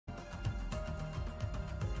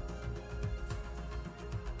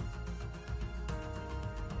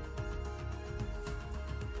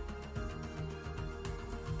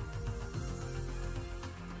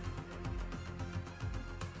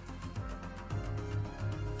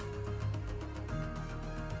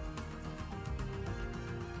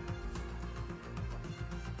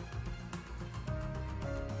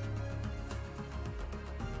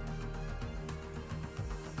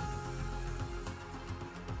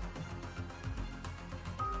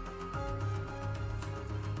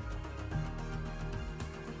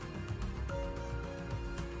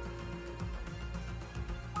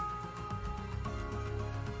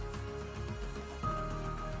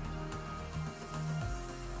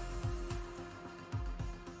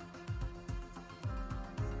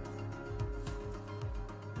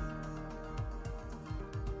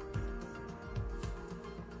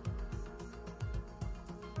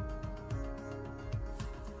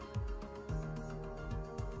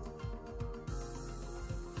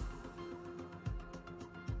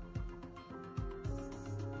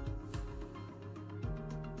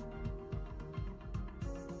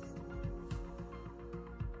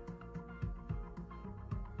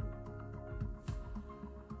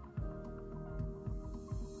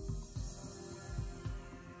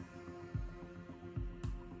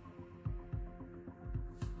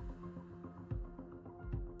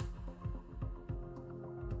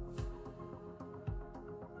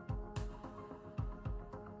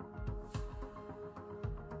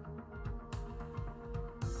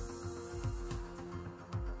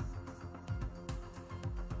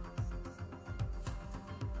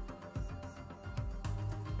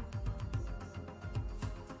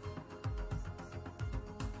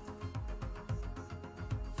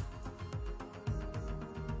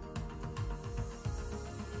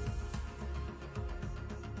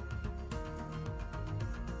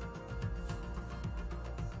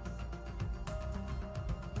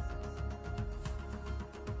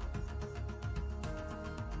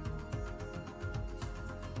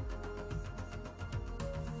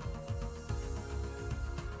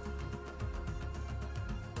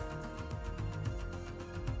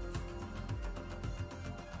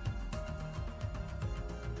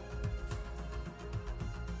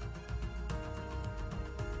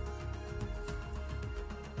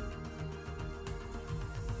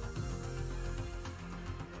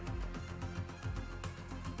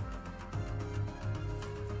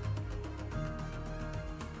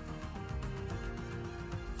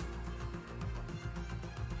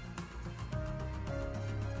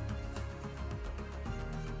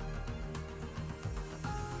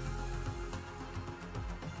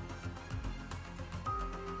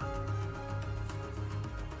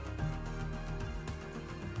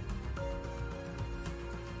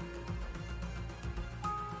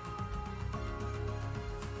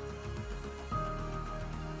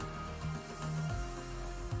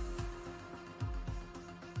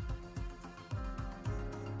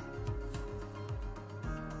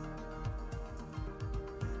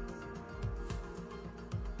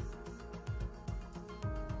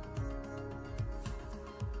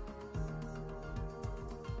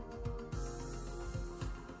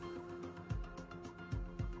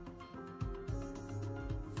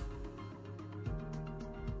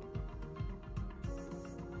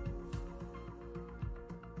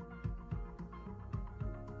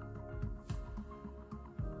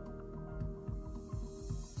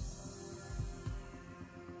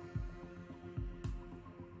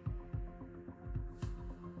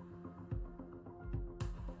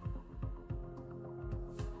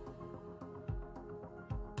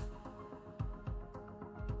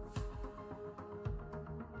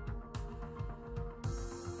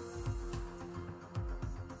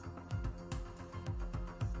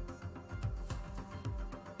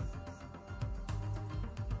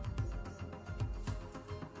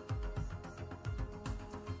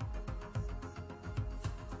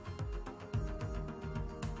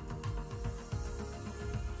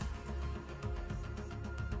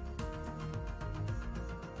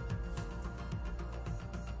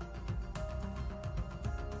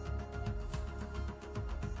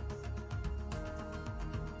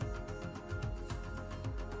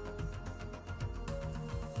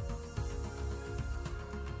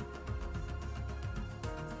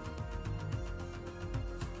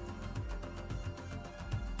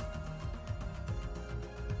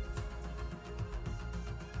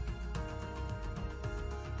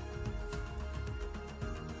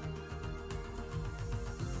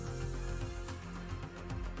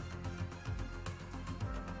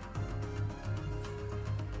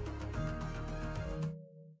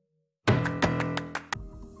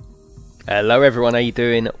Hello everyone, how you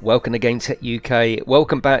doing? Welcome to GameTechUK.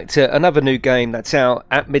 Welcome back to another new game that's out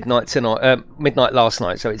at midnight tonight. Midnight last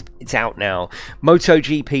night, so it's out now.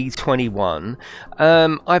 MotoGP'21.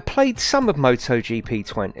 I played some of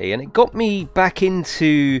MotoGP'20 and it got me back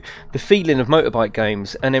into the feeling of motorbike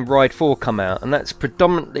games, and then Ride 4 come out, and that's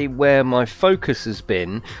predominantly where my focus has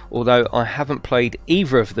been, although I haven't played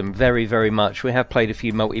either of them very much. We have played a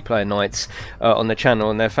few multiplayer nights on the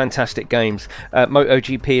channel, and they're fantastic games.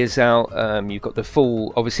 MotoGP is out. You've got the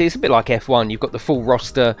full, obviously it's a bit like F1, you've got the full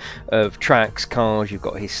roster of tracks, cars, you've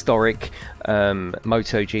got historic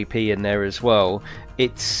MotoGP in there as well.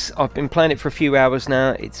 I've been playing it for a few hours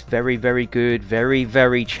now. It's very good,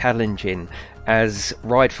 very challenging, as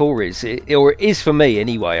Ride 4 is, or it is for me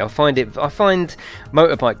anyway. I find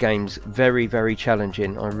motorbike games very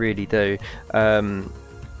challenging. I really do.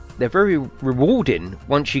 They're very rewarding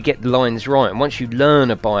once you get the lines right, and once you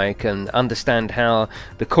learn a bike and understand how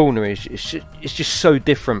the corner is. It's just so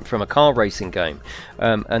different from a car racing game,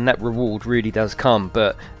 and that reward really does come,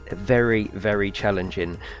 but very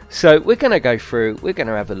challenging. So we're going to go through, we're going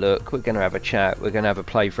to have a look, we're going to have a chat, we're going to have a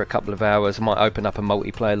play for a couple of hours. I might open up a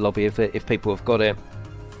multiplayer lobby if people have got it.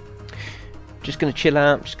 Just going to chill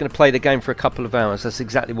out, just going to play the game for a couple of hours. That's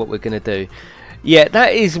exactly what we're going to do. Yeah,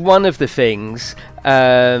 that is one of the things.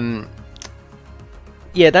 Yeah,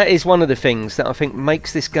 that is one of the things that I think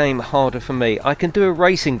makes this game harder for me. I can do a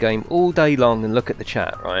racing game all day long and look at the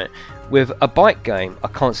chat, right? With a bike game, I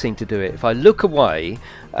can't seem to do it. If I look away,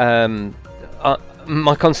 my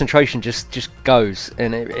concentration just goes,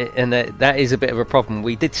 and that is a bit of a problem.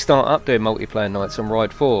 We did start up doing multiplayer nights on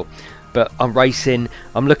Ride 4, but I'm racing,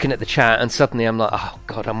 I'm looking at the chat, and suddenly I'm like, oh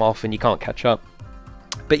god, I'm off, and you can't catch up.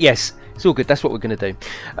 But yes, it's all good. That's what we're going to do.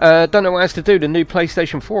 Don't know what else to do. The new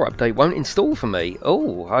PlayStation 4 update won't install for me.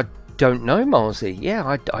 Oh, I don't know, Marzi.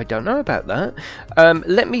 Yeah, I don't know about that.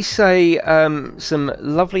 Let me say some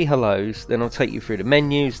lovely hellos, then I'll take you through the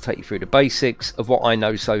menus, take you through the basics of what I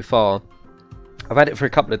know so far. I've had it for a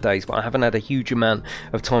couple of days, but I haven't had a huge amount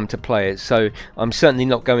of time to play it, so I'm certainly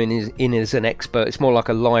not going in as an expert. It's more like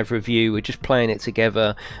a live review. We're just playing it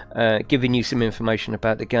together, giving you some information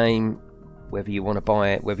about the game. Whether you want to buy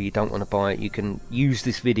it, whether you don't want to buy it, you can use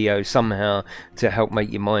this video somehow to help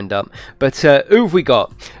make your mind up. But who have we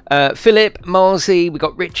got? Philip, Marzi, we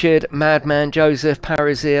got Richard, Madman, Joseph,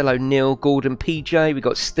 Parazil, O'Neill, Gordon, PJ, we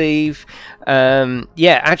got Steve.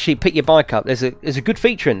 Yeah, actually pick your bike up. There's a good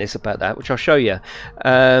feature in this about that, which I'll show you.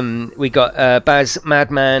 We got Baz,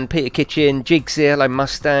 Madman, Peter Kitchen, Jigsy, hello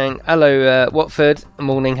Mustang, hello Watford,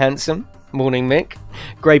 morning handsome. Morning Mick,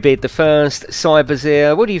 Greybeard the First, Cyber's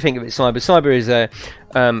here. What do you think of it, Cyber? Cyber is a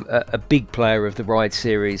big player of the Ride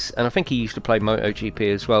series, and I think he used to play MotoGP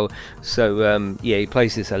as well. So yeah, he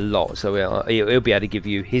plays this a lot, so he'll be able to give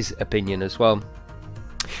you his opinion as well.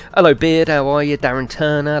 Hello Beard, how are you? Darren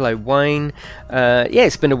Turner, hello Wayne. Yeah,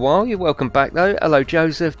 it's been a while. You're welcome back though. Hello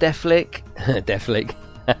Joseph, Deflick. Deflick.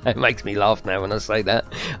 It makes me laugh now when I say that.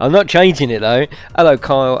 I'm not changing it though. Hello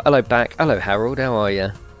Kyle, hello back. Hello Harold, how are you?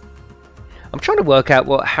 I'm trying to work out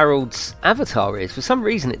what Harold's avatar is. For some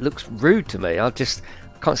reason it looks rude to me. I just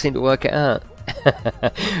can't seem to work it out.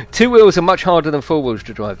 2 wheels are much harder than 4 wheels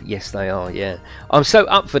to drive. Yes they are, yeah. I'm so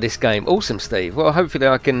up for this game. Awesome, Steve. Well, hopefully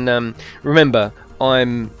I can remember,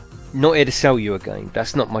 I'm not here to sell you a game.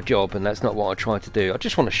 That's not my job, and that's not what I try to do. I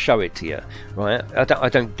just want to show it to you, right? I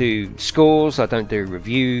don't do scores, I don't do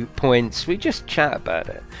review points. We just chat about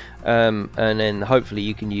it, and then hopefully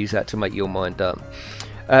you can use that to make your mind up.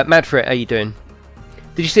 Mad for it, how you doing?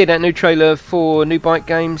 Did you see that new trailer for new bike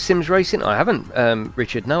game Sims Racing? I haven't,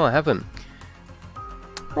 Richard. No, I haven't.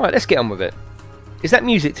 Right, let's get on with it. Is that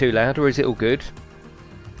music too loud, or is it all good?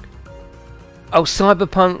 Oh,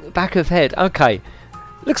 Cyberpunk back of head. Okay,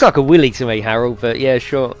 looks like a willy to me, Harold. But yeah,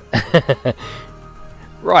 sure.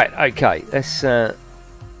 Right. Okay. Let's. Yeah,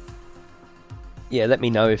 let me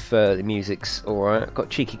know if the music's all right. Got a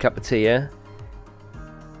cheeky cup of tea here.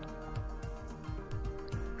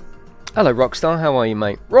 Hello Rockstar, how are you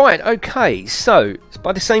mate? Right, okay, so it's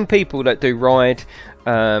by the same people that do Ride,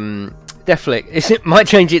 Deflick. Might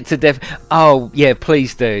change it to Def. Oh yeah,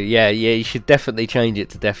 please do. Yeah, you should definitely change it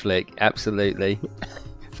to Deflick. Absolutely.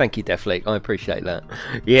 Thank you Deflick, I appreciate that.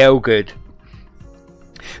 Yeah, all good.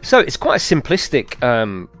 So it's quite a simplistic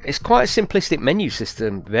menu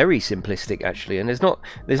system, very simplistic actually, and there's not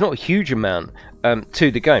a huge amount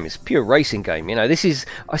to the game. It's a pure racing game, you know. This is,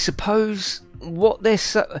 I suppose, what they're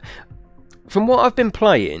from what I've been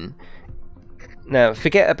playing. Now,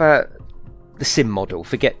 forget about the sim model,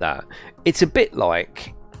 forget that. It's a bit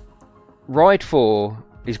like Ride 4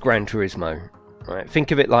 is Gran Turismo, right?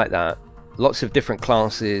 Think of it like that. lots of different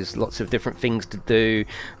classes, lots of different things to do,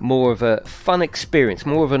 more of a fun experience,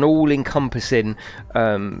 more of an all-encompassing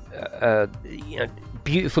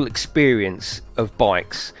beautiful experience of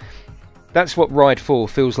bikes. That's what Ride 4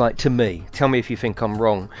 feels like to me. Tell me if you think I'm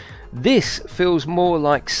wrong. This feels more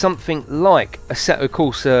like something like Assetto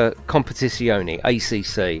Corsa Competizione,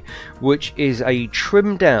 ACC, which is a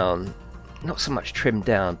trimmed down, not so much trimmed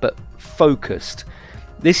down, but focused.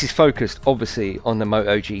 This is focused obviously on the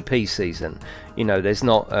MotoGP season. You know, there's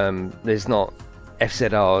not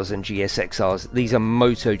FZRs and GSXRs. These are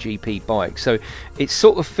MotoGP bikes. So it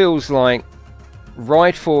sort of feels like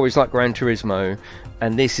Ride 4 is like Gran Turismo,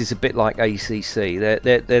 and this is a bit like ACC.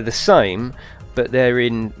 They're the same, but they're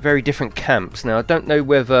in very different camps. Now, I don't know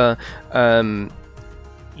whether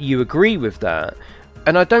you agree with that,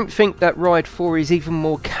 and I don't think that Ride 4 is even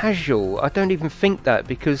more casual. I don't even think that,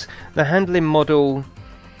 because the handling model,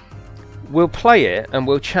 we'll play it and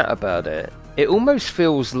we'll chat about it. It almost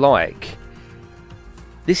feels like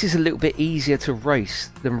this is a little bit easier to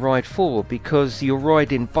race than Ride 4, because you're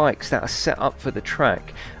riding bikes that are set up for the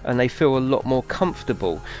track and they feel a lot more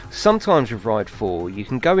comfortable. Sometimes with Ride 4 you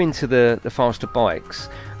can go into the faster bikes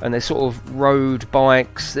and they're sort of road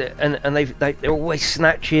bikes, and they're always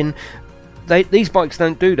snatching. These bikes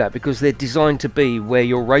don't do that because they're designed to be where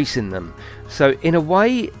you're racing them. So in a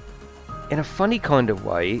way, in a funny kind of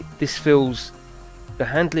way, this feels, the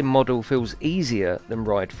handling model feels easier than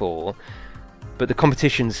Ride 4, but the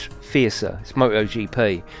competition's fiercer. It's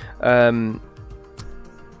MotoGP.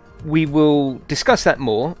 We will discuss that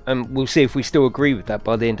more, and we'll see if we still agree with that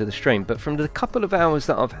by the end of the stream. But from the couple of hours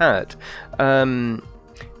that I've had,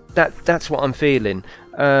 that's what I'm feeling.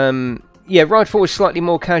 Yeah, Ride 4 is slightly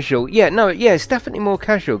more casual. Yeah, it's definitely more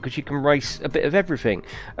casual because you can race a bit of everything,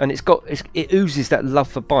 and it oozes that love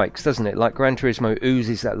for bikes, doesn't it? Like Gran Turismo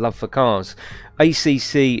oozes that love for cars.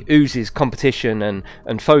 ACC oozes competition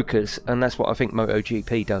and focus, and that's what I think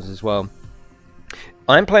MotoGP does as well.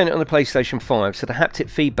 I'm playing it on the PlayStation 5, so the haptic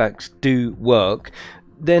feedbacks do work.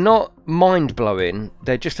 They're not mind-blowing,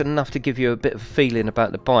 they're just enough to give you a bit of a feeling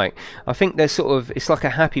about the bike. I think they're sort of, it's like a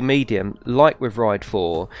happy medium, like with Ride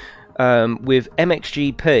 4. With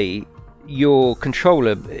MXGP, your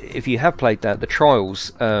controller, if you have played that, the trials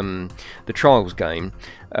game,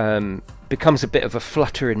 becomes a bit of a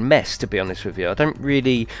fluttering mess, to be honest with you. I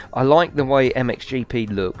like the way MXGP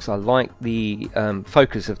looks. I like the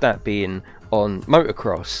focus of that being on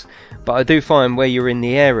motocross, but I do find where you're in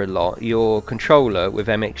the air a lot, your controller with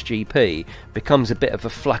MXGP becomes a bit of a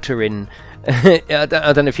fluttering I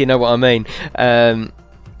don't know if you know what I mean.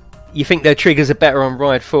 You think their triggers are better on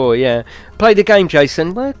Ride 4, yeah. Play the game,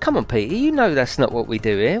 Jason. Well, come on, Peter. You know that's not what we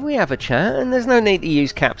do here. We have a chat, and there's no need to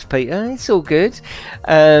use caps, Peter. It's all good.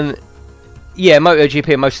 Yeah,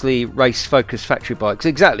 MotoGP are mostly race-focused factory bikes.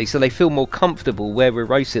 Exactly, so they feel more comfortable where we're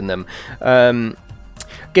racing them.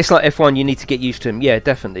 Guess like F1, you need to get used to them. Yeah,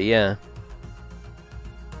 definitely, yeah.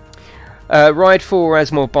 Ride 4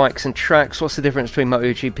 has more bikes and tracks. What's the difference between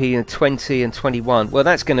MotoGP and 20 and 21? Well,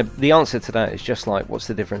 the answer to that is just like, what's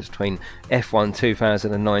the difference between F1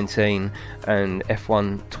 2019 and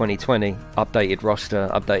F1 2020? Updated roster,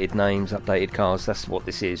 updated names, updated cars. That's what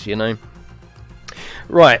this is, you know.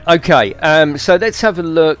 Right, okay, so let's have a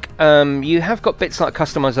look. You have got bits like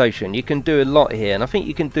customization. You can do a lot here, and I think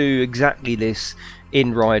you can do exactly this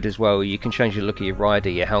in Ride as well. You can change the look of your rider,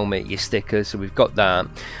 your helmet, your stickers, so we've got that.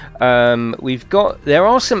 There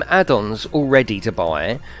are some add-ons already to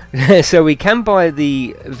buy. So we can buy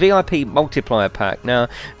the VIP multiplier pack. Now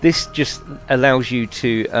this just allows you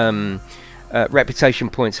to reputation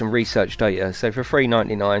points and research data. So for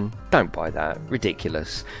 $3.99, don't buy that,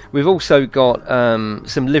 ridiculous. We've also got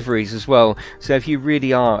some liveries as well, so if you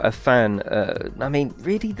really are a fan, I mean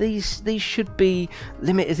really these should be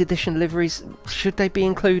limited edition liveries. Should they be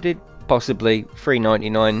included? Possibly.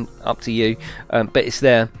 $3.99, up to you, but it's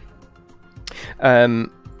there.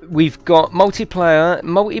 We've got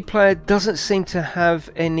multiplayer doesn't seem to have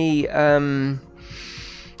any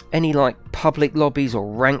like public lobbies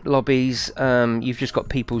or ranked lobbies. You've just got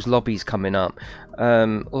people's lobbies coming up.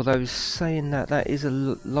 Although saying that is a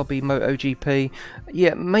lobby MotoGP,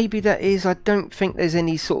 yeah, maybe that is. I don't think there's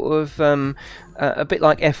any sort of a bit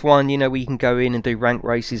like F1, you know, where you can go in and do rank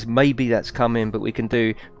races. Maybe that's coming, but we can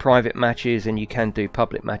do private matches and you can do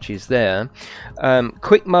public matches there.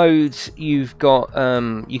 Quick modes, you've got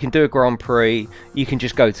you can do a Grand Prix. You can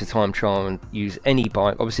just go to time trial and use any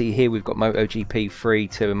bike. Obviously here we've got MotoGP free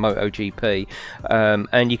to a MotoGP,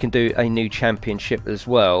 and you can do a new championship as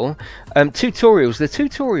well. Tutorials, the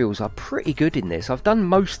tutorials are pretty good in this. I've done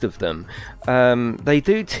most of them. They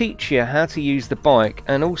do teach you how to use the bike,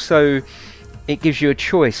 and also it gives you a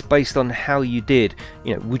choice based on how you did.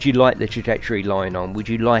 You know, would you like the trajectory line on? Would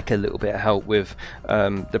you like a little bit of help with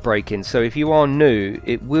the braking? So if you are new,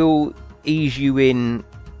 it will ease you in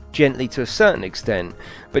gently to a certain extent,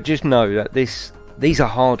 but just know that these are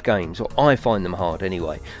hard games, or I find them hard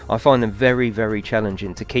anyway. I find them very, very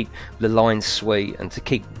challenging to keep the lines sweet and to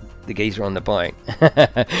keep the geezer on the bike.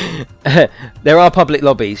 There are public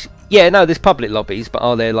lobbies. Yeah, no, there's public lobbies, but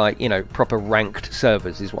are there, like, you know, proper ranked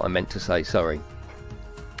servers is what I meant to say, sorry.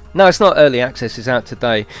 No, it's not early access, it's out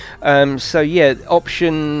today. So yeah,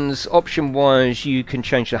 option wise, you can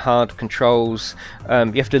change the hard controls.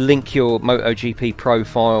 You have to link your MotoGP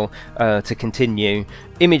profile to continue.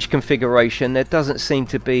 Image configuration, there doesn't seem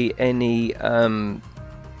to be any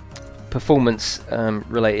performance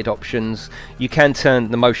related options. You can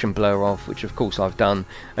turn the motion blur off, which of course I've done,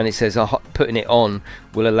 and it says putting it on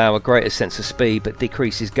will allow a greater sense of speed but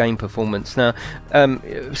decreases game performance. Now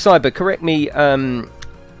Cyber, correct me,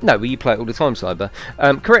 no, well, you play it all the time, Cyber.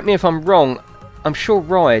 Correct me if I'm wrong. I'm sure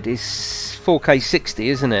Ride is 4K 60,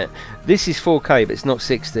 isn't it? This is 4K, but it's not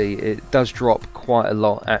 60. It does drop quite a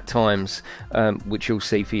lot at times, which you'll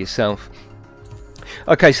see for yourself.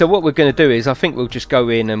 Okay, so what we're going to do is, I think we'll just go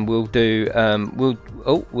in and we'll do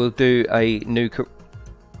we'll do a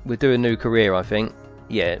new career. I think,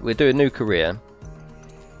 yeah, we'll do a new career.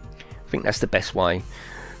 I think that's the best way.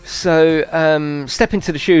 So step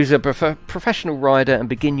into the shoes of a professional rider and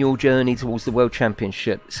begin your journey towards the World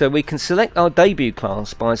Championship. So we can select our debut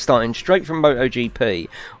class by starting straight from MotoGP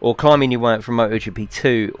or climbing your way up from MotoGP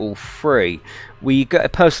 2 or 3. We get a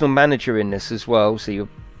personal manager in this as well, so you'll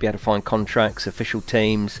be able to find contracts, official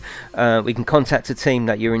teams. We can contact a team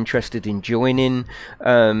that you're interested in joining,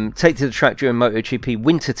 take to the track during MotoGP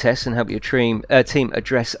winter tests and help your team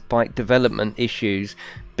address bike development issues.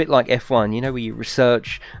 Bit like F1, you know, where you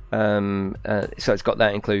research, so it's got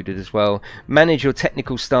that included as well. Manage your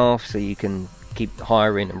technical staff so you can keep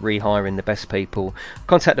hiring and rehiring the best people.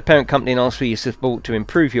 Contact the parent company and ask for your support to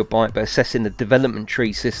improve your bike by assessing the development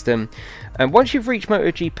tree system. And once you've reached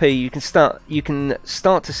MotoGP, you can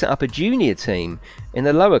start to set up a junior team in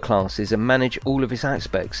the lower classes and manage all of its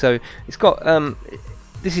aspects. So it's got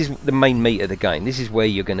this is the main meat of the game. This is where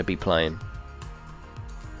you're going to be playing.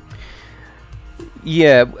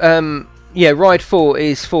 Yeah, yeah. Ride 4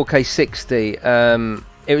 is 4K 60.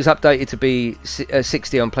 It was updated to be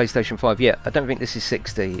 60 on PlayStation 5. Yeah, I don't think this is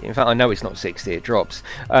 60. In fact, I know it's not 60. It drops.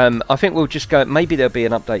 I think we'll just go. Maybe there'll be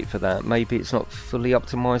an update for that. Maybe it's not fully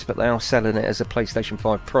optimized, but they are selling it as a PlayStation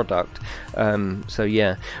 5 product. So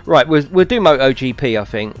yeah, right. We'll do MotoGP, I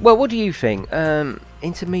think. Well, what do you think?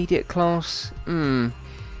 Intermediate class.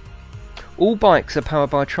 All bikes are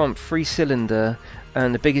powered by a Triumph 3-cylinder.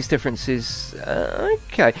 And the biggest difference is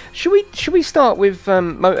okay. Should we start with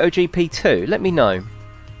MotoGP 2? Let me know.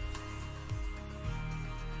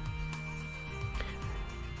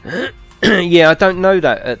 Yeah, I don't know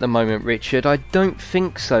that at the moment, Richard. I don't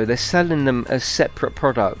think so. They're selling them as separate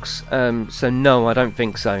products. So no, I don't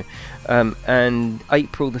think so. And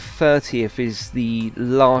April the 30th is the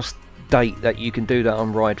last date that you can do that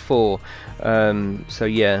on Ride 4. So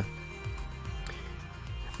yeah.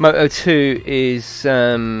 Moto 2 is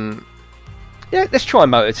yeah, let's try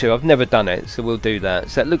Moto 2. I've never done it, so we'll do that.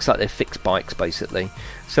 So it looks like they're fixed bikes basically.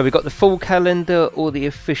 So we've got the full calendar or the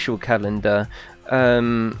official calendar.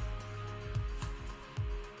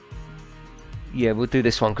 Yeah, we'll do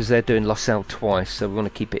this one because they're doing Losail twice, so we want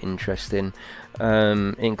to keep it interesting.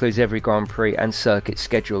 It includes every Grand Prix and circuit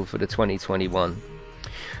scheduled for the 2021.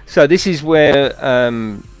 So this is where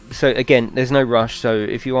so again, there's no rush, so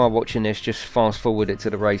if you are watching this, just fast forward it to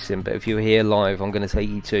the racing. But if you're here live, I'm going to take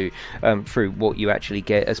you to through what you actually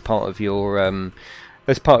get as part of your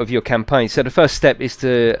campaign. So the first step is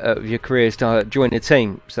to your career is to join a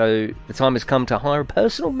team. So the time has come to hire a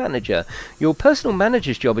personal manager. Your personal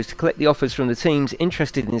manager's job is to collect the offers from the teams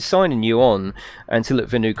interested in signing you on and to look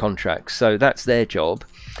for new contracts. So that's their job.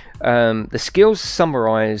 The skills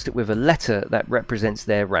summarised with a letter that represents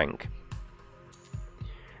their rank.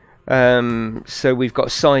 So we've got a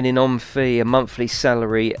signing on fee, a monthly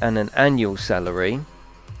salary and an annual salary.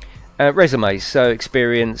 Resumes, so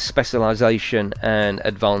experience, specialisation and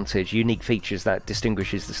advantage, unique features that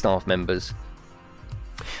distinguishes the staff members.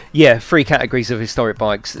 Yeah, 3 categories of historic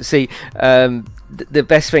bikes. See, the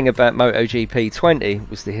best thing about MotoGP'20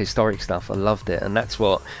 was the historic stuff. I loved it, and that's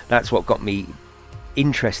what got me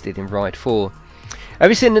interested in Ride 4. Have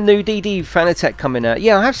you seen the new DD Fanatec coming out?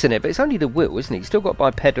 Yeah, I have seen it, but it's only the wheel, isn't it? You've still got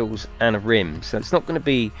bipedals and a rim, so it's not going to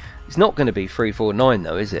be 349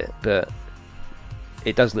 though, is it? But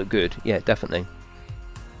it does look good, yeah, definitely.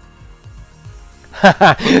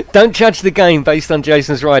 Don't judge the game based on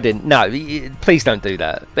Jason's riding. No, please don't do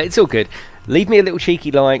that. But it's all good. Leave me a little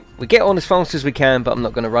cheeky like. We get on as fast as we can, but I'm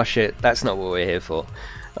not going to rush it. That's not what we're here for.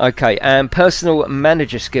 Okay, and personal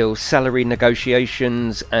manager skills, salary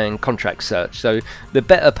negotiations, and contract search. So the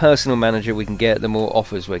better personal manager we can get, the more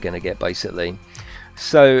offers we're going to get, basically.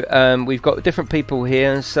 So we've got different people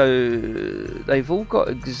here. So they've all got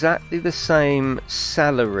exactly the same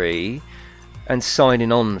salary and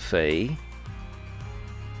signing on fee.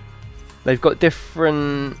 They've got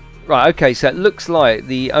different... Right, okay, so it looks like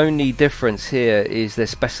the only difference here is their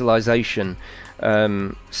specialisation.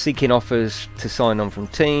 Seeking offers to sign on from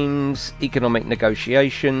teams, economic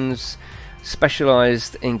negotiations,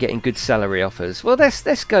 specialised in getting good salary offers. Well,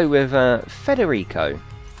 let's go with Federico.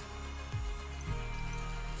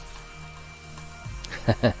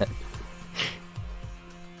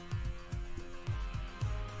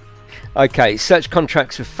 Okay, search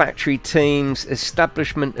contracts with factory teams,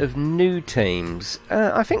 establishment of new teams.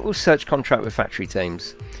 I think we'll search contract with factory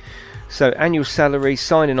teams. So annual salary,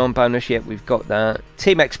 signing on bonus, yep, we've got that.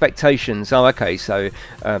 Team expectations, oh okay, so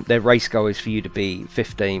their race goal is for you to be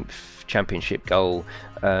 15th, championship goal,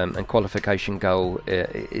 and qualification goal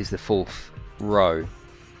is the 4th row.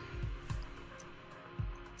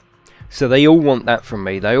 So they all want that from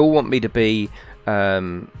me. They all want me to be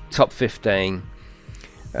top 15.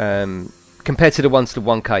 Compared to the ones to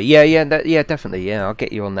 1k. Yeah, definitely. Yeah, I'll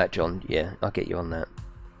get you on that, John. Yeah, I'll get you on that.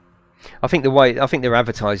 I think their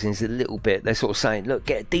advertising is a little bit. They're sort of saying, look,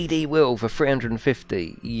 get a DD wheel for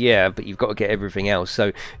 350. Yeah, but you've got to get everything else.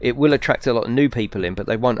 So it will attract a lot of new people in, but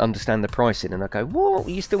they won't understand the pricing. And I go, what?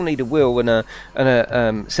 You still need a wheel and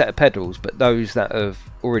a set of pedals. But those that have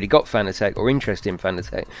already got Fanatec or interest in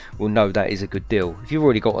Fanatec will know that is a good deal. If you've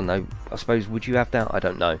already got one though, I suppose, would you have that? I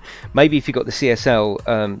don't know. Maybe if you got the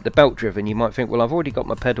CSL, the belt driven, you might think, well, I've already got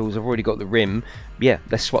my pedals, I've already got the rim. Yeah,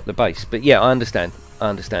 let's swap the base. But yeah, I understand.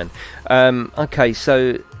 Okay,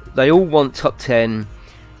 so they all want top 10.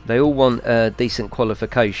 They all want a decent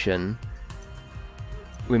qualification.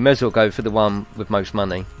 We may as well go for the one with most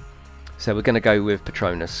money. So we're going to go with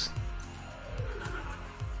Patronus.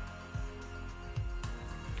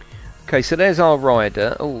 Okay, so there's our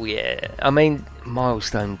rider. Oh yeah, I mean,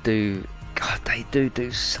 Milestone they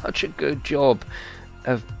do such a good job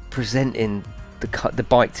of presenting the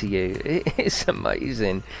bike to you. It's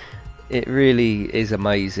amazing. It really is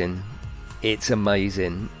amazing. It's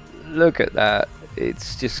amazing. Look at that.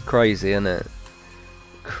 It's just crazy, isn't it?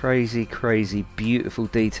 Crazy, crazy, beautiful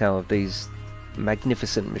detail of these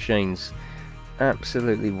magnificent machines.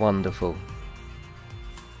 Absolutely wonderful.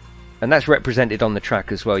 And that's represented on the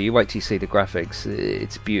track as well. You wait till you see the graphics.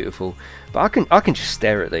 It's beautiful. But I can just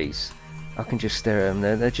stare at these. I can just stare at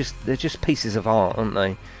them. They're just pieces of art, aren't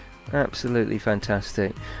they? Absolutely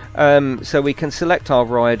fantastic. So we can select our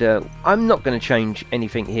rider. I'm not going to change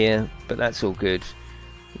anything here, but that's all good.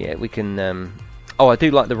 Yeah, we can. Oh, I do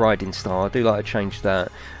like the riding style. I do like to change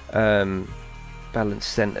that. Balance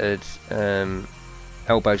centered.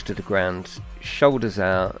 Elbows to the ground. Shoulders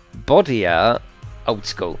out. Body out. Old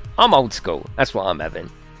school. I'm old school. That's what I'm having.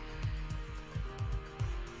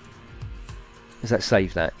 Does that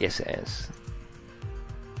save that? Yes, it is.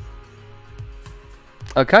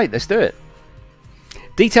 Okay, let's do it.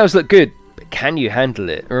 Details look good, but can you handle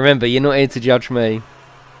it? Remember, you're not here to judge me.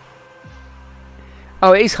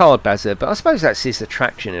 Oh, it is hard, Bazza, but I suppose that's his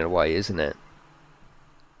attraction in a way, isn't it?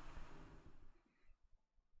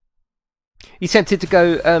 You tempted to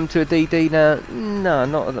go to a DD now? No,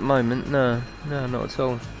 not at the moment. No, not at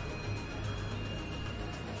all.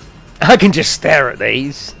 I can just stare at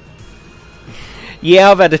these.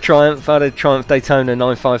 Yeah, I've had a Triumph. I had a Triumph Daytona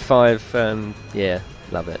 955. Yeah,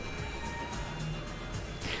 love it.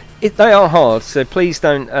 They are hard, so please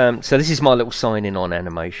don't... so this is my little signing on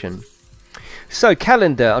animation. So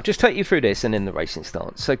calendar, I'll just take you through this and then the racing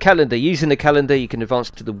starts. So calendar, using the calendar you can advance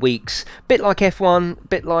to the weeks, bit like F1,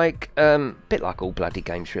 bit like all bloody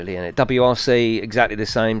games really, and WRC exactly the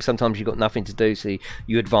same. Sometimes you've got nothing to do, so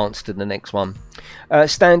you advance to the next one.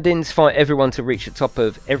 Standings, fight everyone to reach the top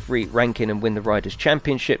of every ranking and win the Riders'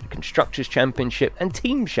 Championship, Constructors' Championship and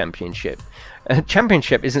Team Championship.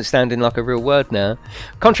 Championship isn't sounding like a real word now.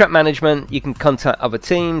 Contract management, you can contact other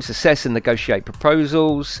teams, assess and negotiate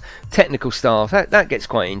proposals. Technical staff, that gets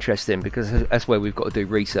quite interesting because that's where we've got to do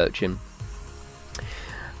researching.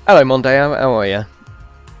 Hello Monday, how are you?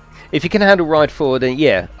 If you can handle ride forward, then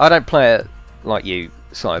yeah, I don't play it like you.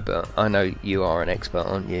 Cyber, I know you are an expert,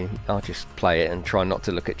 aren't you? I'll just play it and try not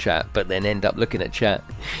to look at chat, but then end up looking at chat.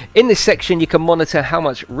 In this section, you can monitor how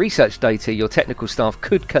much research data your technical staff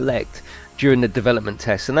could collect during the development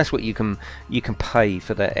test, and that's what you can pay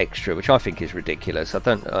for that extra, which I think is ridiculous. I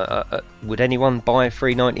don't. Would anyone buy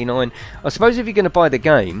 $3.99? I suppose if you're going to buy the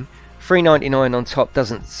game, $3.99 on top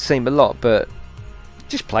doesn't seem a lot, but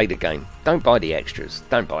just play the game. Don't buy the extras.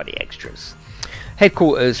 Don't buy the extras.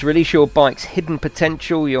 Headquarters, release your bike's hidden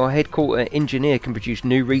potential. Your headquarter engineer can produce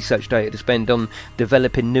new research data to spend on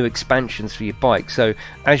developing new expansions for your bike. So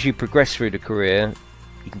as you progress through the career,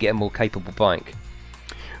 you can get a more capable bike.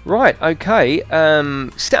 Right, okay,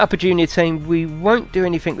 set up a junior team. We won't do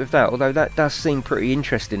anything with that, although that does seem pretty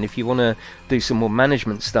interesting if you want to do some more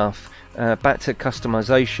management stuff. Back to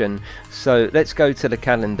customization. So let's go to the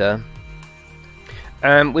calendar.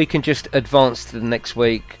 We can just advance to the next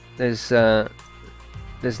week. There's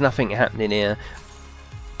nothing happening here.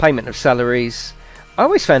 Payment of salaries. I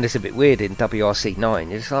always found this a bit weird in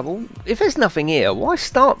WRC9. It's like, well, if there's nothing here, why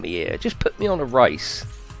start me here? Just put me on a race.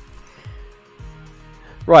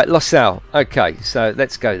 Right, LaSalle. Okay, so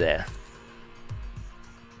let's go there.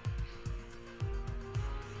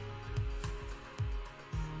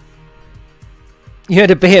 You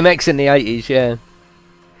had a BMX in the 80s, yeah.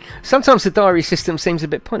 Sometimes the diary system seems a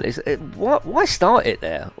bit pointless. Why start it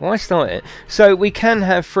there? Why start it? So we can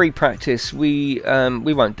have free practice. We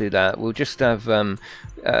won't do that. We'll just have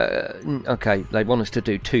okay, they want us to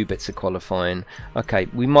do 2 bits of qualifying. Okay,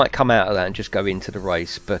 we might come out of that and just go into the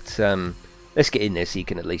race, but let's get in there so you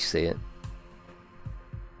can at least see it.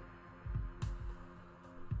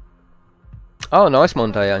 Oh, nice,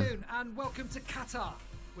 Mondeo. And welcome to Qatar.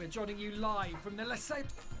 We're joining you live from the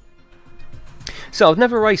So I've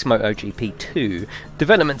never raced MotoGP'22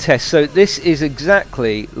 development test. So this is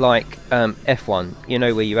exactly like F1, you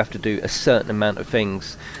know, where you have to do a certain amount of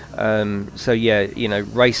things. So yeah, you know,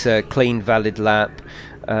 race a clean, valid lap.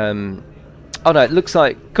 Oh no, it looks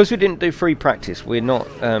like because we didn't do free practice, we're not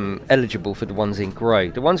eligible for the ones in grey.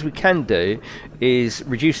 The ones we can do is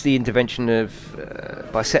reduce the intervention of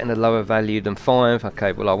by setting a lower value than 5.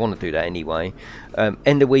 Okay, well I want to do that anyway.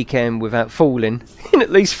 End the weekend without falling in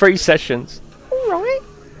at least 3 sessions. Alright.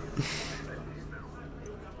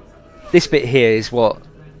 This bit here is what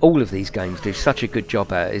all of these games do such a good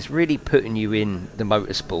job at, is really putting you in the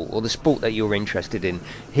motorsport or the sport that you're interested in.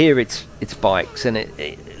 Here it's bikes, and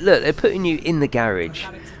look, they're putting you in the garage,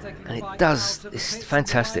 and it's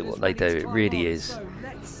fantastic what they do. It really is.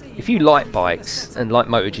 If you like bikes and like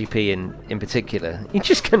MotoGP in particular, you're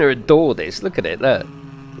just going to adore this. Look at it, look.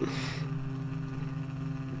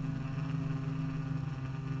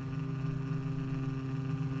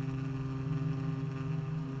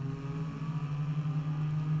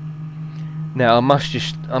 Now I must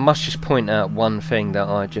just point out one thing that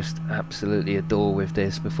I just absolutely adore with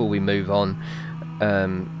this before we move on.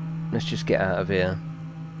 Let's just get out of here.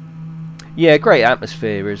 Yeah, great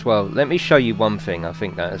atmosphere as well. Let me show you one thing I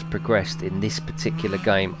think that has progressed in this particular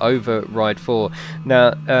game over Ride 4.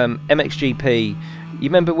 Now MXGP, you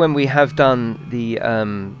remember when we have done the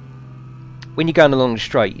when you're going along the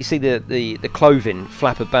straight, you see the clothing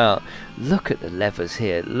flap about. Look at the levers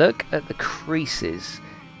here. Look at the creases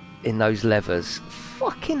in those levers.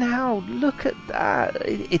 Fucking hell, look at that.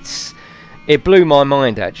 It blew my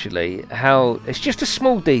mind actually, how it's just a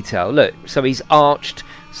small detail. Look, so he's arched,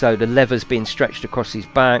 so the lever's being stretched across his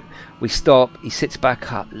back. We stop, he sits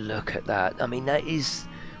back up. Look at that. I mean, that is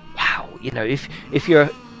wow. You know, if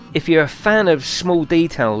you're a fan of small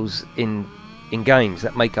details in games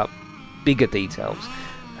that make up bigger details,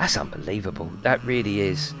 that's unbelievable. That really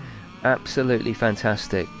is absolutely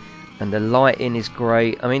fantastic. And the lighting is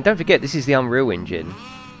great. I mean, don't forget, this is the Unreal Engine.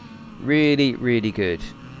 Really, really good.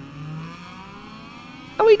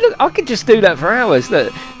 I mean, look, I could just do that for hours.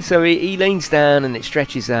 Look, so he leans down and it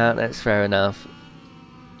stretches out. That's fair enough.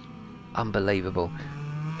 Unbelievable.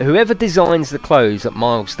 Whoever designs the clothes at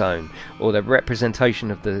Milestone, or the representation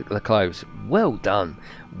of the clothes, well done.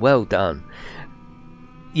 Well done.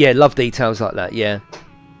 Yeah, love details like that, yeah.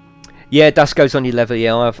 Yeah, dust goes on your leather.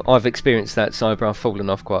 Yeah, I've experienced that, Cyber. I've fallen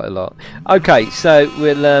off quite a lot. Okay, so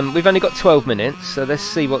we've only got 12 minutes, so let's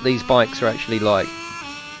see what these bikes are actually like.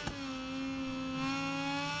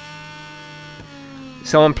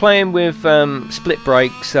 So I'm playing with split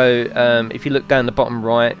brake. So if you look down the bottom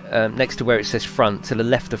right, next to where it says front, to the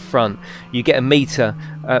left of front, you get a meter.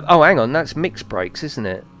 Oh, hang on, that's mixed brakes, isn't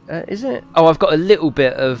it? Is it? Oh, I've got a little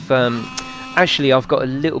bit of. Actually, I've got a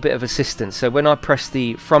little bit of assistance. So when I press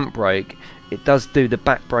the front brake, it does do the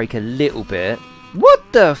back brake a little bit. What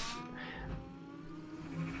the f...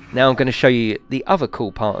 Now I'm going to show you the other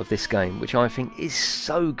cool part of this game, which I think is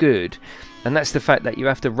so good, and that's the fact that you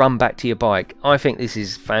have to run back to your bike. I think this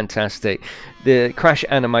is fantastic. The crash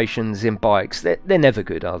animations in bikes, they're never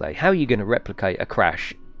good, are they? How are you going to replicate a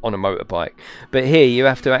crash on a motorbike? But here you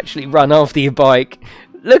have to actually run after your bike.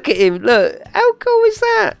 Look at him, look, how cool is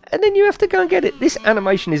that? And then you have to go and get it. This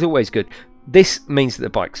animation is always good. This means that the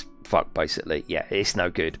bike's fucked, basically. Yeah, it's no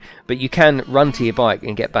good. But you can run to your bike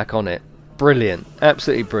and get back on it. Brilliant,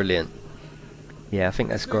 absolutely brilliant. Yeah, I think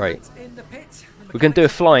that's great. We're going to do a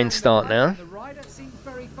flying start now.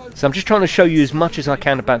 So I'm just trying to show you as much as I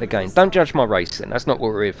can about the game. Don't judge my racing, that's not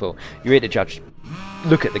what we're here for. You're here to judge.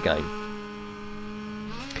 Look at the game.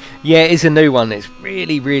 Yeah, it is a new one. It's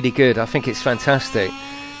really, really good. I think it's fantastic.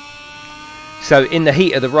 So in the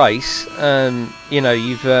heat of the race, you know,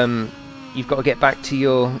 you've got to get back to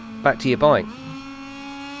your bike.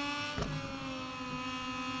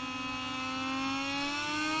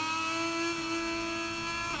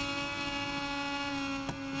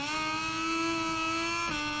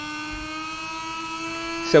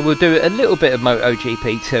 So we'll do a little bit of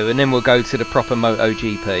MotoGP too, and then we'll go to the proper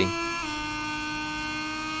MotoGP.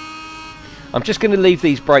 I'm just going to leave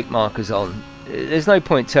these brake markers on. There's no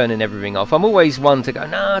point turning everything off. I'm always one to go,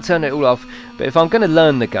 nah, turn it all off. But if I'm going to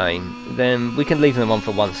learn the game, then we can leave them on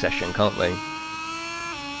for one session, can't we?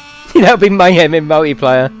 That would be mayhem in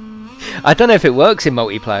multiplayer. I don't know if it works in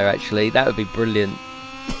multiplayer, actually. That would be brilliant.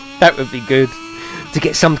 That would be good. To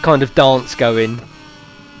get some kind of dance going.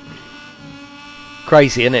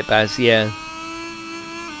 Crazy, isn't it, Baz? Yeah.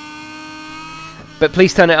 But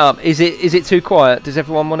please turn it up. Is it too quiet? Does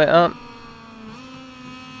everyone want it up?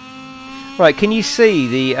 Right, can you see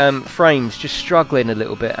the frames just struggling a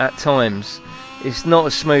little bit at times? It's not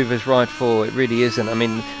as smooth as Ride 4, it really isn't. I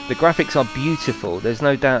mean, the graphics are beautiful, there's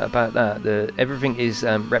no doubt about that. Everything is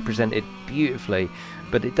represented beautifully,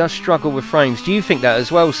 but it does struggle with frames. Do you think that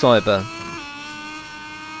as well, Cyber?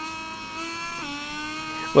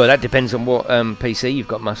 Well, that depends on what PC you've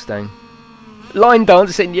got, Mustang. Line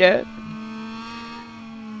dancing, yeah.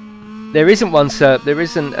 There isn't one, sir. There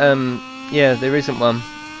isn't, yeah, there isn't one.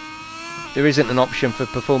 There isn't an option for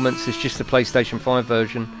performance, it's just the PlayStation 5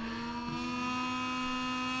 version.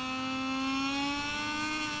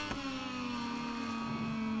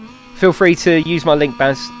 Feel free to use my link,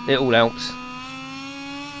 Baz, it all helps.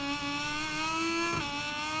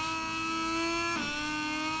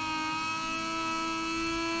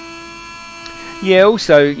 Yeah,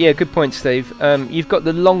 also, yeah, good point, Steve. You've got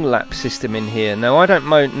the long lap system in here. Now, I don't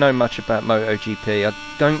know much about MotoGP. I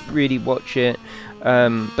don't really watch it,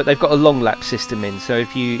 but they've got a long lap system in. So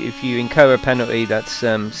if you incur a penalty that's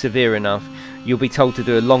severe enough, you'll be told to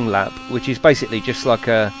do a long lap, which is basically just like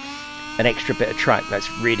an extra bit of track that's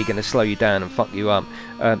really going to slow you down and fuck you up.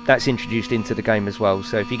 That's introduced into the game as well.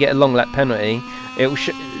 So if you get a long lap penalty,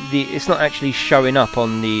 it's not actually showing up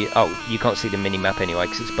on the... Oh, you can't see the mini map anyway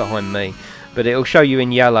because it's behind me. But it'll show you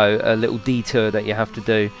in yellow a little detour that you have to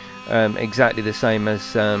do, exactly the same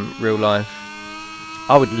as real life.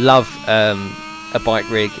 I would love a bike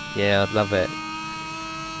rig. Yeah, I'd love it.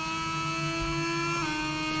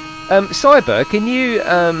 Cyber,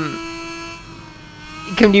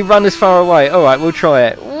 can you run as far away? All right, we'll try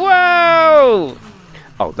it. Whoa!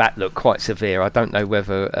 Oh, that looked quite severe. I don't know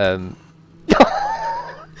whether.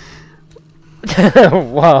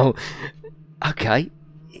 Wow. Okay.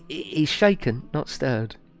 He's shaken, not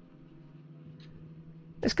stirred.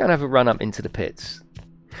 Let's go and have a run up into the pits.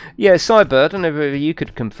 Yeah, Cyber, I don't know whether you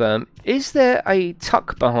could confirm. Is there a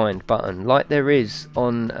tuck behind button like there is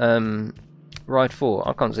on Ride 4?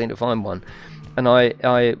 I can't seem to find one. And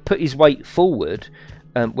I put his weight forward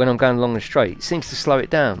when I'm going along the straight. It seems to slow it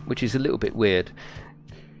down, which is a little bit weird.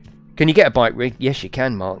 Can you get a bike rig? Yes, you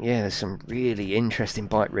can, Mark. Yeah, there's some really interesting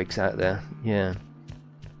bike rigs out there. Yeah.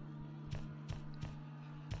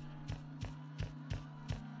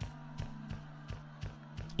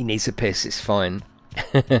 He needs a piss, it's fine.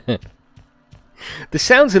 The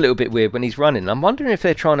sound's a little bit weird when he's running. I'm wondering if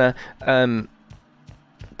they're trying to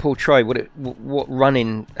portray what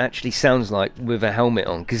running actually sounds like with a helmet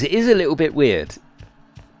on, because it is a little bit weird.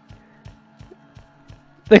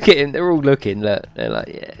 Look at him, they're all looking, look, they're like,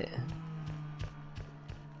 yeah.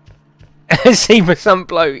 See for some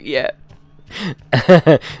bloke, yeah.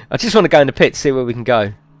 I just want to go in the pit, see where we can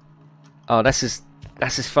go. Oh, that's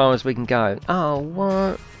as far as we can go. Oh,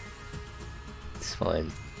 what? It's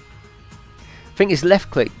fine. I think it's left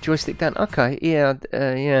click, joystick down. Okay, yeah,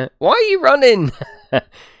 yeah. Why are you running?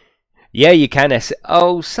 Yeah, you can SS.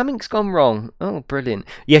 Oh, something's gone wrong. Oh, brilliant.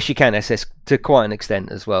 Yes, you can SS to quite an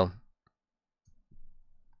extent as well.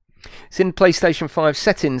 It's in PlayStation 5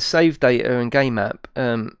 settings, save data and game app.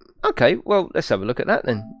 Okay, well, let's have a look at that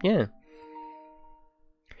then. Yeah.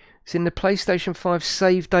 It's in the PlayStation 5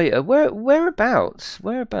 save data. Whereabouts?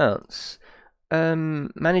 Whereabouts?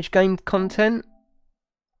 Manage game content?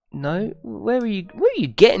 No. Where are you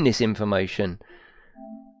getting this information?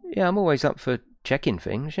 Yeah, I'm always up for checking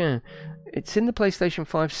things, yeah. It's in the PlayStation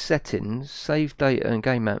 5 settings, save data and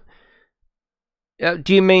game app.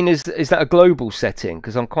 Do you mean is that a global setting?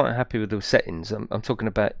 Because I'm quite happy with the settings. I'm talking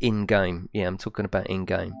about in-game. Yeah, I'm talking about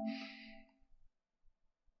in-game.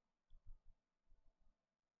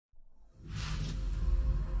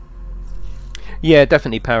 Yeah,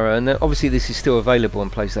 definitely Para, and obviously this is still available on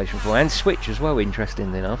PlayStation 4 and Switch as well,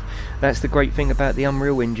 interestingly enough. That's the great thing about the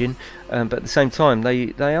Unreal Engine, but at the same time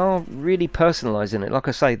they are really personalising it. Like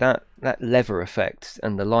I say, that lever effect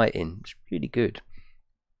and the lighting is really good.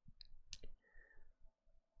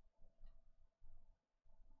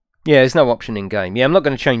 Yeah, there's no option in game. Yeah, I'm not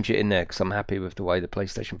going to change it in there because I'm happy with the way the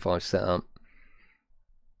PlayStation 5's set up.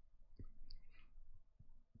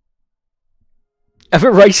 Have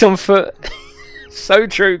a race on foot. So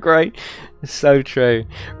true, Gray. So true.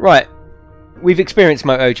 Right, we've experienced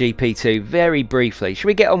MotoGP 2 very briefly. Should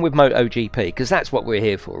we get on with MotoGP? Because that's what we're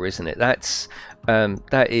here for, isn't it?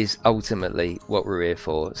 That is ultimately what we're here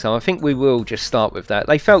for. So I think we will just start with that.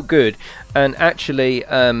 They felt good, and actually,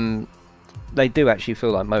 they do actually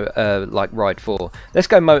feel like Ride 4. Let's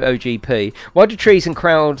go MotoGP. Why do trees and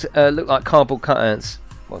crowds look like cardboard cutouts?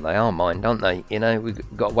 Well, they are mine, aren't they? You know, we've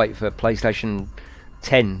got to wait for PlayStation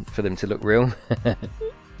 10 for them to look real.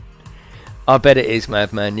 I bet it is,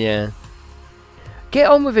 Madman, yeah. Get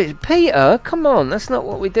on with it, Peter. Come on, that's not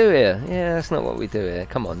what we do here. Yeah, that's not what we do here.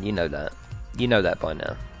 Come on, you know that. You know that by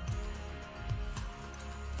now.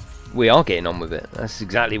 We are getting on with it. That's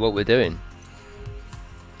exactly what we're doing.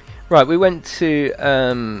 Right, we went to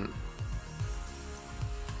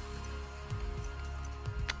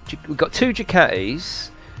we've got 2 Ducatis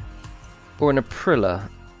or an Aprilia.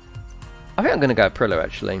 I think I'm going to go Aprilia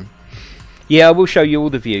actually. Yeah, I will show you all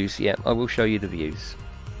the views. Yeah, I will show you the views.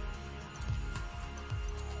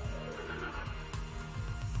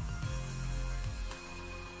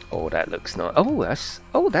 Oh, that looks nice.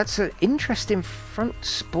 Oh, that's an interesting front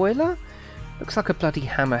spoiler. Looks like a bloody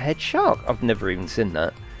hammerhead shark. I've never even seen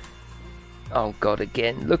that. Oh god,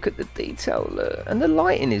 again, look at the detail, look. And the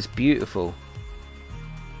lighting is beautiful.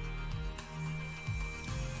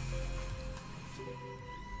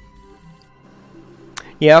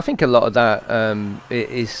 Yeah, I think a lot of that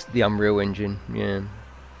is the Unreal Engine, yeah.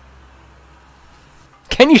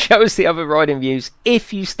 Can you show us the other riding views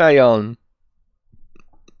if you stay on?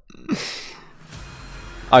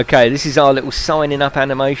 Okay, this is our little signing up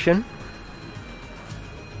animation.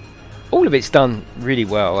 All of it's done really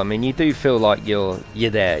well. I mean, you do feel like you're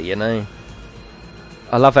there, you know.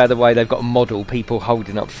 I love how the way they've got to model people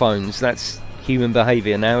holding up phones. That's human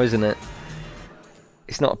behaviour now, isn't it?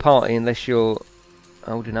 It's not a party unless you're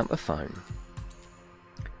holding up a phone.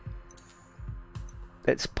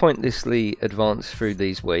 Let's pointlessly advance through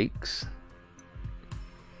these weeks.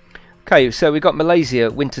 Okay, so we've got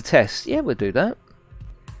Malaysia winter test. Yeah, we'll do that.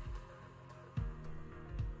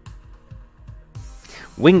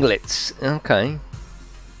 Winglets, okay.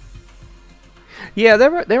 Yeah,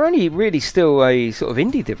 they're only really still a sort of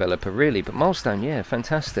indie developer, really, but Milestone, yeah,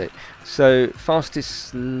 fantastic. So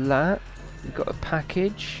fastest lap, we've got a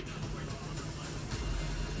package.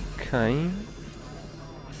 Okay.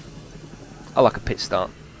 I like a pit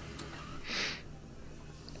start.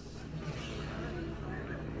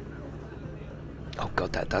 Oh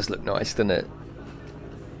god, that does look nice, doesn't it?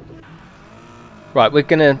 Right, we're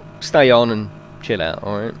gonna stay on and chill out,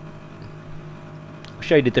 alright? I'll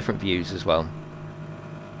show you the different views as well.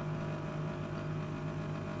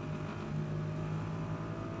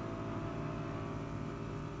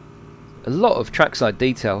 A lot of trackside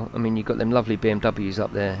detail. I mean, you've got them lovely BMWs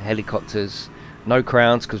up there, helicopters, no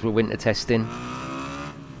crowds because we're winter testing.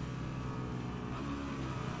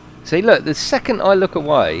 See, look, the second I look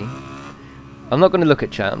away, I'm not going to look at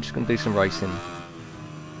chat, I'm just going to do some racing.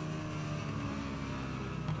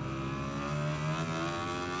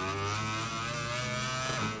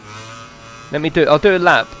 Let me do it. I'll do a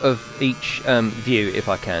lap of each view if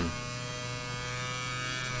I can.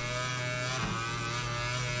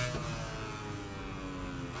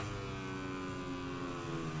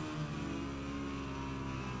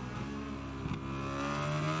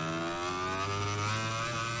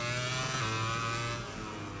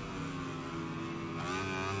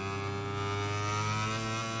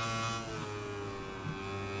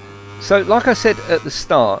 So, like I said at the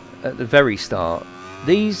start, at the very start,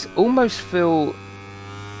 these almost feel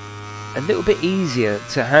a little bit easier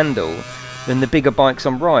to handle than the bigger bikes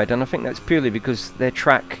on ride, and I think that's purely because they're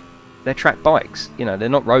track bikes. You know, they're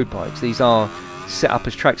not road bikes. These are set up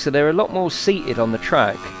as tracks, so they're a lot more seated on the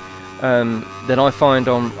track than I find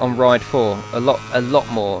on Ride 4. A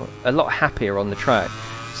lot happier on the track,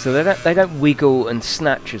 so they don't wiggle and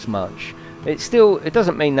snatch as much. It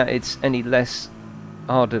doesn't mean that it's any less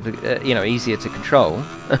harder to, you know, easier to control,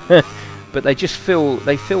 but they just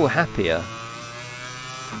feel happier.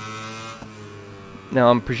 Now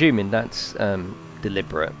I'm presuming that's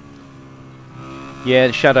deliberate. Yeah,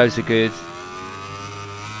 the shadows are good.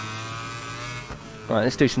 Right,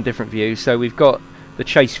 let's do some different views. So we've got the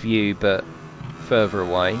chase view, but further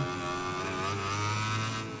away.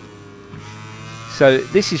 So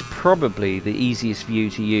this is probably the easiest view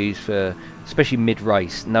to use for, especially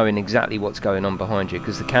mid-race, knowing exactly what's going on behind you,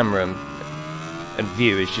 because the camera and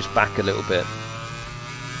view is just back a little bit.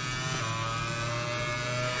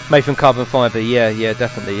 Made from carbon fibre, yeah,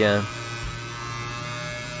 definitely, yeah.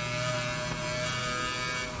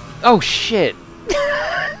 Oh shit!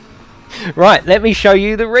 Right, let me show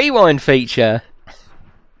you the rewind feature.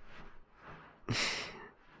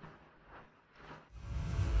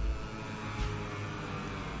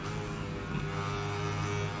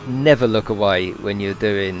 Never look away when you're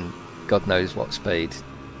doing God knows what speed.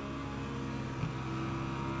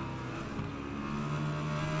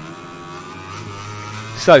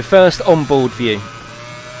 So first onboard view.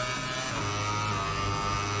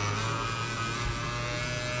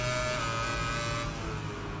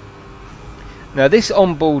 Now this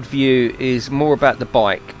onboard view is more about the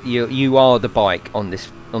bike. You are the bike on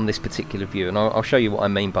this particular view, and I'll show you what I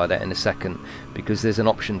mean by that in a second, because there's an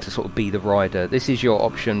option to sort of be the rider. This is your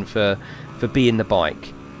option for being the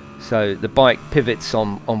bike. So the bike pivots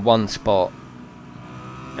on one spot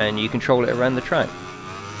and you control it around the track.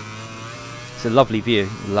 It's a lovely view,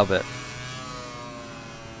 love it.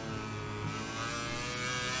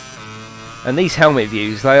 And these helmet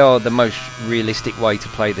views, they are the most realistic way to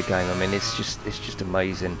play the game. I mean, it's just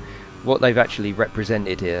amazing what they've actually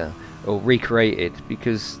represented here, or recreated,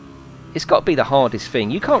 because it's got to be the hardest thing.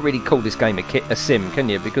 You can't really call this game a sim, can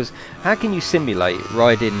you? Because how can you simulate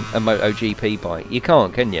riding a MotoGP bike? You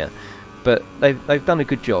can't, can you? But they've done a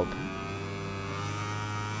good job.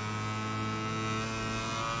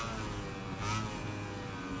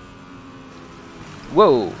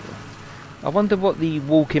 Whoa! I wonder what the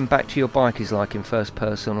walking back to your bike is like in first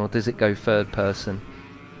person, or does it go third person?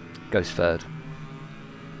 It goes third.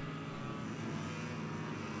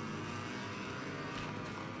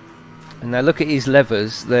 And now look at his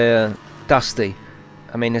levers, they're dusty.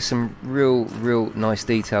 I mean, there's some real nice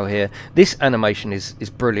detail here. This animation is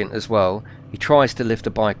brilliant as well. He tries to lift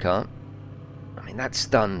a bike up. I mean, that's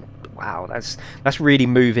done. Wow, that's really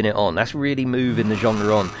moving it on. That's really moving the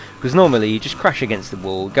genre on. Because normally you just crash against the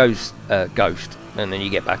wall, it goes ghost, and then you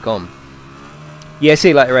get back on. Yeah, see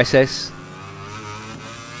you later, SS.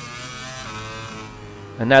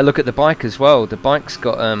 And now look at the bike as well. The bike's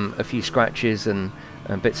got a few scratches and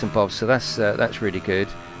bits and bobs, so that's really good.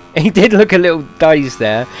 He did look a little dazed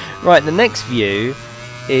there. Right, the next view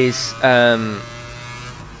is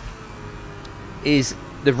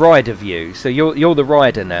the rider view. So you're the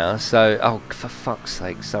rider now. So, oh, for fuck's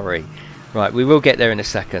sake, sorry. Right, we will get there in a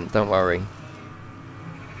second. Don't worry.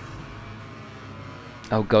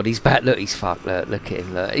 Oh god, he's back. Look, he's fucked. Look at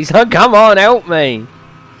him. Look. He's like, come on, help me.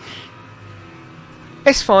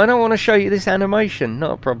 It's fine. I want to show you this animation.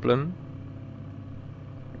 Not a problem.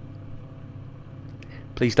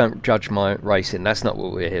 Please don't judge my racing. That's not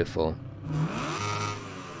what we're here for.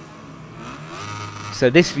 So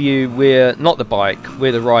this view, we're not the bike,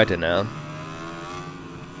 we're the rider now.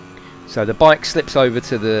 So the bike slips over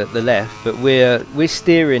to the left, but we're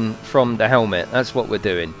steering from the helmet. That's what we're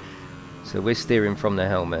doing. So we're steering from the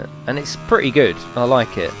helmet, and it's pretty good. I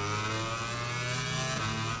like it.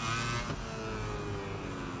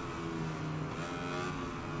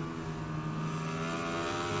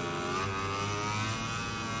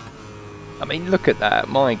 I mean, look at that.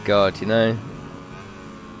 My god, you know.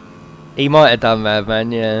 He might have done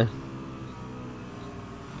Madman, yeah.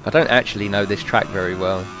 I don't actually know this track very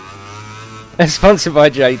well. Sponsored by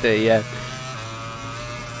JD, yeah.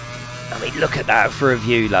 I mean, look at that for a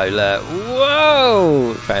view, Lola.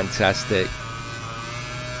 Whoa! Fantastic.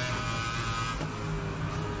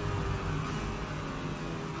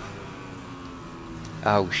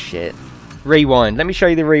 Oh, shit. Rewind. Let me show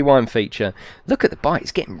you the rewind feature. Look at the bike.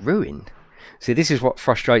 It's getting ruined. See, this is what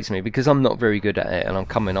frustrates me, because I'm not very good at it and I'm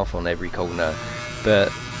coming off on every corner.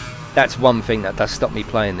 But that's one thing that does stop me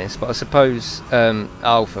playing this. But I suppose...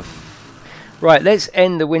 right, let's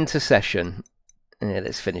end the winter session. Yeah,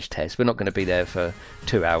 let's finish test. We're not going to be there for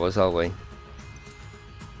 2 hours, are we?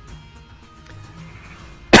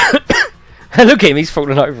 Look at him, he's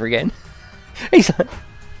fallen over again. He's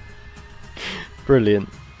brilliant.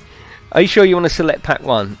 Are you sure you want to select pack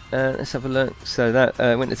 1? Let's have a look. So that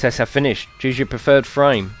winter tests have finished. Choose your preferred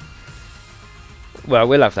frame. Well,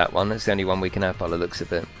 we'll have that one. That's the only one we can have by the looks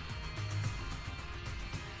of it.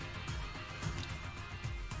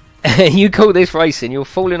 You call this racing? You're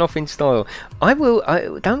falling off in style. I will.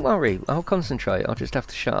 Don't worry. I'll concentrate. I'll just have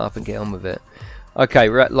to shut up and get on with it. Okay,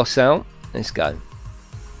 we're at Losail. Let's go.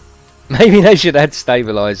 Maybe they should add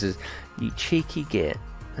stabilizers. You cheeky git.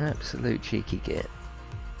 Absolute cheeky git.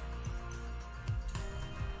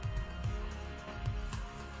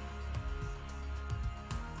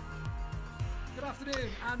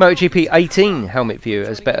 MotoGP'21 helmet view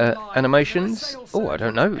has better animations. Oh, I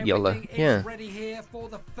don't know, Yola. Yeah.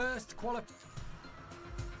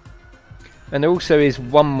 And there also is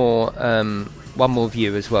one more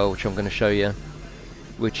view as well, which I'm going to show you,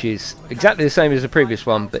 which is exactly the same as the previous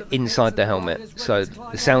one, but inside the helmet. So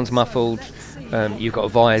the sound's muffled. You've got a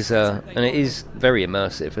visor, and it is very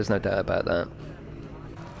immersive. There's no doubt about that.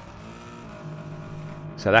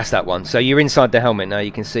 So that's that one. So you're inside the helmet now.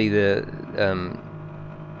 You can see the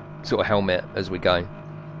sort of helmet as we go.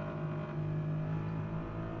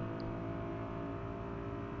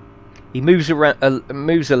 He moves around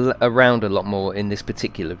around a lot more in this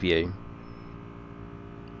particular view.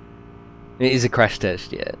 It is a crash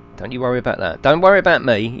test, yeah. Don't you worry about that. Don't worry about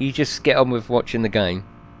me. You just get on with watching the game.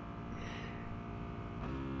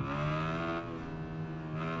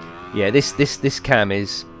 Yeah, this cam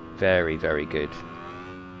is very, very good.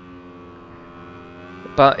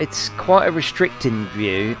 But it's quite a restricting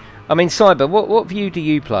view. I mean, Cyber, what view do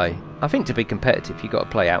you play? I think to be competitive, you've got to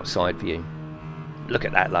play outside view. Look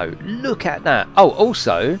at that, though. Look at that. Oh,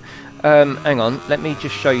 also, hang on. Let me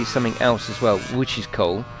just show you something else as well, which is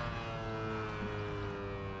cool.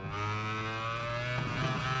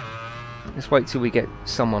 Let's wait till we get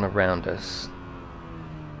someone around us.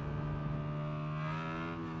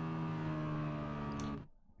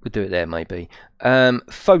 We'll do it there, maybe.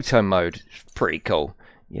 Photo mode. Pretty cool.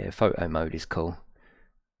 Yeah, photo mode is cool.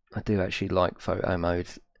 I do actually like photo mode.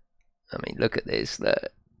 I mean, look at this.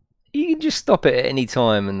 You can just stop it at any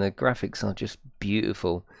time, and the graphics are just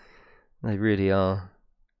beautiful. They really are.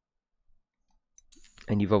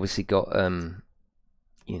 And you've obviously got,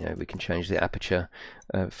 you know, we can change the aperture,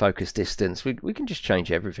 focus distance. We can just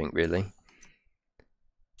change everything, really.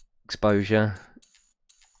 Exposure.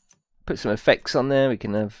 Put some effects on there. We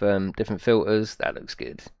can have different filters. That looks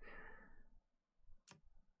good.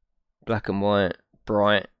 Black and white,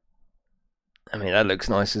 bright. I mean, that looks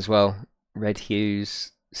nice as well. Red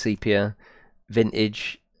hues, sepia,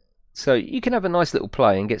 vintage. So you can have a nice little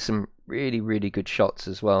play and get some really, really good shots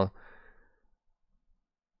as well.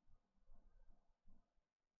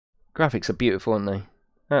 Graphics are beautiful, aren't they?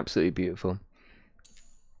 Absolutely beautiful.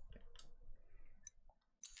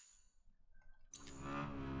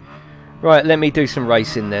 Right, let me do some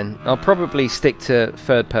racing then. I'll probably stick to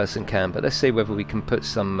third-person cam, but let's see whether we can put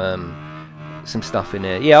some stuff in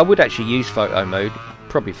here. Yeah, I would actually use photo mode,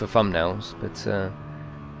 probably for thumbnails, but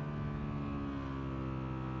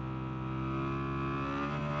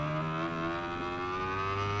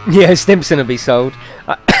yeah, Stimson will be sold.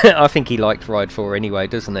 I think he liked Ride 4 anyway,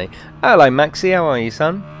 doesn't he? Hello, Maxi. How are you,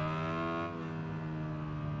 son?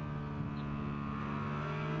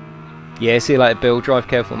 Yeah, see you later, Bill. Drive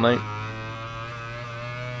careful, mate.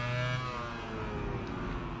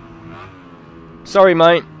 Sorry,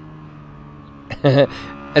 mate.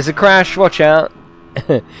 There's a crash. Watch out.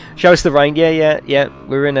 Show us the rain. Yeah.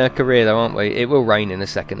 We're in a career, though, aren't we? It will rain in a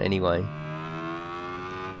second anyway.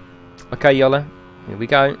 Okay, Yola. Here we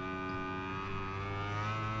go.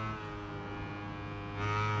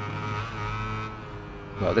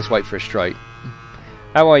 Well, let's wait for a straight.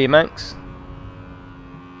 How are you, Max?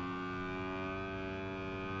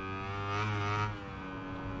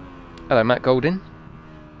 Hello, Matt Golding.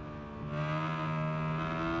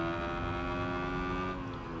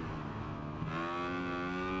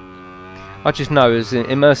 I just know, as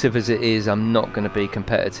immersive as it is, I'm not going to be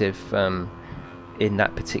competitive in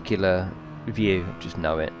that particular view. I just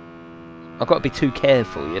know it. I've got to be too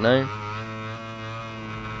careful, you know.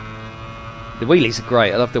 The wheelies are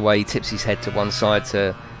great. I love the way he tips his head to one side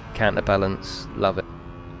to counterbalance. Love it.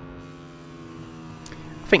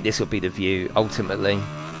 I think this will be the view ultimately.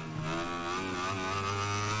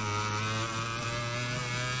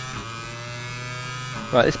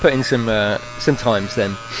 Right, let's put in some times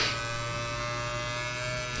then.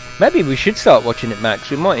 Maybe we should start watching it,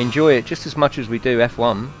 Max. We might enjoy it just as much as we do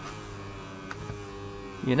F1.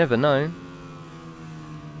 You never know.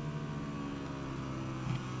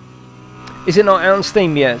 Is it not out on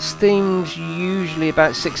Steam yet? Steam's usually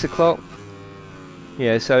about 6 o'clock.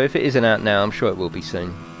 Yeah, so if it isn't out now, I'm sure it will be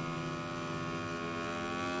soon.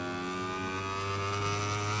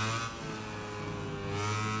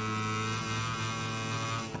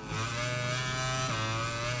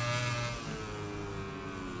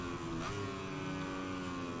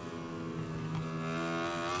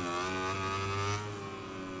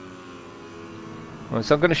 Right,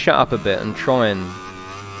 so I'm going to shut up a bit and try and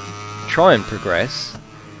progress.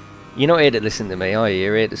 You're not here to listen to me, are you?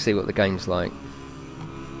 You're here to see what the game's like.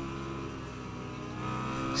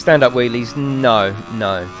 Stand-up wheelies? No,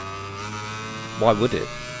 no. Why would it?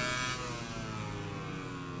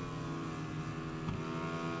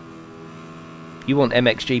 You want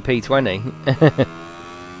MXGP'21?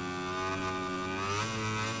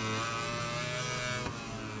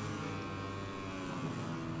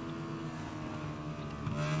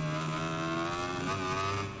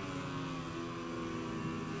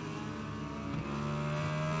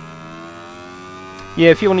 Yeah,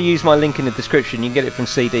 if you want to use my link in the description, you can get it from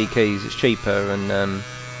CD Keys. It's cheaper, and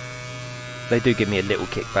they do give me a little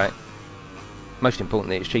kickback. Most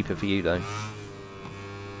importantly, it's cheaper for you, though.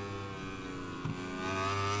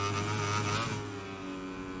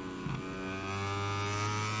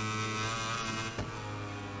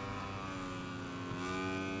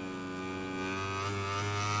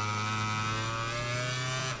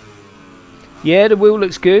 Yeah, the wheel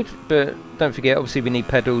looks good, but don't forget, obviously we need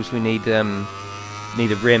pedals, we need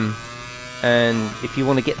a rim, and if you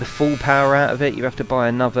want to get the full power out of it, you have to buy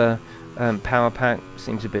another power pack.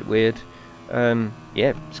 Seems a bit weird.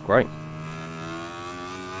 Yeah, it's great.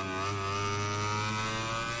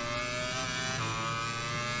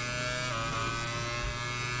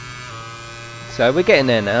 So we're getting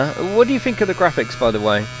there now. What do you think of the graphics, by the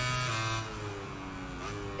way?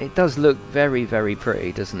 It does look very, very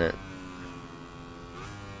pretty, doesn't it?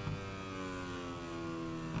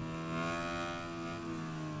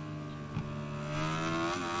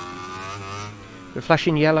 They're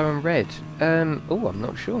flashing yellow and red. Oh, I'm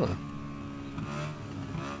not sure.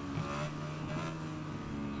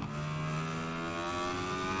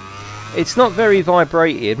 It's not very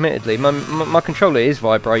vibrating, admittedly. My controller is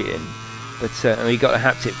vibrating, but we got a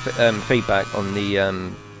haptic feedback on the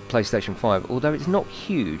PlayStation 5. Although it's not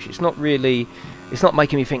huge, it's not really. It's not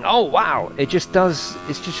making me think, oh wow! It just does.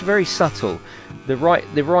 It's just very subtle. The right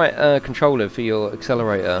controller for your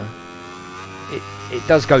accelerator. It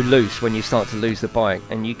does go loose when you start to lose the bike,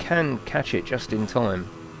 and you can catch it just in time.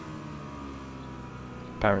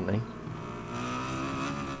 Apparently.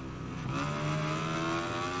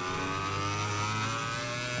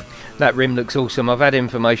 That rim looks awesome. I've had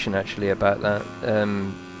information actually about that.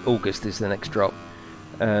 August is the next drop.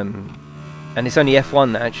 And it's only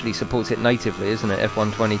F1 that actually supports it natively, isn't it?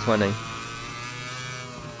 F1 2020.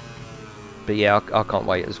 But yeah, I can't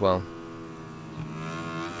wait as well.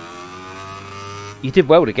 You did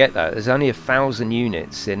well to get that. There's only 1,000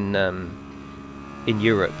 units in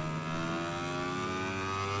Europe.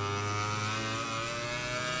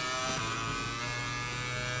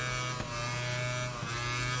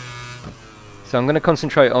 So I'm going to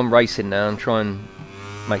concentrate on racing now and try and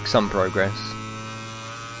make some progress.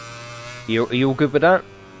 Are you all good with that?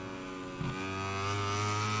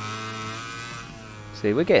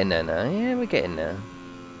 See, we're getting there now. Yeah, we're getting there.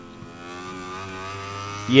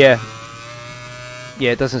 Yeah.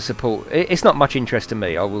 Yeah, it doesn't support. It's not much interest to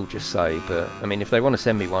me, I will just say. But I mean, if they want to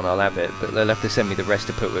send me one, I'll have it. But they'll have to send me the rest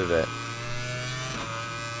to put with it.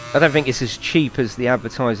 I don't think it's as cheap as the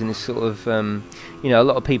advertising is sort of. You know, a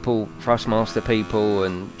lot of people, Thrustmaster people,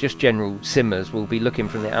 and just general simmers will be looking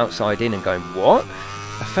from the outside in and going, "What?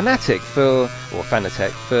 A Fanatec for Fanatec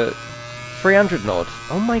for 300 odd?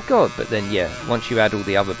 Oh my god!" But then, yeah, once you add all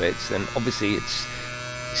the other bits, then obviously it's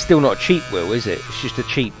still not a cheap wheel, is it? It's just a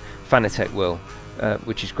cheap Fanatec wheel.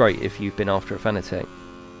 Which is great if you've been after a Fanatec.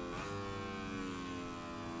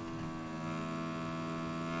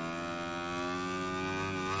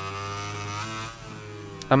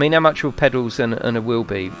 I mean, how much will pedals and a wheel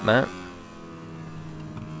be, Matt?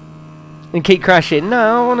 And keep crashing?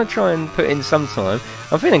 No, I want to try and put in some time.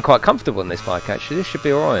 I'm feeling quite comfortable on this bike actually. This should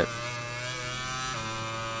be alright.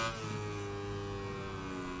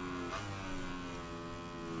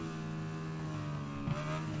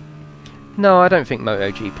 No, I don't think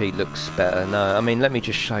MotoGP looks better. No, I mean, let me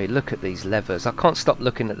just show you. Look at these levers. I can't stop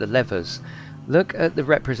looking at the levers. Look at the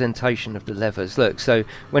representation of the levers. Look, so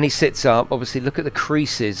when he sits up, obviously look at the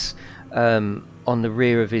creases on the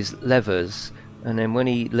rear of his levers. And then when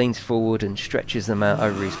he leans forward and stretches them out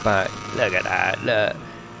over his back, look at that, look.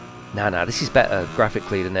 No, this is better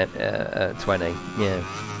graphically than 20. Yeah,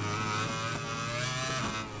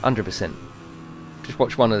 100%. Just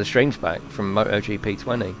watch one of the streams back from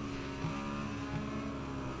MotoGP'20.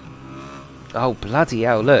 Oh bloody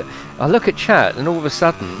hell! Look, I look at chat, and all of a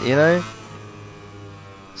sudden, you know.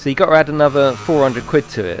 So you got to add another 400 quid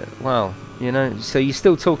to it. Wow, you know. So you're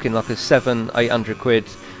still talking like a 700-800 quid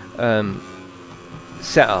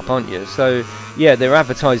setup, aren't you? So yeah, they're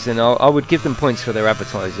advertising. I would give them points for their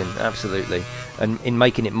advertising, absolutely, and in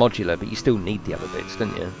making it modular. But you still need the other bits,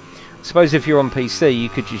 don't you? I suppose if you're on PC, you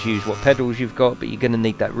could just use what pedals you've got, but you're going to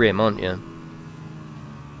need that rim, aren't you?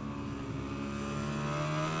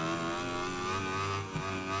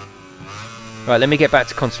 Right, let me get back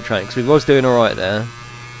to concentrating, because we was doing alright there.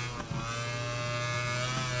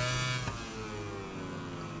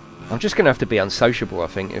 I'm just going to have to be unsociable, I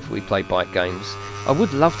think, if we play bike games. I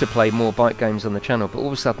would love to play more bike games on the channel, but all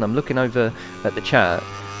of a sudden I'm looking over at the chat,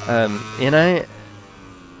 you know,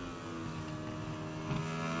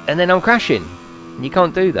 and then I'm crashing. You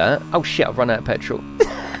can't do that. Oh shit, I've run out of petrol.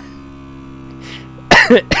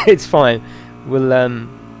 It's fine. We'll,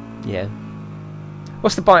 yeah.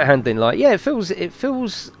 What's the bike handling like? Yeah, it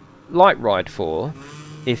feels like Ride 4,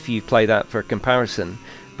 if you play that for a comparison.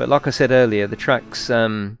 But like I said earlier, the tracks,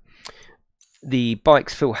 the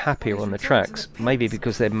bikes feel happier on the tracks. Maybe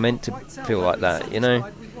because they're meant to feel like that, you know?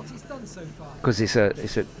 Because it's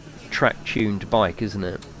a track-tuned bike, isn't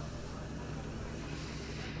it?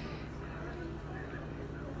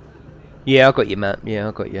 Yeah, I got you, Matt. Yeah,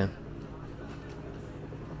 I got you.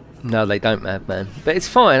 No, they don't, man. But it's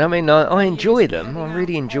fine. I mean, I enjoy them. I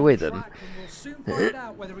really enjoy them.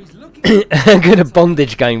 A good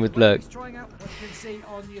bondage game would look.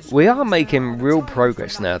 We are making real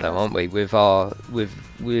progress now, though, aren't we? With our with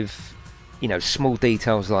you know, small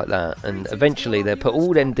details like that, and eventually they'll put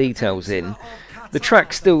all them details in. The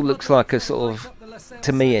track still looks like a sort of,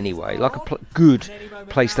 to me anyway, like a good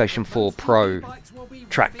PlayStation 4 Pro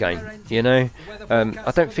track game, you know.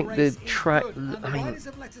 I don't think the track, I mean,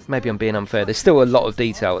 maybe I'm being unfair, there's still a lot of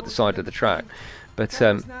detail at the side of the track, but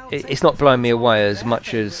it's not blowing me away as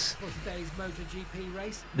much as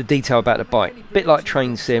the detail about the bike. A bit like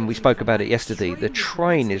Train Sim, we spoke about it yesterday. The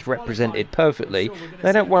train is represented perfectly.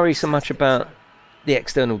 They don't worry so much about the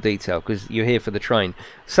external detail because you're here for the train.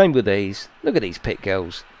 Same with these. Look at these pit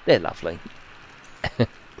girls, they're lovely.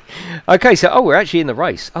 Okay, so we're actually in the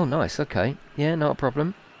race. Oh nice, okay, yeah, not a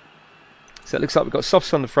problem. So it looks like we've got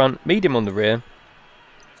softs on the front, medium on the rear.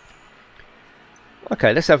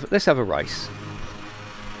 Okay, let's have a race.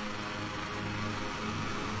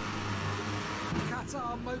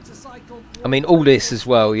 I mean, all this as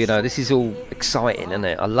well, you know, this is all exciting, isn't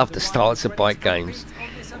it? I love the starts of bike games.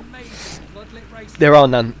 There are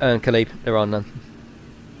none, Khalib, there are none.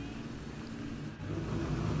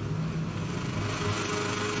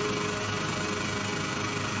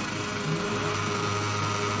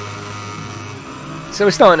 So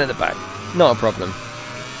we're starting at the back, not a problem.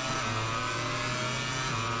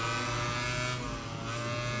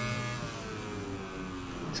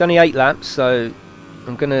 It's only 8 laps, so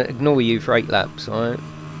I'm going to ignore you for 8 laps, alright?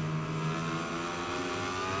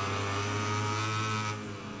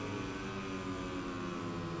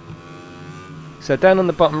 So down on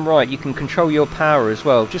the bottom right you can control your power as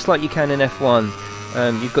well, just like you can in F1.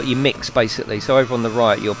 You've got your mix basically, so over on the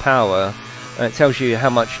right your power, it tells you how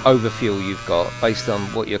much overfuel you've got based on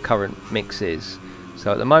what your current mix is.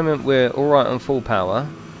 So at the moment we're alright on full power,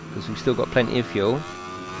 because we've still got plenty of fuel.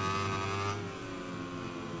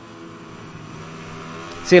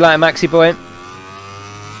 See you later, Maxi boy.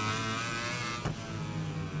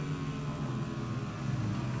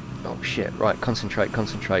 Oh shit, right, concentrate,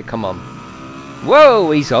 come on. Whoa,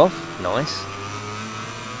 he's off, nice.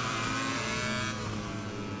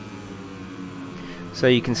 So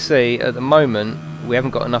you can see at the moment we haven't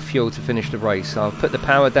got enough fuel to finish the race, so I'll put the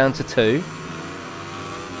power down to 2.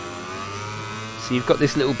 So you've got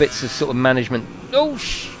this little bits of sort of management, oh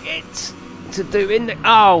shit, to do in the,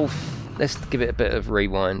 oh, let's give it a bit of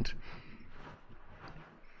rewind.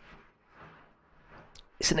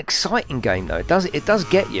 It's an exciting game though, it does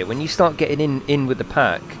get you when you start getting in with the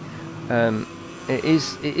pack. It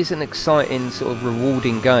is an exciting sort of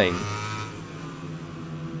rewarding game.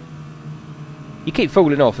 You keep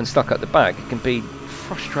falling off and stuck at the back, it can be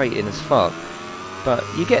frustrating as fuck, but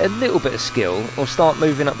you get a little bit of skill or start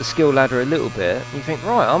moving up the skill ladder a little bit, and you think,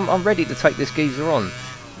 right, I'm ready to take this geezer on,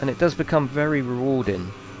 and it does become very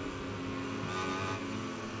rewarding.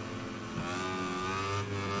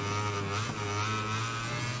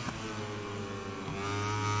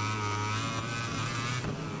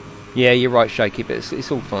 Yeah, you're right, Shaky, but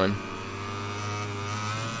it's all fine.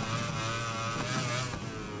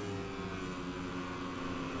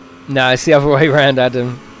 No, it's the other way around,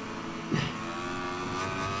 Adam.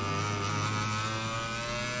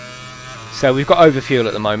 So we've got overfuel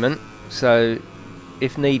at the moment. So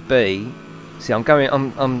if need be, see, I'm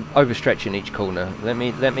overstretching each corner. Let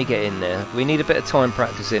me get in there. We need a bit of time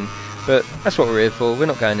practicing, but that's what we're here for. We're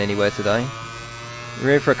not going anywhere today.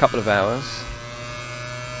 We're here for a couple of hours.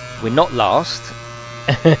 We're not last.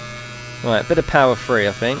 Right, a bit of power free,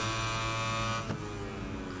 I think.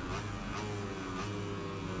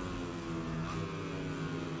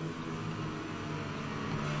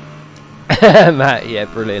 Matt, yeah,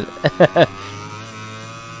 brilliant.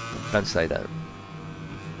 Don't say that.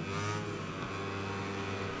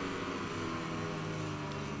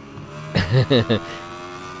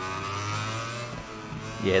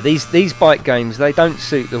 Yeah, these bike games, they don't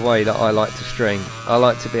suit the way that I like to stream. I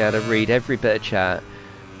like to be able to read every bit of chat,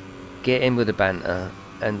 get in with the banter,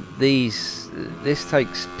 and this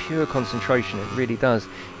takes pure concentration. It really does.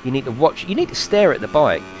 You need to watch, you need to stare at the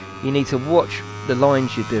bike, you need to watch the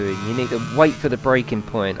lines you're doing, you need to wait for the braking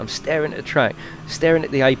point. I'm staring at the track, staring at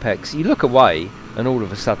the apex. You look away and all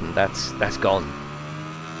of a sudden that's gone.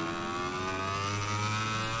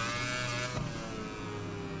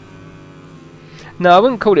 No, I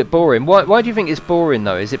wouldn't call it boring. Why do you think it's boring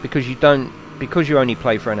though? Is it because you only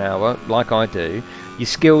play for an hour, like I do? Your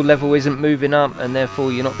skill level isn't moving up, and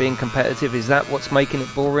therefore you're not being competitive. Is that what's making it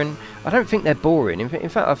boring? I don't think they're boring. In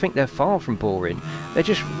fact, I think they're far from boring. They're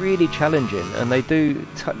just really challenging, and they do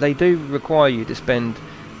require you to spend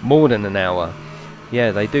more than an hour.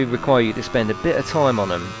 Yeah, they do require you to spend a bit of time on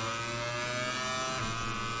them.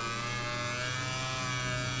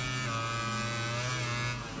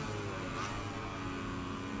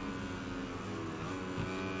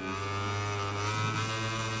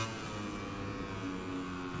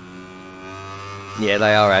 Yeah,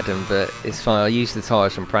 they are, Adam, but it's fine. I use the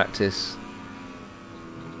tyres from practice.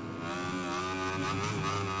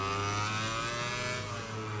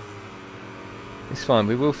 It's fine,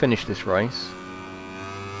 we will finish this race.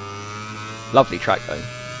 Lovely track though.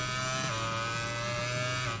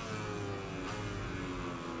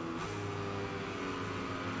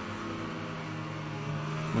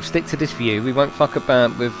 We'll stick to this view, we won't fuck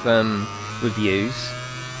about with views.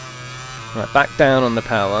 Right, back down on the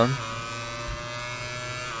power.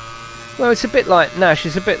 Well, it's a bit like Nash.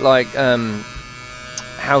 It's a bit like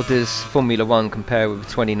how does Formula 1 compare with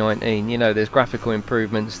 2019? You know, there's graphical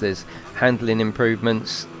improvements, there's handling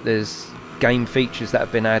improvements, there's game features that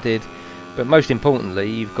have been added, but most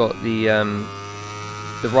importantly, you've got the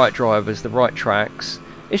right drivers, the right tracks.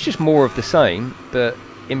 It's just more of the same, but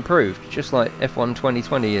improved, just like F1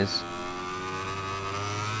 2020 is.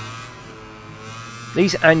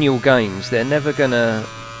 These annual games, they're never gonna,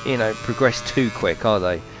 you know, progress too quick, are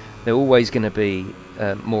they? They're always going to be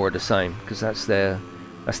more of the same, because that's the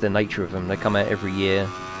nature of them. They come out every year,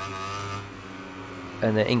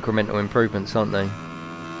 and they're incremental improvements, aren't they?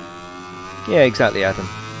 Yeah, exactly, Adam.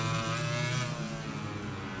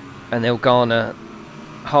 And they'll garner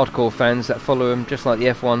hardcore fans that follow them, just like the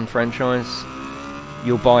F1 franchise.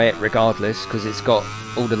 You'll buy it regardless, because it's got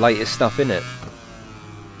all the latest stuff in it.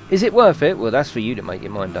 Is it worth it? Well, that's for you to make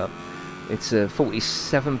your mind up. It's a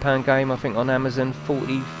 £47 game, I think, on Amazon.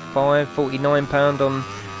 £49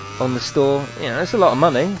 on the store. You know, that's a lot of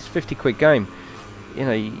money. It's a 50 quid game. You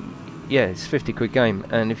know, yeah, it's a 50 quid game.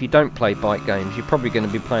 And if you don't play bike games, you're probably going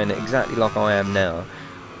to be playing it exactly like I am now.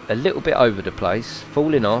 A little bit over the place,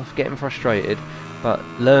 falling off, getting frustrated, but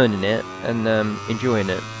learning it and enjoying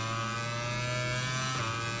it.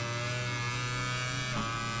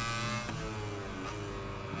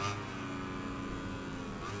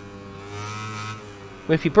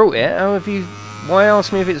 Well, if you brought it, how have you? Why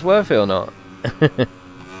ask me if it's worth it or not?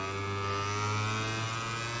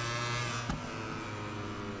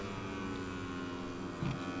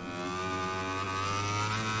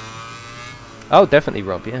 Oh, definitely,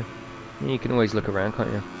 Rob. Yeah, you can always look around,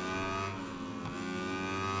 can't you?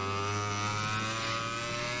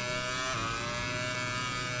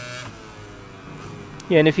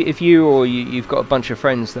 Yeah, and if you've got a bunch of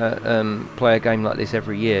friends that play a game like this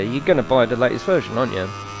every year, you're going to buy the latest version, aren't you?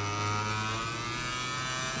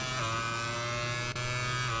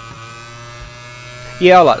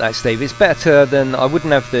 Yeah, I like that, Steve. It's better than... I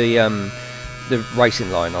wouldn't have the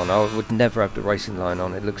racing line on. I would never have the racing line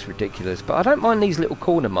on. It looks ridiculous. But I don't mind these little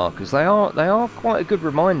corner markers. They are quite a good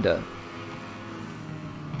reminder.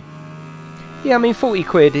 Yeah, I mean, 40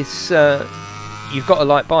 quid is... you've got to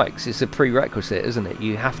like bikes. It's a prerequisite, isn't it?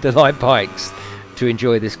 You have to like bikes to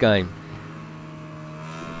enjoy this game.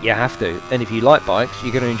 You have to. And if you like bikes,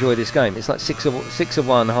 you're going to enjoy this game. It's like six of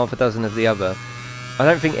one, half a dozen of the other. I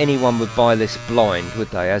don't think anyone would buy this blind, would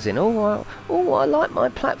they? As in, I like my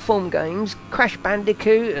platform games, Crash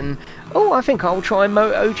Bandicoot, and I think I'll try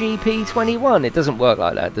MotoGP'21. It doesn't work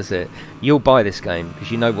like that, does it? You'll buy this game because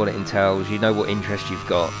you know what it entails, you know what interest you've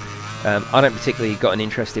got. I don't particularly got an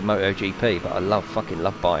interest in MotoGP, but I fucking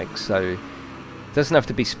love bikes, so it doesn't have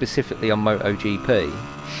to be specifically on MotoGP.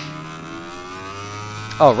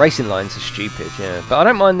 Oh, racing lines are stupid, yeah. But I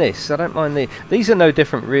don't mind this. I don't mind these are no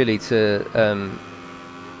different really to,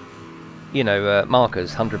 you know,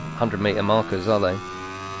 markers, 100 meter markers, are they?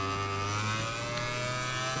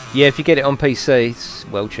 Yeah, if you get it on PC, it's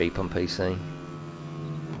well cheap on PC.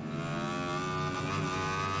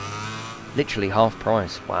 Literally half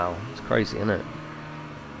price. Wow, it's crazy, isn't it?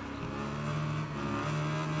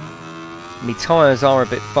 My tyres are a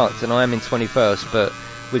bit fucked, and I am in 21st, but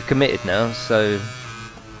we've committed now, so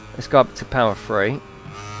let's go up to power 3.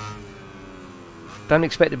 Don't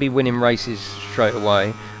expect to be winning races straight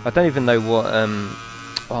away. I don't even know what...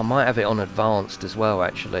 I might have it on advanced as well,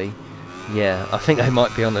 actually. Yeah, I think they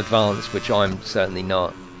might be on advanced, which I'm certainly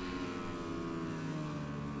not.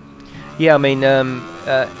 Yeah, I mean,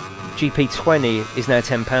 GP20 is now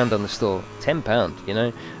 £10 on the store. £10, you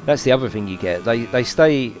know? That's the other thing you get. They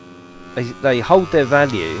hold their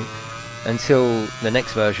value until the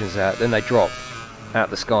next version's out, then they drop out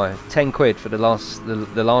the sky. 10 quid for the last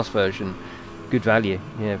version. Good value.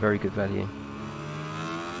 Yeah, very good value.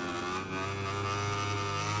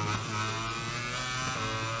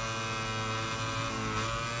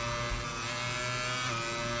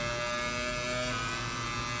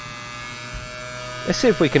 Let's see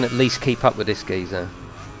if we can at least keep up with this geezer.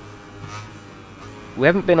 We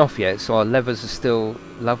haven't been off yet, so our levers are still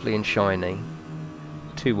lovely and shiny.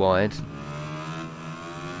 Too wide.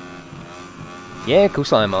 Yeah, of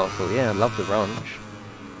course I am artful. Yeah, I love the ranch.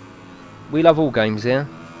 We love all games here.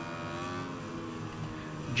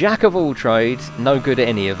 Jack of all trades, no good at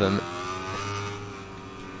any of them.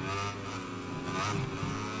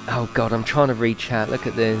 Oh god, I'm trying to read chat. Look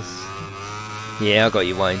at this. Yeah, I got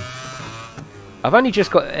you, Wayne. I've only just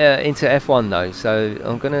got into F1 though, so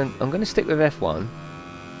I'm gonna stick with F1.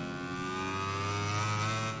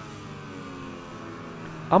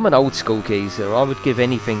 I'm an old school geezer. I would give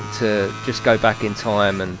anything to just go back in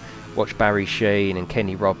time and watch Barry Sheen and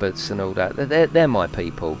Kenny Roberts and all that. They're my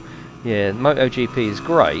people. Yeah, MotoGP is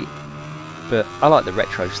great, but I like the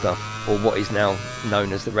retro stuff, or what is now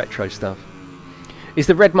known as the retro stuff. Is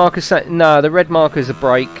the red marker no, the red marker is a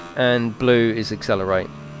brake and blue is accelerate.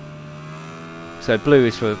 So blue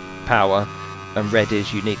is for power and red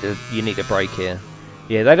is you need a brake here.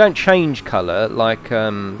 Yeah, they don't change colour like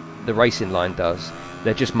the racing line does.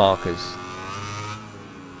 They're just markers.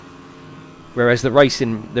 Whereas the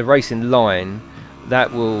racing line,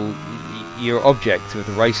 that will your object with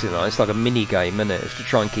the racing line. It's like a mini game, isn't it? It's to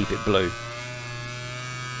try and keep it blue.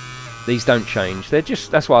 These don't change. They're just,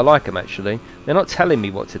 that's why I like them actually. They're not telling me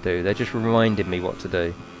what to do. They're just reminding me what to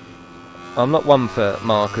do. I'm not one for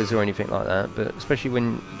markers or anything like that, but especially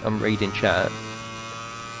when I'm reading chat.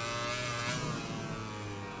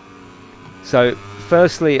 So,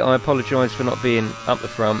 firstly, I apologise for not being up the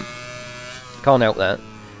front. Can't help that.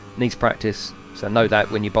 Needs practice, so know that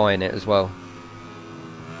when you're buying it as well.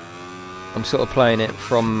 I'm sort of playing it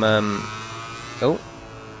from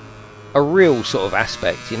a real sort of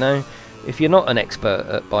aspect, you know. If you're not an expert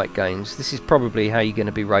at bike games, this is probably how you're going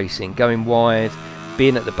to be racing. Going wide,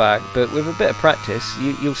 being at the back, but with a bit of practice,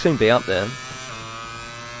 you'll soon be up there.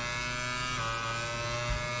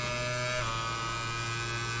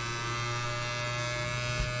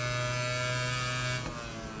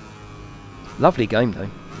 Lovely game though,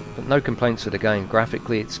 but no complaints with the game.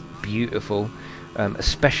 Graphically it's beautiful,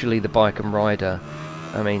 especially the bike and rider.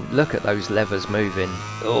 I mean, look at those levers moving.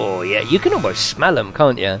 Oh yeah, you can almost smell them,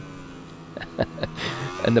 can't you?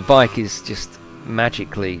 And the bike is just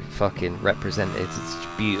magically fucking represented. It's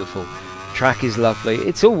beautiful. Track is lovely.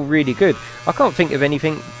 It's all really good. I can't think of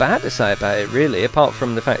anything bad to say about it really, apart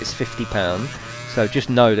from the fact it's £50. So just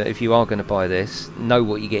know that if you are going to buy this, know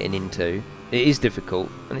what you're getting into. It is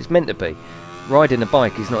difficult, and it's meant to be. Riding a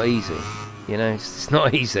bike is not easy, you know, it's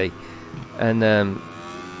not easy, and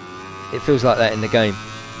it feels like that in the game.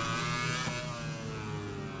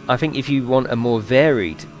 I think if you want a more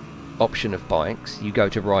varied option of bikes, you go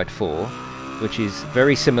to Ride 4, which is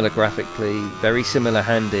very similar graphically, very similar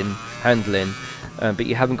handling, but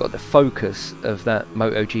you haven't got the focus of that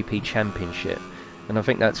MotoGP Championship. And I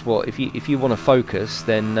think that's what, if you want to focus,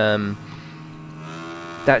 then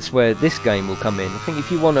that's where this game will come in. I think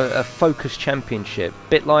if you want a focused championship,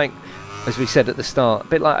 bit like, as we said at the start, a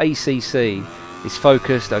bit like ACC It's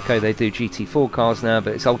focused. Okay, they do GT4 cars now,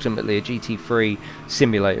 but it's ultimately a GT3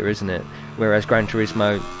 simulator, isn't it? Whereas Gran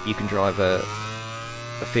Turismo, you can drive a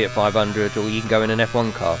Fiat 500, or you can go in an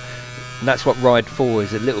F1 car. And that's what Ride 4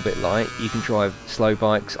 is a little bit like. You can drive slow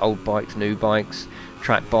bikes, old bikes, new bikes,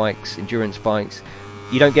 track bikes, endurance bikes.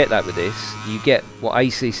 You don't get that with this. You get what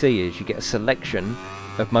ACC is. You get a selection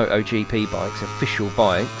of MotoGP bikes, official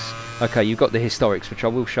bikes. Okay, you've got the historics, which I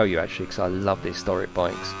will show you actually, because I love the historic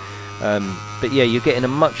bikes. But yeah, you're getting a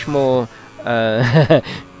much more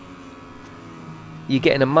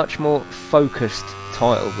focused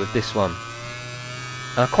title with this one.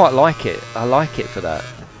 And I quite like it. I like it for that.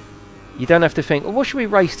 You don't have to think, well, what should we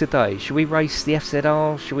race today? Should we race the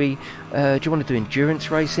FZR? Should we? Do you want to do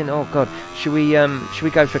endurance racing? Oh God, should we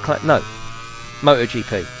go for no,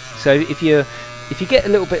 MotoGP. So if you get a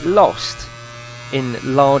little bit lost in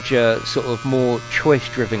larger, sort of more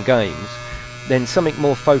choice-driven games, then something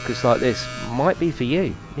more focused like this might be for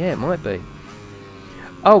you. Yeah, it might be.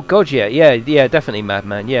 Oh God, yeah, definitely,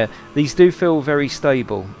 Madman. Yeah, these do feel very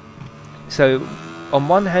stable. So on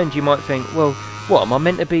one hand, you might think, well, what am I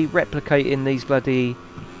meant to be replicating these bloody,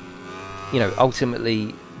 you know,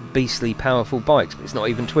 ultimately beastly powerful bikes, but it's not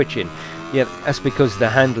even twitching? Yeah, that's because the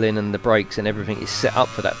handling and the brakes and everything is set up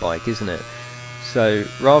for that bike, isn't it? So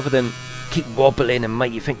rather than keep wobbling and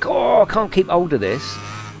make you think, oh, I can't keep hold of this.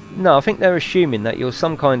 No, I think they're assuming that you're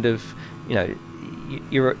some kind of, you know,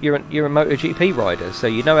 you're a MotoGP rider, so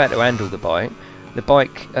you know how to handle the bike. The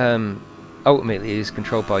bike ultimately is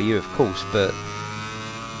controlled by you, of course, but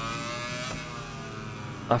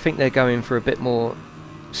I think they're going for a bit more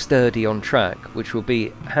sturdy on track, which will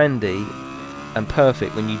be handy and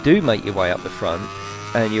perfect when you do make your way up the front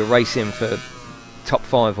and you're racing for top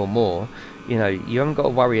 5 or more. You know, you haven't got to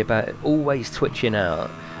worry about it always twitching out.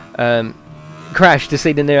 Crash to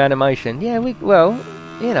see the new animation. Yeah, well,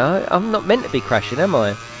 you know, I'm not meant to be crashing, am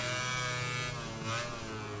I?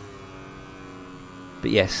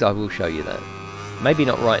 But yes, I will show you that. Maybe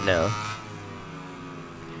not right now.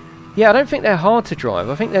 Yeah, I don't think they're hard to drive.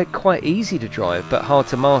 I think they're quite easy to drive, but hard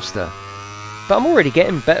to master. But I'm already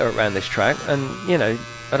getting better around this track, and, you know,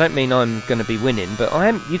 I don't mean I'm going to be winning, but I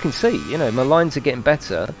am. You can see, you know, my lines are getting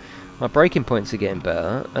better, my braking points are getting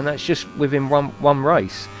better, and that's just within one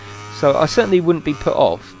race. So I certainly wouldn't be put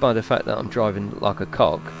off by the fact that I'm driving like a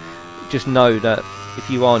cock. Just know that if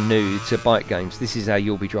you are new to bike games, this is how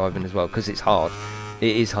you'll be driving as well, because it's hard.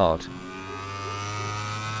 It is hard.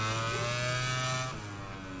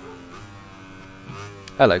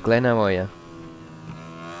 Hello Glenn, how are you?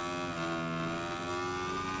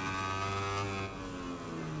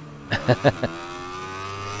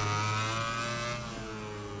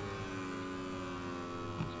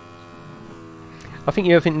 I think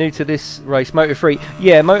you're new to this race, Moto3.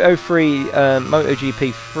 Yeah, Moto3,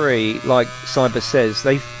 MotoGP 3, like Cyber says,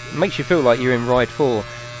 they makes you feel like you're in Ride 4.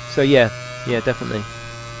 So yeah, definitely.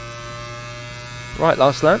 Right,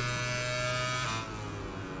 last lap.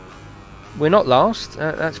 We're not last.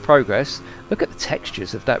 That's progress. Look at the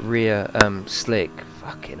textures of that rear slick.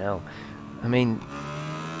 Fucking hell. I mean,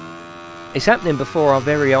 it's happening before our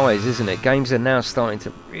very eyes, isn't it? Games are now starting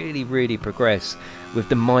to really, really progress with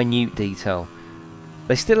the minute detail.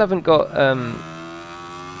 They still haven't got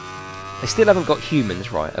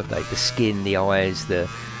humans right, have they? The skin, the eyes, the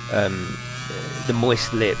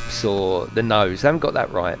moist lips, or the nose. They haven't got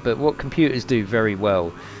that right. But what computers do very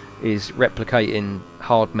well is replicating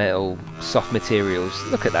hard metal, soft materials.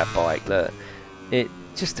 Look at that bike. Look, it's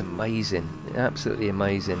just amazing, absolutely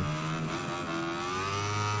amazing.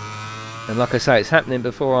 And like I say, it's happening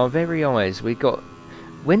before our very eyes. We got.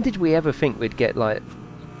 When did we ever think we'd get like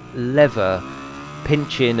leather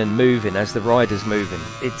pinching and moving as the rider's moving?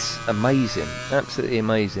 It's amazing, absolutely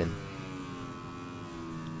amazing.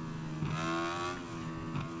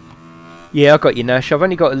 Yeah, I got you, Nash. I've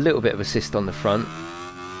only got a little bit of assist on the front.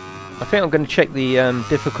 I think I'm going to check the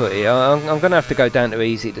difficulty. I'm going to have to go down to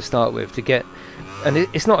easy to start with to get... And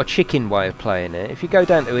it's not a chicken way of playing it. If you go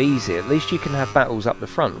down to easy, at least you can have battles up the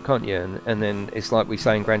front, can't you? And then it's like we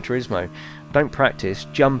say in Gran Turismo. Don't practice,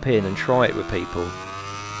 jump in and try it with people.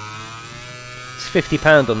 It's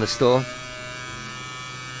 £50 on the store.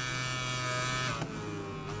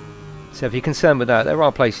 So if you're concerned with that, there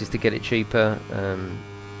are places to get it cheaper.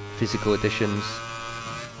 Physical editions.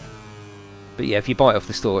 But yeah, if you buy it off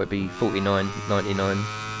the store, it'd be $49.99.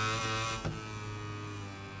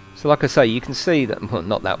 So like I say, you can see that, well,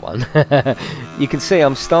 not that one. You can see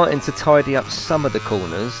I'm starting to tidy up some of the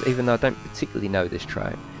corners, even though I don't particularly know this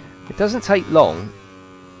track. It doesn't take long.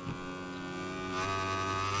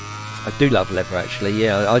 I do love leather, actually.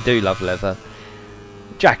 Yeah, I do love leather.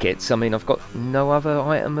 Jackets. I mean, I've got no other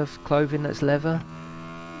item of clothing that's leather.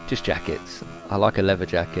 Just jackets. I like a leather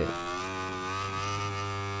jacket.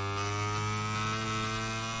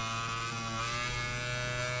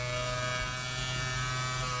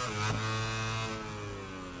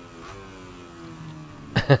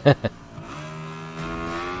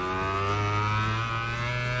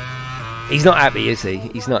 He's not happy, is he?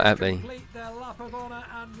 He's not happy.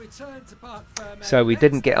 So we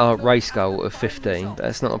didn't get our race goal of 15, but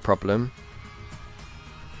that's not a problem.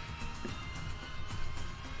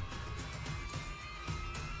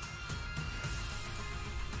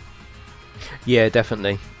 Yeah,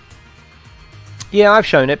 definitely. Yeah, I've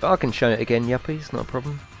shown it, but I can show it again, yuppie, it's not a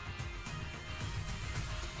problem.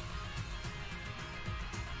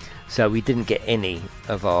 So we didn't get any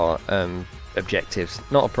of our objectives,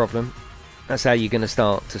 not a problem. That's how you're going to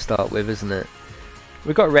start with, isn't it?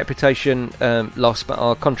 We've got a reputation loss, but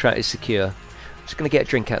our contract is secure. I'm just going to get a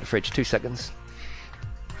drink out of the fridge, 2 seconds.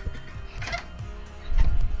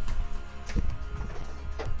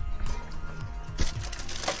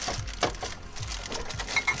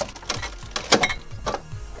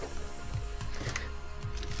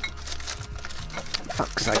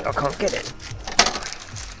 Fuck's sake, I can't get it.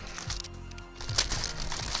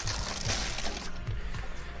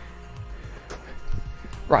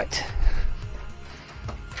 Right.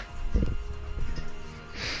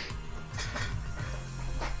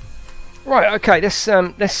 Right. Okay. Let's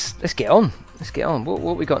get on. Let's get on.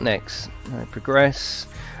 What we got next? Progress.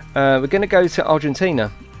 We're going to go to Argentina.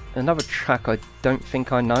 Another track I don't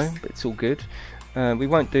think I know, but it's all good. We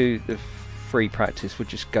won't do the free practice. We'll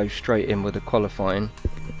just go straight in with the qualifying.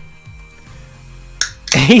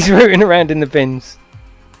 He's rooting around in the bins.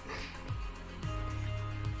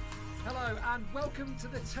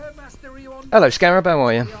 Hello, Scarab, how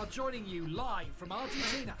are you? We are joining you live from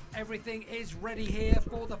Argentina. Everything is ready here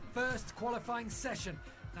for the first qualifying session.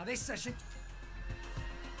 Now this session...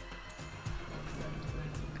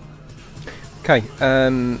 Okay,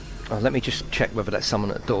 let me just check whether that's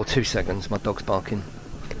someone at the door. 2 seconds, my dog's barking.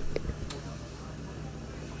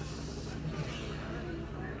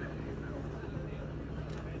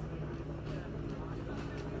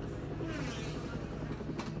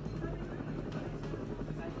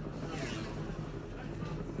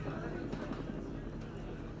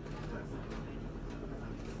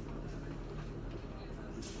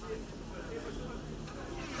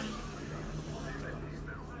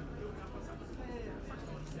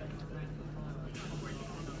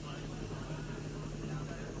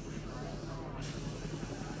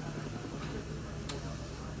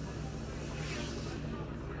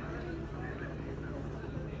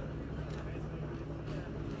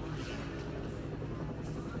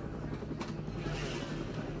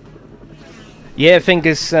 Yeah,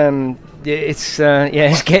 fingers. It's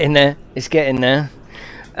getting there. It's getting there.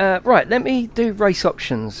 Right, let me do race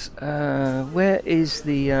options. Where is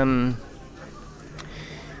the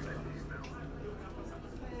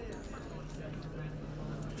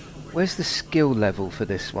where's the skill level for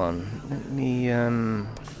this one? Let me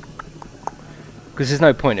because there's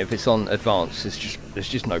no point if it's on advanced. There's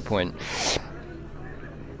just no point.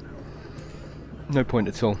 No point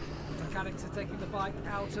at all. Mechanics are taking the bike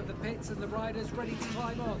out of the pits and the riders ready to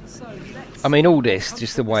climb on. So let's... I mean, all this,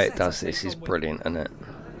 just the way it does this is brilliant, isn't it?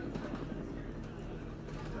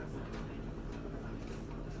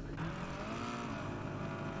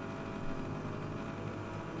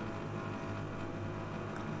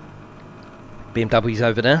 BMW's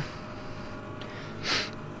over there.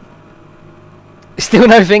 Still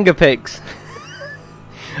no finger picks.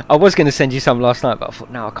 I was going to send you some last night, but I thought,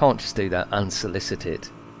 no, I can't just do that unsolicited.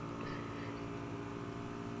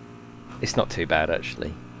 It's not too bad,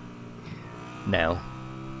 actually. Now.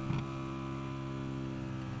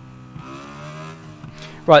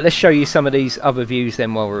 Right, let's show you some of these other views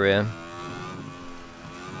then while we're here.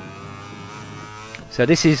 So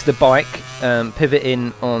this is the bike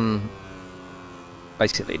pivoting on...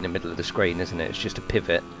 basically in the middle of the screen, isn't it? It's just a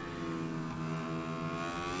pivot.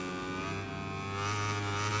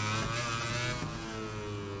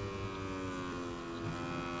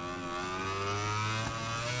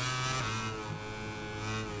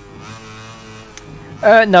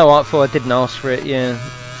 No, I thought I didn't ask for it, yeah.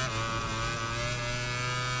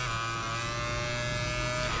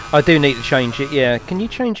 I do need to change it, yeah. Can you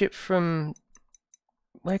change it from...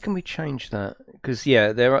 where can we change that? Because,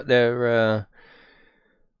 yeah, they're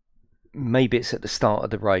maybe it's at the start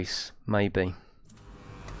of the race, maybe.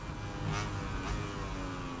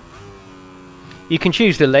 You can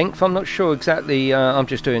choose the length, I'm not sure exactly, I'm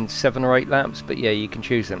just doing 7 or 8 laps, but yeah, you can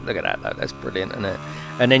choose them. Look at that, that's brilliant, isn't it?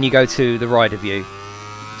 And then you go to the rider view.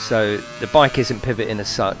 So the bike isn't pivoting as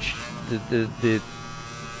such. The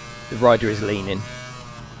rider is leaning.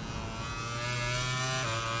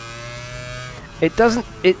 It doesn't.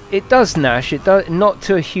 It does Nash. It does not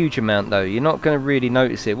to a huge amount though. You're not going to really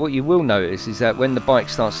notice it. What you will notice is that when the bike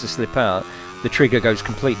starts to slip out, the trigger goes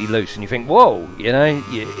completely loose, and you think, "Whoa!" You know,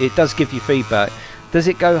 it does give you feedback. Does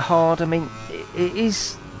it go hard? I mean, it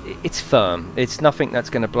is. It's firm. It's nothing that's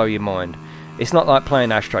going to blow your mind. It's not like playing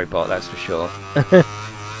Astrobot, that's for sure.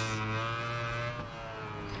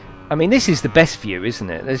 I mean, this is the best view, isn't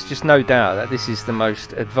it? There's just no doubt that this is the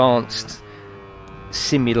most advanced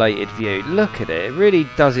simulated view. Look at it. It really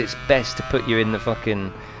does its best to put you in the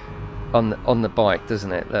fucking on the bike,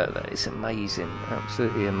 doesn't it? Look, it's amazing.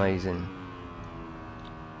 Absolutely amazing.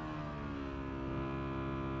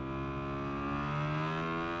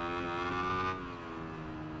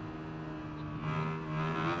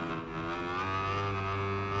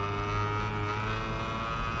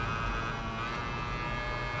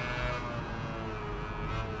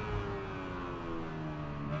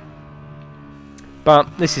 But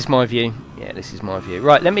this is my view. Yeah, this is my view.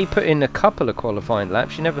 Right, let me put in a couple of qualifying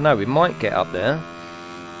laps. You never know, we might get up there.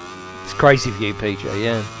 It's a crazy view, PJ,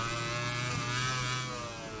 yeah.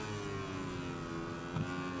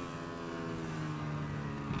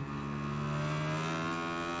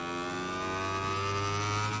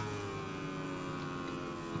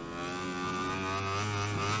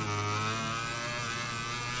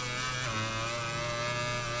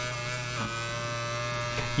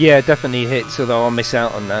 Yeah, definitely hits, although I'll miss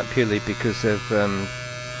out on that purely because of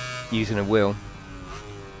using a wheel.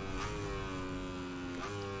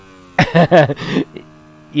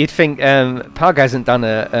 You'd think Pug hasn't done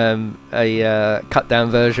a cut down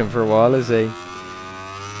version for a while, has he?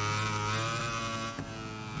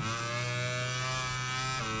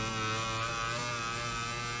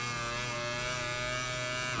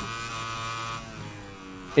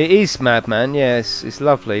 It is Madman, yes, it's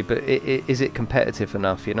lovely, but is it competitive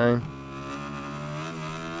enough, you know?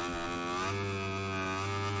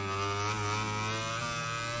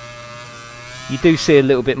 You do see a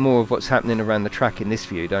little bit more of what's happening around the track in this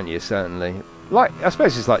view, don't you, certainly? Like, I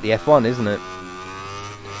suppose it's like the F1, isn't it?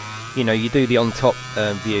 You know, you do the on-top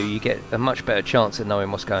view, you get a much better chance of knowing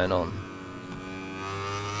what's going on.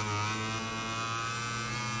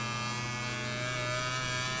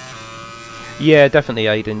 Yeah, definitely,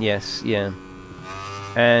 Aiden, yes, yeah.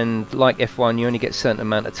 And like F1, you only get a certain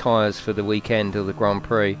amount of tyres for the weekend or the Grand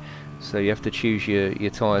Prix, so you have to choose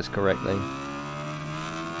your tyres correctly.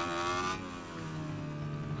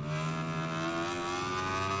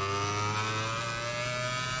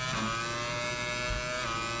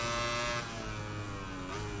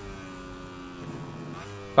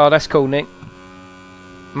 Oh, that's cool, Nick.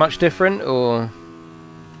 Much different, or...?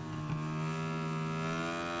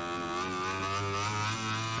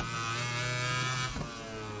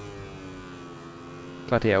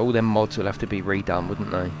 Bloody hell, all them mods will have to be redone,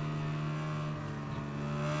 wouldn't they?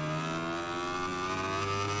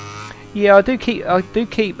 Yeah, I do keep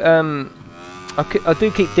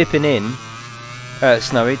dipping in.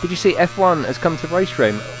 Snowy, did you see F1 has come to Race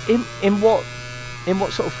Room? In what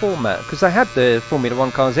sort of format? Because they had the Formula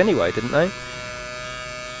 1 cars anyway, didn't they?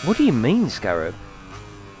 What do you mean, Scarab?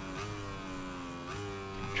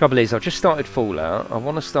 Trouble is, I've just started Fallout. I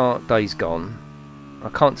want to start Days Gone. I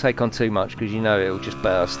can't take on too much because you know it'll just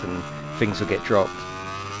burst and things will get dropped.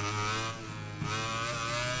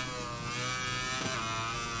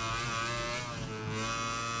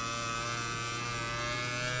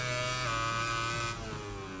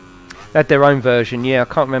 They had their own version, yeah, I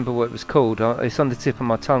can't remember what it was called. It's on the tip of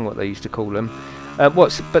my tongue what they used to call them.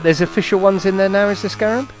 But there's official ones in there now, is there,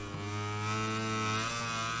 Scarab?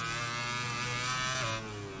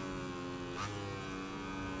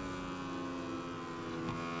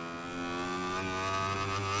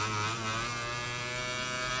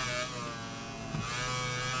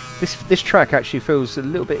 This track actually feels a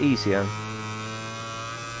little bit easier.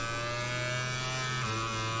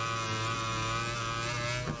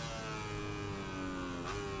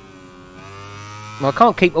 Well, I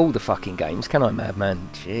can't keep all the fucking games, can I, Madman?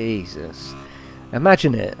 Jesus.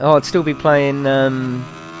 Imagine it. Oh, I'd still be playing,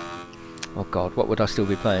 oh god, what would I still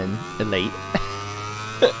be playing? Elite.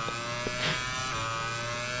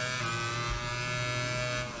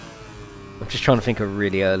 I'm just trying to think of a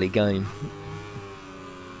really early game.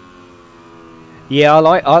 Yeah, I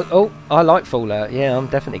like Fallout. Yeah, I'm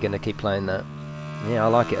definitely going to keep playing that. Yeah, I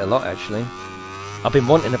like it a lot, actually. I've been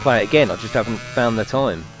wanting to play it again, I just haven't found the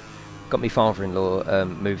time. Got my father-in-law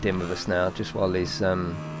moved in with us now, just while his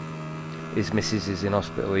missus is in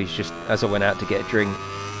hospital. He's just, as I went out to get a drink,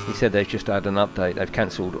 He said they've just had an update. They've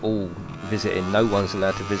cancelled all visiting. No one's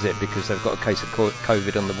allowed to visit because they've got a case of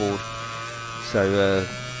COVID on the ward. So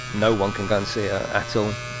no one can go and see her at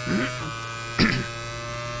all.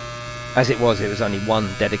 As it was only one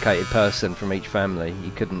dedicated person from each family.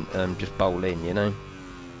 You couldn't just bowl in, you know.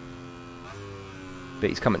 But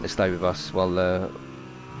he's coming to stay with us while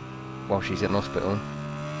she's in hospital.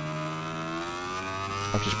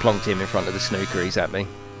 I've just plonked him in front of the snooker. He's at me.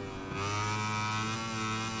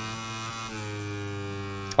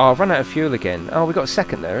 Oh, I've run out of fuel again. Oh, we got a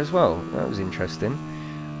second there as well. That was interesting.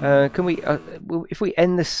 Can we, if we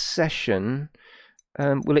end the session,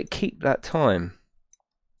 will it keep that time?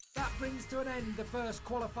 That brings to an end the first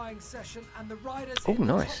qualifying session, and the riders oh,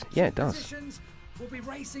 nice. Yeah, it does. Will be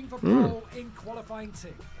racing for pole in qualifying 2.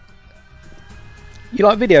 You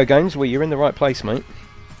like video games? Well, you're in the right place, mate.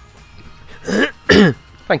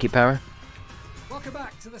 Thank you, Para. Welcome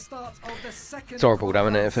back to the start of the second. It's horrible, though,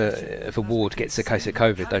 isn't it? If a ward gets a case of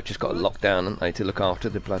COVID, they've just got to lock down, haven't they, to look after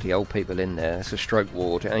the bloody old people in there. It's a stroke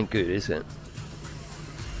ward. It ain't good, is it?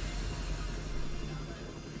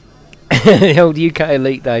 The old UK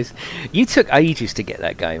Elite days. You took ages to get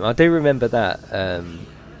that game. I do remember that.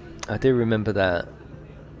 I do remember that.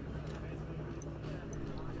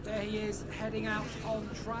 There he is, heading out on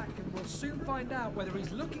track, and we'll soon find out whether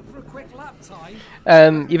he's looking for a quick lap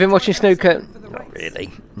time. You've been watching snooker? Not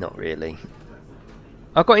really. Not really.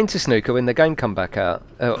 I got into snooker when the game come back out.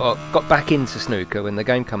 I got back into snooker when the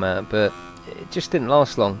game come out, but it just didn't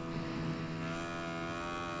last long.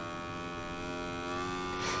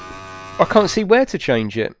 I can't see where to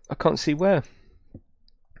change it. I can't see where.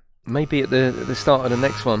 Maybe at the start of the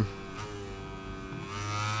next one.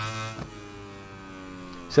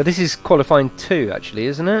 So this is qualifying 2, actually,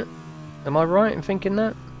 isn't it? Am I right in thinking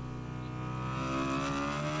that?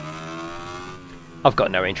 I've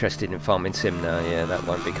got no interest in farming sim now. Yeah, that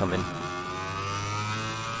won't be coming.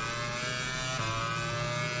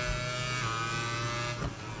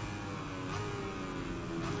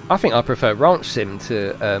 I think I prefer Ranch Sim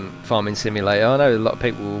to Farming Simulator. I know a lot of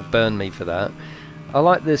people will burn me for that. I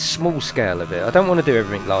like the small scale of it. I don't want to do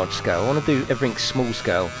everything large scale. I want to do everything small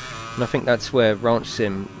scale. And I think that's where Ranch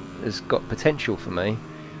Sim has got potential for me.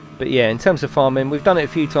 But yeah, in terms of farming, we've done it a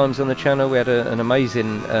few times on the channel. We had an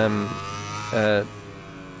amazing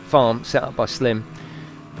farm set up by Slim.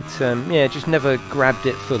 But yeah, just never grabbed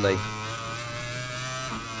it fully.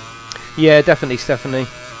 Yeah, definitely, Stephanie.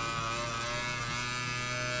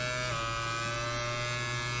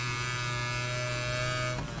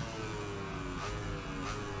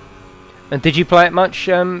 And did you play it much,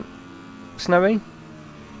 Snowy?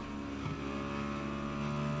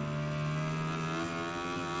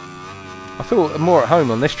 I feel more at home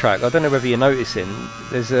on this track. I don't know whether you're noticing.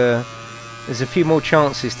 There's a few more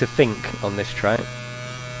chances to think on this track.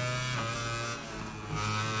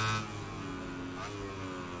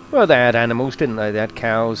 Well, they had animals, didn't they? They had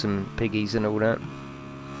cows and piggies and all that.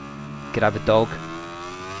 Could have a dog.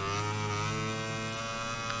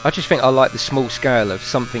 I just think I like the small scale of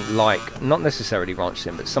something like, not necessarily Ranch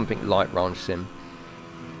Sim, but something like Ranch Sim,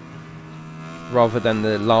 rather than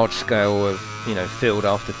the large scale of, you know, field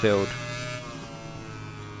after field.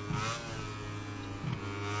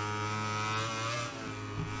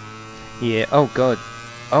 Yeah, oh god.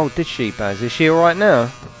 Oh, did she, Baz? Is she alright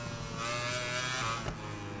now?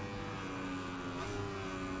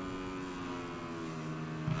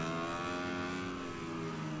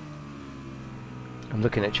 I'm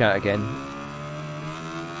looking at chat again.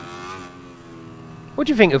 What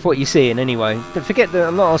do you think of what you're seeing anyway? Forget that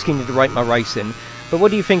I'm not asking you to rate my racing, but what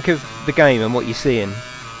do you think of the game and what you're seeing?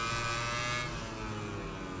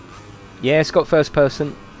 Yeah, it's got first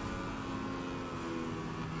person.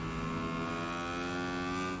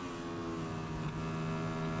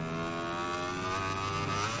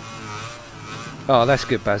 Oh, that's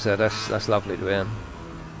good, Bazza. That's lovely to hear.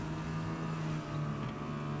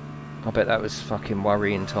 I bet that was fucking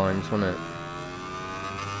worrying times, wasn't it?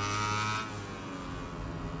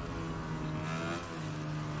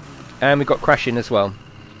 And we got crashing as well.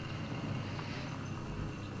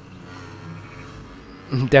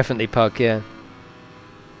 Definitely Pug, yeah.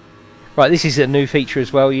 Right, this is a new feature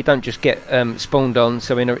as well. You don't just get spawned on,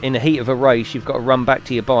 so in a heat of a race you've got to run back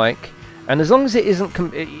to your bike. And as long as it isn't,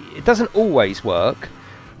 it doesn't always work.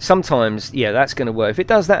 Sometimes, yeah, that's going to work. If it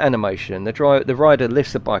does that animation, the rider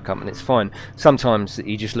lifts the bike up and it's fine. Sometimes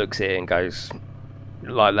he just looks at it and goes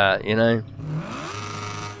like that, you know.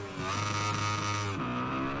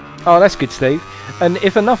 Oh, that's good, Steve. And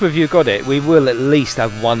if enough of you got it, we will at least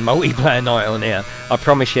have one multiplayer night on here. I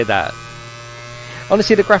promise you that.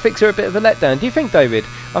 Honestly, the graphics are a bit of a letdown. Do you think, David?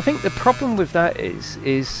 I think the problem with that is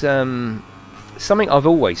something I've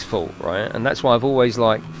always thought, right? And that's why I've always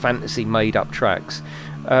liked fantasy made-up tracks.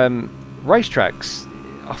 Racetracks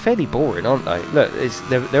are fairly boring, aren't they? Look,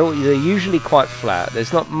 they're usually quite flat.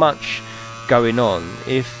 There's not much going on.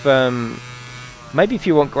 If maybe if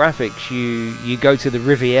you want graphics, you go to the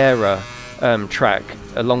Riviera track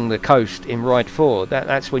along the coast in Ride 4.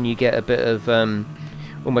 That's when you get a bit of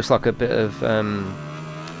almost like a bit of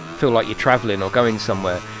feel like you're travelling or going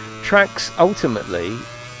somewhere. Tracks ultimately,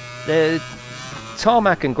 they're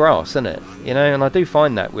tarmac and grass, isn't it? You know, and I do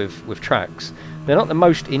find that with tracks, they're not the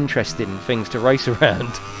most interesting things to race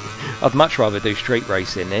around. I'd much rather do street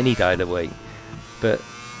racing any day of the week, but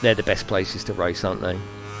they're the best places to race, aren't they?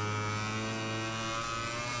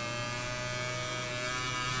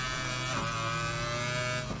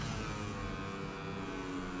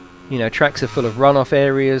 You know, tracks are full of runoff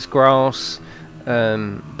areas, grass,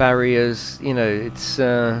 barriers. You know, it's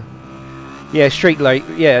yeah, street lake.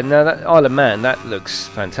 Yeah, no, that Isle of Man, that looks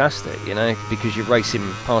fantastic. You know, because you're racing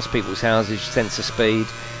past people's houses, sense of speed.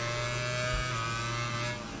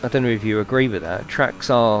 I don't know if you agree with that. Tracks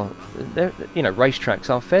are, you know, racetracks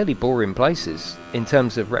are fairly boring places in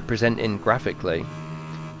terms of representing graphically.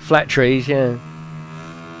 Flat trees, yeah.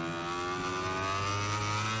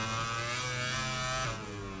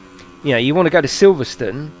 You know, you want to go to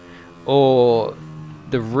Silverstone or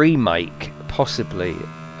the remake, possibly,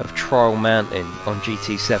 of Trial Mountain on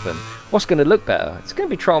GT7. What's going to look better? It's going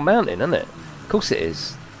to be Trial Mountain, isn't it? Of course it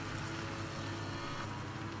is.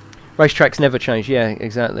 Racetracks never change. Yeah,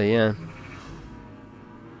 exactly, yeah.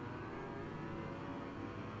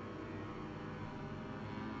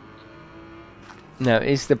 Now,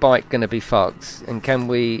 is the bike going to be fucked? And can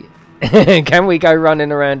we can we go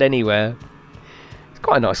running around anywhere? It's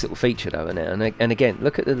quite a nice little feature though, isn't it? And again,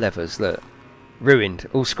 look at the levers, look. Ruined,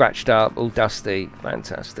 all scratched up, all dusty.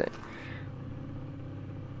 Fantastic.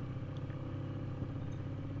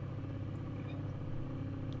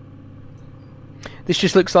 This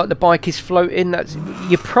just looks like the bike is floating.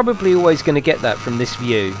 You're probably always going to get that from this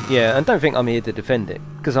view. Yeah, and don't think I'm here to defend it,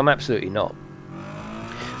 because I'm absolutely not.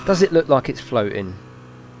 Does it look like it's floating?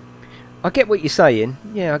 I get what you're saying.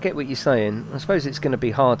 Yeah, I get what you're saying. I suppose it's going to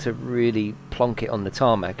be hard to really plonk it on the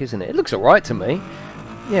tarmac, isn't it? It looks alright to me.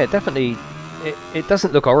 Yeah, definitely. It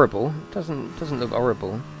doesn't look horrible. It doesn't look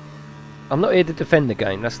horrible. I'm not here to defend the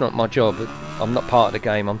game. That's not my job. I'm not part of the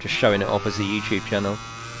game. I'm just showing it off as a YouTube channel.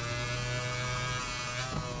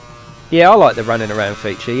 Yeah, I like the running around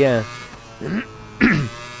feature, yeah.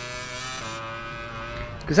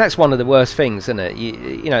 Because that's one of the worst things, isn't it?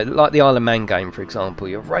 You know, like the Isle of Man game, for example.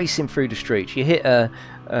 You're racing through the streets. You hit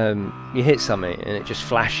you hit something, and it just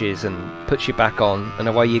flashes and puts you back on, and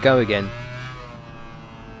away you go again.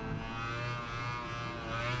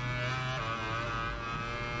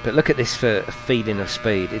 But look at this for a feeling of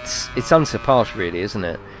speed. It's unsurpassed, really, isn't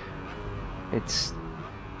it? It's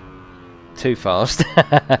too fast.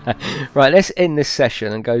 Right, let's end this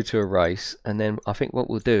session and go to a race, and then I think what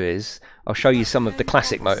we'll do is I'll show you some of the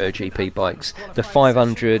classic MotoGP bikes, the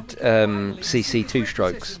 500cc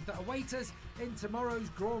two-strokes.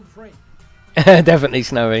 Definitely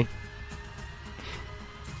snowy.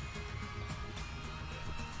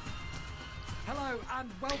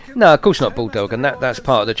 No, of course not, Bulldog, and that's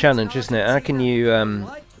part of the challenge, isn't it? How can you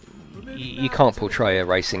you can't portray a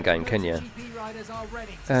racing game, can you?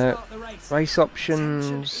 Race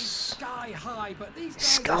options, Sky High,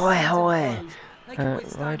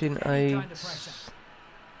 riding aids.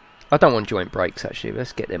 I don't want joint brakes actually.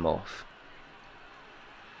 Let's get them off.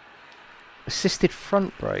 Assisted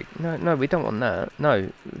front brake. No, we don't want that.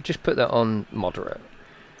 No, just put that on moderate.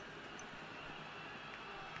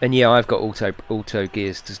 And yeah, I've got auto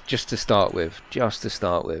gears just to start with.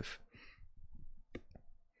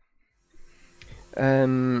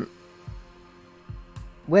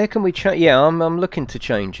 Where can we change? Yeah, I'm looking to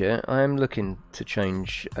change it. I am looking to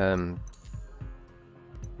change the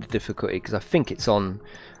difficulty, because I think it's on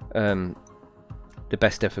the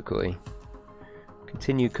best difficulty.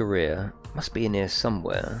 Continue career. Must be in here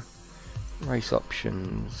somewhere. Race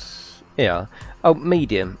options. Yeah. Oh,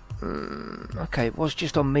 medium. Okay, it was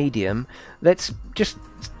just on medium. Let's just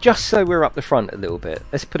so we're up the front a little bit,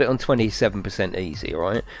 let's put it on 27% easy.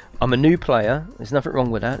 Alright, I'm a new player, there's nothing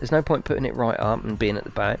wrong with that. There's no point putting it right up and being at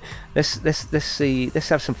the back. Let's see, let's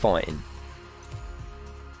have some fighting.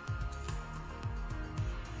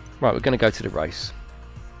 Right, we're going to go to the race.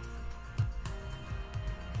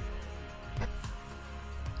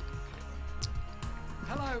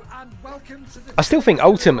 I still think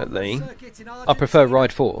ultimately I prefer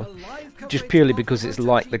Ride 4, just purely because it's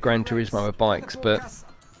like the Gran Turismo of bikes, but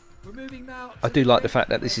I do like the fact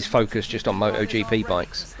that this is focused just on MotoGP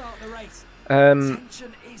bikes.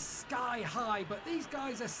 Tension is sky high, but these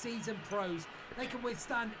guys are seasoned pros. They can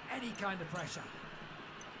withstand any kind of pressure.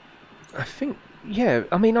 I think, yeah,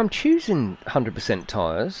 I mean, I'm choosing 100%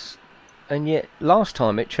 tyres, and yet last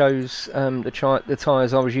time it chose the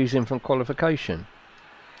tyres I was using from qualification.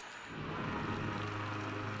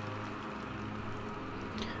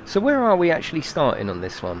 So where are we actually starting on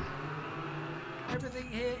this one? Everything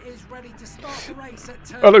here is ready to start the race at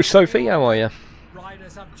turn. Hello Sophie, how are you?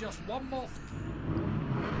 Riders have just one more.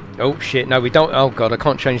 Oh shit, no we don't. Oh god, I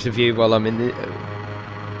can't change the view while I'm in the...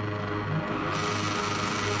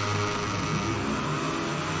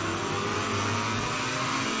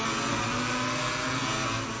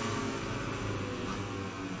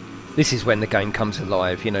 This is when the game comes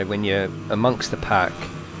alive, you know, when you're amongst the pack,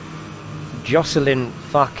 jostling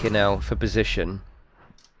fucking hell for position.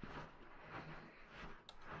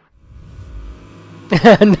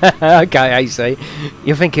 Okay, AC.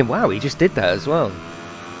 You're thinking, wow, he just did that as well.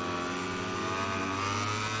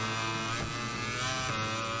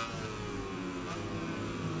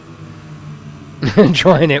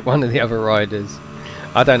 Try and hit one of the other riders.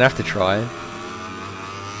 I don't have to try.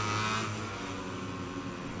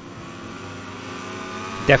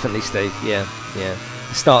 Definitely, Steve. Yeah, yeah.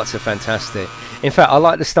 The starts are fantastic. In fact, I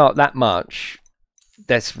like the start that much.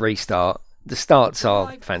 Let's restart. The starts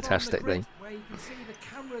are fantastically. Where you can see the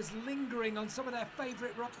cameras lingering on some of their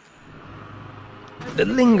favourite rock. The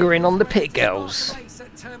lingering on the pit girls.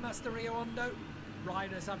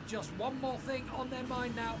 Riders have just one more thing on their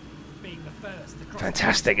mind now, being the first to cross.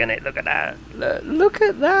 Fantastic, isn't it? Look at that. Look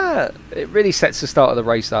at that. It really sets the start of the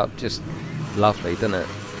race up just lovely, doesn't it?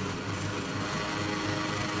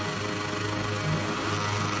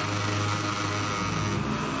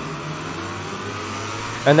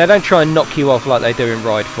 And they don't try and knock you off like they do in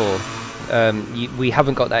Ride 4. We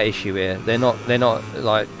haven't got that issue here. They're not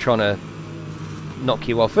like trying to knock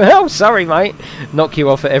you off. Oh, sorry, mate. Knock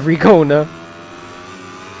you off at every corner.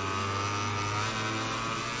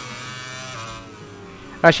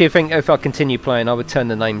 Actually, I think if I continue playing, I would turn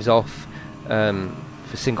the names off for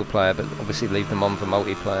single player, but obviously leave them on for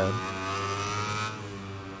multiplayer.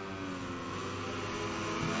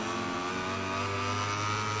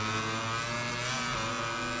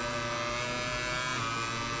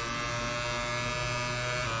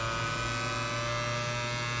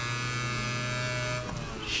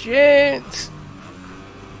 Shit!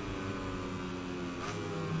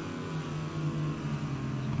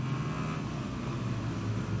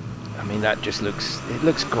 I mean, that just looks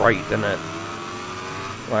great, doesn't it?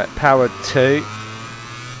 Right, power 2.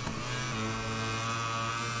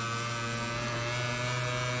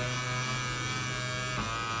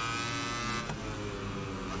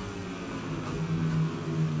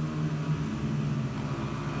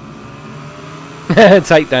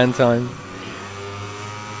 Takedown time.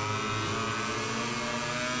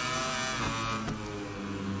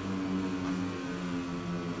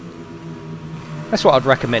 That's what I'd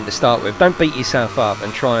recommend to start with. Don't beat yourself up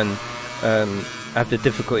and try and have the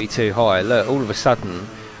difficulty too high. Look, all of a sudden,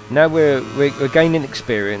 now we're gaining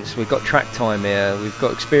experience. We've got track time here. We've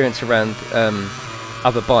got experience around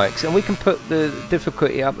other bikes, and we can put the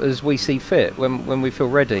difficulty up as we see fit when we feel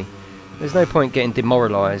ready. There's no point getting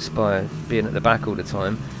demoralised by being at the back all the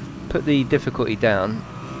time. Put the difficulty down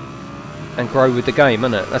and grow with the game,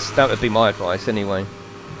 innit? That would be my advice anyway.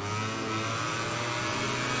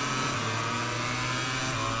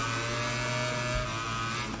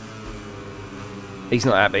 He's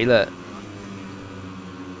not happy, look.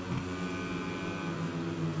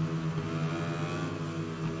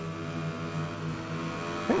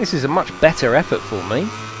 I think this is a much better effort for me.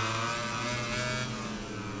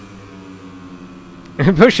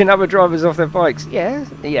 Pushing other drivers off their bikes. Yeah,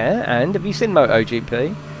 and have you seen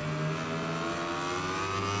MotoGP?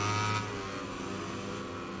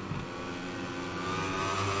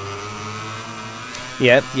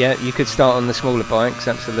 Yeah, you could start on the smaller bikes,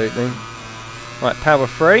 absolutely. Right, power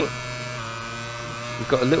 3. We've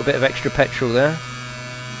got a little bit of extra petrol there.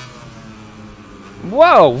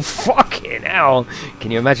 Whoa, fucking hell! Can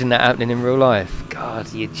you imagine that happening in real life?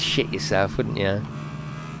 God, you'd shit yourself, wouldn't you?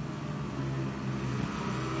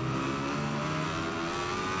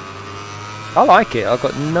 I like it. I've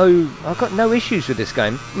got no issues with this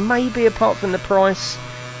game. Maybe apart from the price,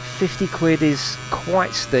 50 quid is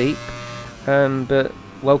quite steep. But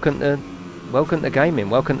welcome to gaming.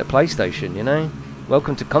 Welcome to PlayStation. You know,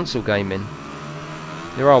 welcome to console gaming.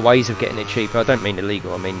 There are ways of getting it cheaper. I don't mean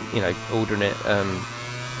illegal. I mean, you know, ordering it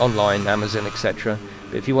online, Amazon, etc.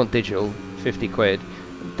 But if you want digital, 50 quid.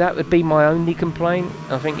 That would be my only complaint.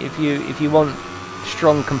 I think if you want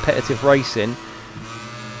strong competitive racing,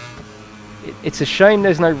 it's a shame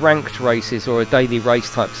there's no ranked races or a daily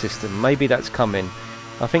race type system. Maybe that's coming.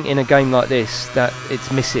 I think in a game like this that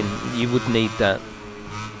it's missing. You would need that.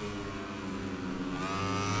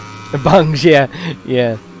 The bungs, yeah.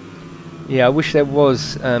 I wish there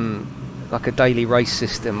was like a daily race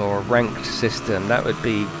system or a ranked system. That would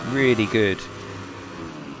be really good.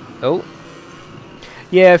 Oh,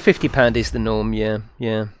 yeah, £50 is the norm. Yeah.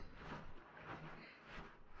 You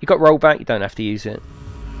got rollback. You don't have to use it.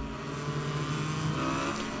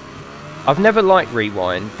 I've never liked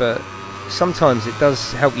rewind, but sometimes it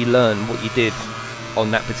does help you learn what you did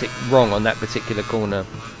on that wrong on that particular corner.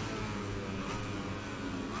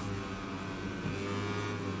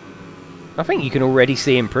 I think you can already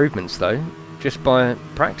see improvements though, just by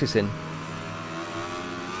practicing.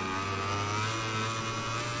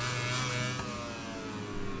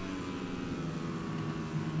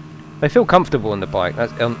 They feel comfortable on the bike,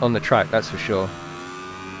 on the track, that's for sure.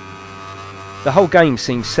 The whole game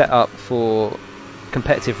seems set up for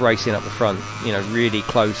competitive racing up the front. You know, really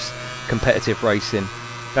close competitive racing.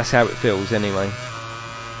 That's how it feels anyway.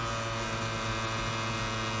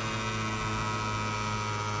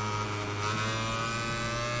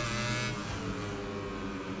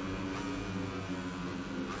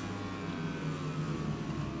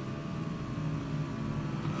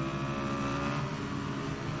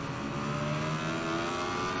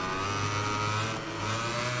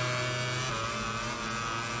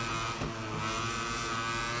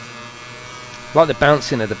 Like the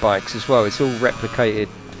bouncing of the bikes as well, it's all replicated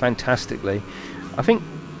fantastically. I think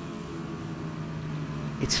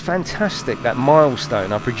it's fantastic that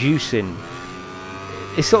Milestone are producing.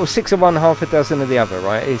 It's sort of 6 of one, half a dozen of the other,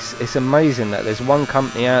 right? It's amazing that there's one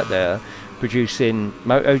company out there producing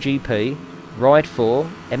MotoGP, Ride 4,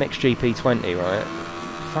 MXGP'20, right?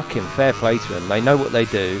 Fucking fair play to them. They know what they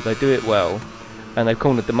do it well, and they've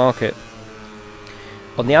cornered the market.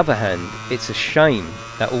 On the other hand, it's a shame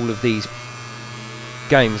that all of these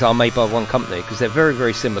games are made by one company, because they're very,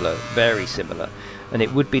 very similar, and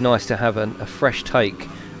it would be nice to have a fresh take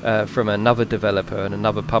from another developer and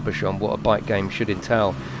another publisher on what a bike game should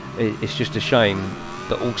entail. It's just a shame,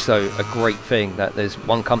 but also a great thing that there's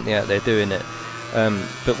one company out there doing it.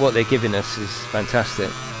 But what they're giving us is fantastic.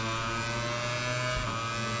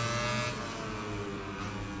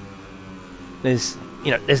 There's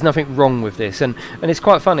nothing wrong with this, and it's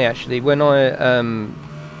quite funny actually. When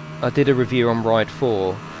I did a review on Ride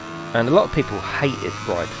 4, and a lot of people hated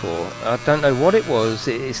Ride 4. I don't know what it was.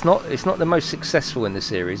 It's not the most successful in the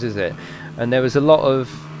series, is it? And there was a lot of,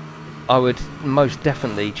 I would most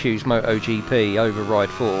definitely choose MotoGP over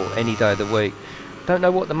Ride 4 any day of the week. Don't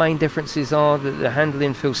know what the main differences are. The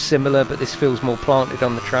handling feels similar, but this feels more planted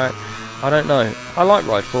on the track. I don't know. I like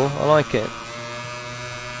Ride 4. I like it.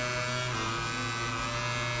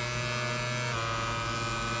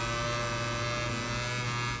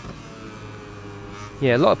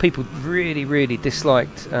 Yeah, a lot of people really, really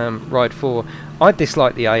disliked Ride 4. I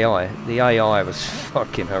disliked the AI. The AI was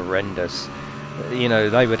fucking horrendous. You know,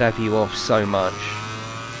 they would have you off so much.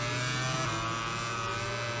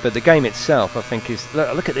 But the game itself, I think, is...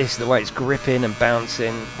 Look at this, the way it's gripping and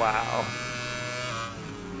bouncing. Wow.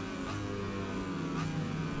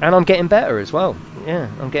 And I'm getting better as well. Yeah,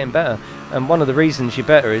 I'm getting better. And one of the reasons you're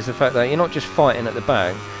better is the fact that you're not just fighting at the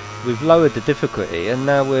back. We've lowered the difficulty, and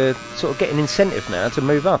now we're sort of getting incentive now to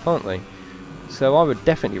move up, aren't we? So I would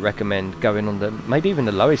definitely recommend going on the, maybe even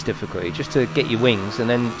the lowest difficulty, just to get your wings and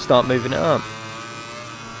then start moving it up.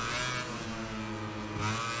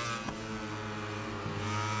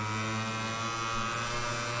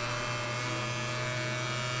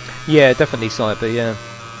 Yeah, definitely Cyber, yeah.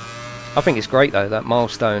 I think it's great though that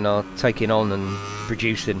Milestone are taking on and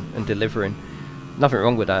producing and delivering. Nothing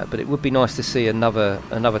wrong with that, but it would be nice to see another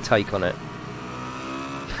take on it.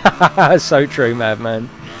 So true, madman.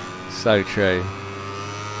 So true.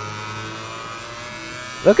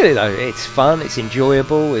 Look at it though, it's fun, it's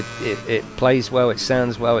enjoyable, it plays well, it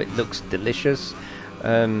sounds well, it looks delicious.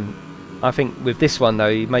 I think with this one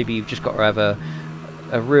though, maybe you've just got to have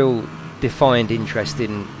a real defined interest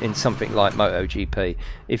in something like MotoGP.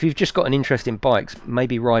 If you've just got an interest in bikes,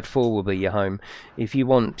 maybe Ride 4 will be your home. If you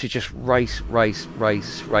want to just race,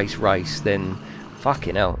 then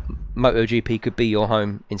fucking hell, MotoGP could be your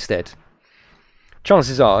home instead.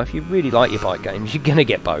 Chances are, if you really like your bike games, you're gonna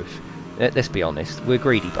get both. Let's be honest, we're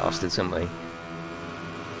greedy bastards, aren't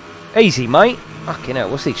we? Easy, mate. Fucking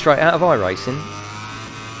hell, what's he, straight out of iRacing?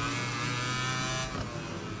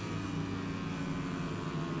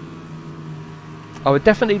 I would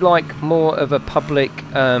definitely like more of a public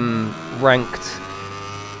ranked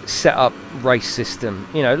setup race system.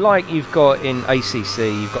 You know, like you've got in ACC,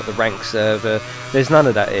 you've got the rank server. There's none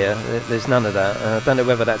of that here. There's none of that. I don't know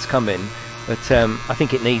whether that's coming, but I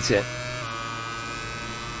think it needs it.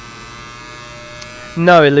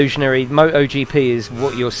 No, Illusionary. MotoGP is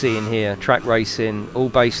what you're seeing here. Track racing, all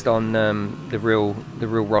based on the real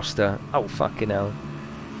roster. Oh fucking hell!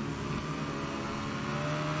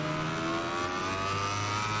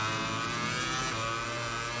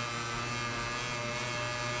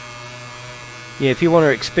 Yeah, if you want to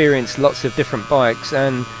experience lots of different bikes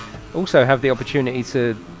and also have the opportunity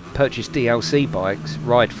to purchase DLC bikes,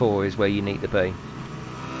 Ride 4 is where you need to be.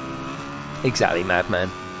 Exactly, Madman.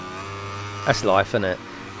 That's life, isn't it?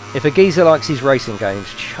 If a geezer likes his racing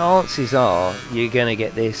games, chances are you're going to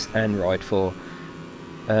get this and Ride 4.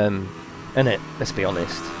 Innit? Let's be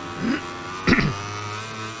honest.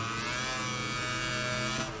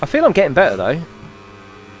 I feel I'm getting better though.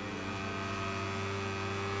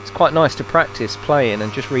 It's quite nice to practice playing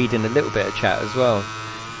and just reading a little bit of chat as well.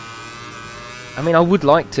 I mean, I would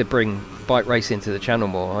like to bring bike racing to the channel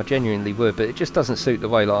more. I genuinely would, but it just doesn't suit the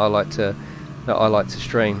way that I like to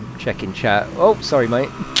stream. Checking chat. Oh, sorry, mate.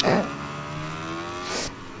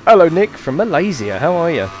 Hello, Nick from Malaysia. How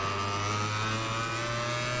are you?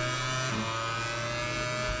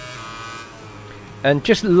 And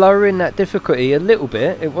just lowering that difficulty a little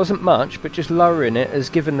bit, it wasn't much, but just lowering it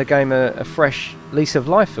has given the game a fresh lease of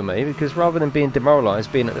life for me, because rather than being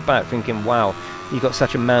demoralised, being at the back thinking, wow, you've got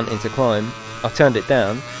such a mountain to climb, I turned it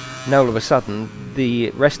down. Now all of a sudden,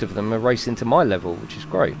 the rest of them are racing to my level, which is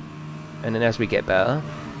great. And then as we get better,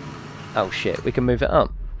 oh shit, we can move it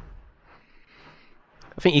up.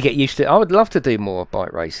 I think you get used to it. I would love to do more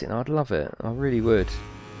bike racing. I'd love it. I really would.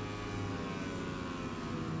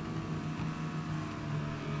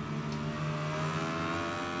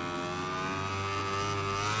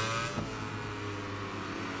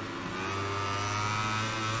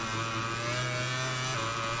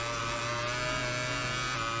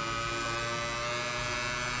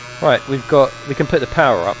 Right, we can put the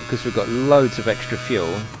power up because we've got loads of extra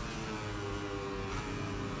fuel.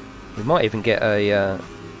 We might even get a,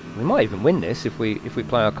 we might even win this if we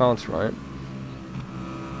play our cards right.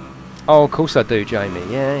 Oh, of course I do, Jamie.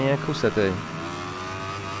 Yeah, of course I do.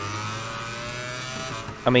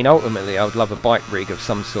 I mean, ultimately, I would love a bike rig of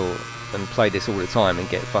some sort and play this all the time and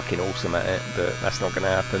get fucking awesome at it, but that's not going to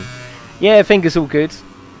happen. Yeah, fingers all good.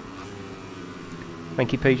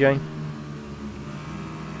 Thank you, PJ.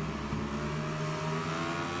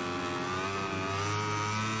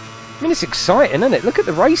 I mean, it's exciting, isn't it? Look at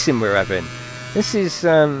the racing we're having. This is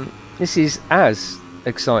as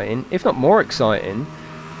exciting, if not more exciting,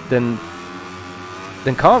 than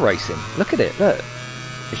car racing. Look at it. Look,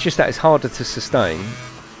 it's just that it's harder to sustain.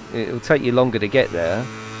 It'll take you longer to get there,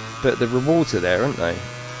 but the rewards are there, aren't they?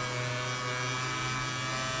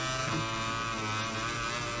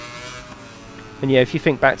 And yeah, if you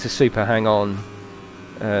think back to Super Hang On,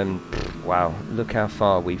 wow, look how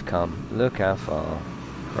far we've come. Look how far.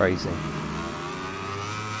 Crazy.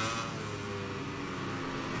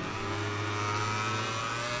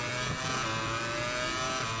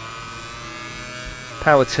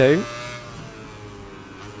 Power 2.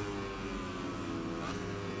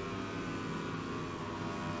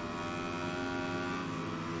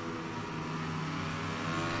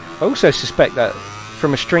 I also suspect that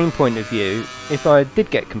from a stream point of view, if I did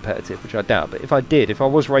get competitive, which I doubt, but if I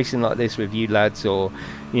was racing like this with you lads, or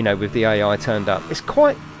you know, with the AI turned up, it's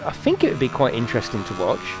quite, I think it would be quite interesting to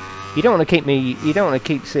watch. You don't want to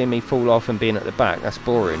keep seeing me fall off and being at the back. That's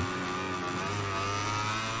boring.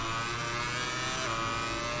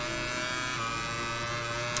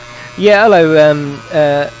 Yeah, hello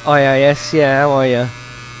IAS, yeah, how are you?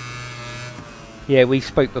 Yeah, we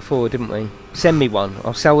spoke before, didn't we? Send me one.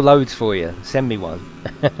 I'll sell loads for you. Send me one.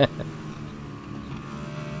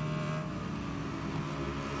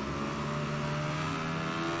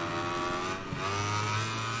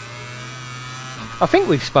 I think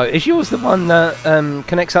we've spoke. Is yours the one that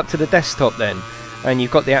connects up to the desktop then? And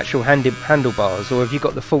you've got the actual handlebars, or have you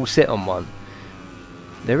got the full sit-on one?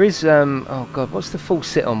 There is, oh god, what's the full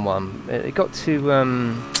sit-on one? It got to,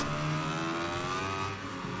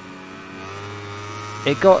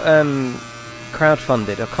 it got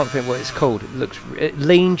crowdfunded. I can't think what it's called. It looks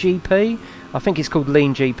Lean GP. I think it's called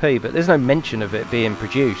Lean GP, but there's no mention of it being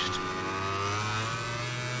produced.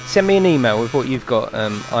 Send me an email with what you've got,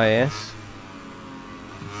 IAS.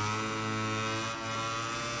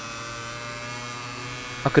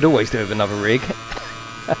 I could always do with another rig.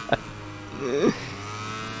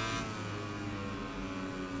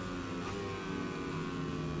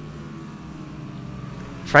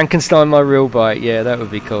 Frankenstein my real bike, yeah, that would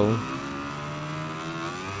be cool.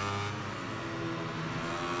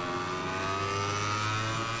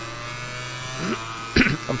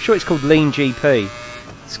 I'm sure it's called Lean GP.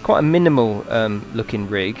 It's quite a minimal looking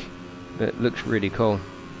rig, but it looks really cool.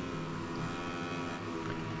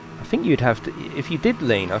 I think you'd have to, if you did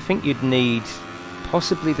lean, I think you'd need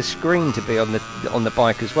possibly the screen to be on the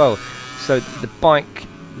bike as well. So the bike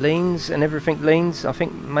leans and everything leans. I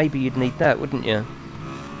think maybe you'd need that, wouldn't you?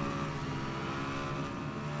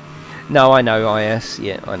 No, I know IS.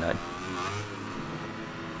 Yeah, I know.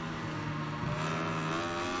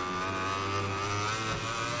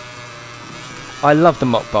 I love the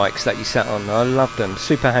mock bikes that you sat on. I love them.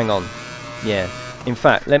 Super hang on. Yeah. In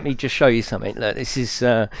fact, let me just show you something. Look, this is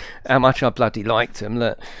how much I bloody liked them.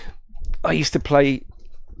 Look, I used to play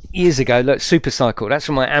years ago. Look, Super Cycle. That's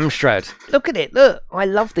from my Amstrad. Look at it. Look, I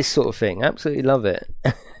love this sort of thing. Absolutely love it.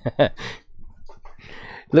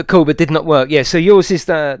 Look cool, but did not work. Yeah. So yours is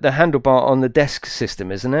the handlebar on the desk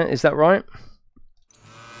system, isn't it? Is that right?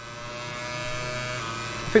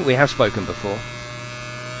 I think we have spoken before.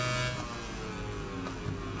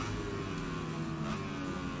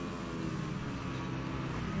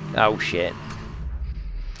 Oh shit.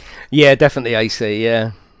 Yeah, definitely AC,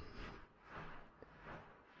 yeah.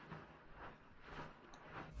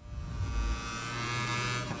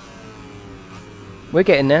 We're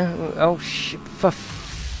getting there. Oh shit.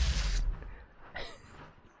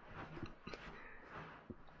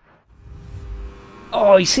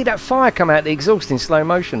 Oh, you see that fire come out the exhaust in slow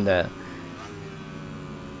motion there?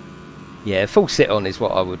 Yeah, full sit on is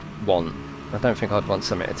what I would want. I don't think I'd want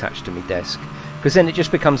something attached to my desk. Because then it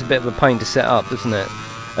just becomes a bit of a pain to set up, doesn't it?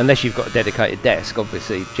 Unless you've got a dedicated desk,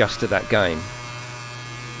 obviously, just to that game.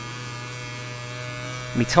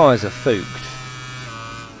 My tyres are fooked.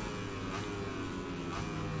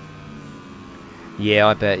 Yeah,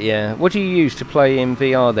 I bet, yeah. What do you use to play in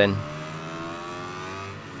VR then?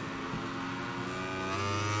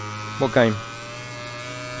 What game?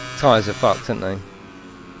 Tyres are fucked, aren't they?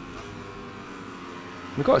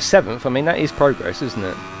 We've got a 7th, I mean, that is progress, isn't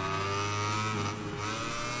it?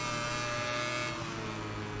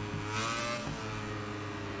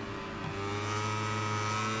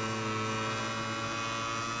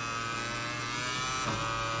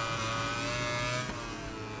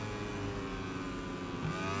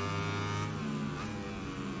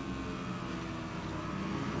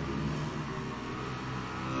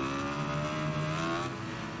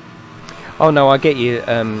 Oh no, I get you,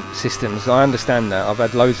 systems, I understand that. I've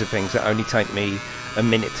had loads of things that only take me a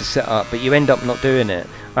minute to set up, but you end up not doing it.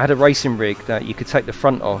 I had a racing rig that you could take the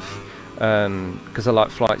front off, because I like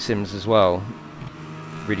flight sims as well.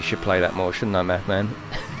 Really should play that more, shouldn't I, Madman?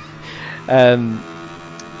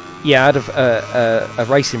 Yeah, I had a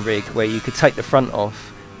racing rig where you could take the front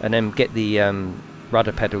off and then get the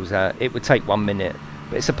rudder pedals out. It would take 1 minute,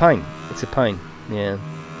 but it's a pain. It's a pain, yeah.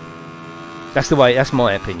 That's the way, that's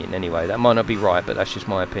my opinion anyway. That might not be right, but that's just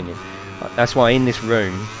my opinion. That's why in this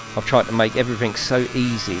room I've tried to make everything so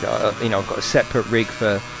easy that you know, I've got a separate rig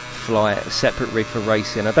for flight, a separate rig for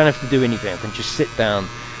racing. I don't have to do anything. I can just sit down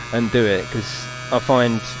and do it, because I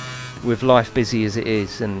find with life busy as it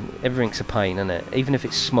is, and everything's a pain, isn't it? Even if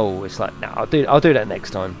it's small, it's like, no, I'll do that next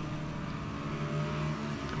time.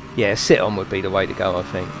 Yeah, sit on would be the way to go, I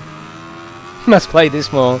think. Must play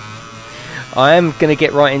this more. I am going to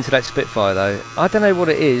get right into that Spitfire though. I don't know what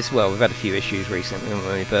it is. Well, we've had a few issues recently,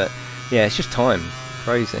 haven't we? But yeah, it's just time.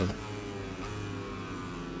 Crazy.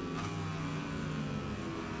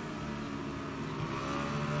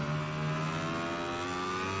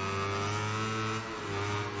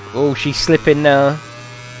 Oh, she's slipping now.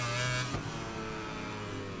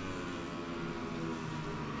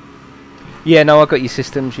 Yeah, no, I got your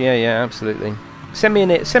systems. Yeah, yeah, absolutely. Send me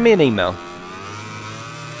an email.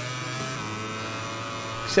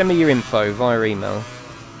 Send me your info via email.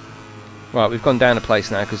 Right, we've gone down a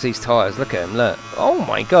place now because these tyres, look at them, look. Oh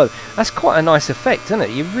my god, that's quite a nice effect, isn't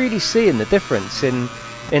it? You're really seeing the difference in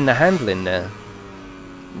the handling there.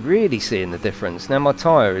 Really seeing the difference. Now my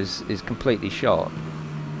tyre is completely shot.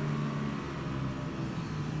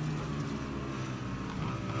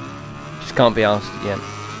 Just can't be asked.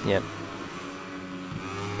 Yeah.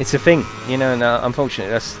 It's a thing, you know, and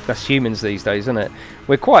unfortunately that's humans these days, isn't it?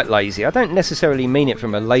 We're quite lazy. I don't necessarily mean it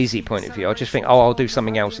from a lazy point of view. I just think, oh, I'll do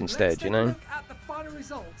something else instead, you know?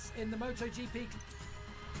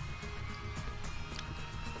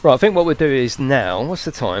 Right, I think what we'll do is now, what's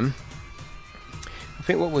the time? I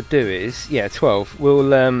think what we'll do is, yeah, 12. We'll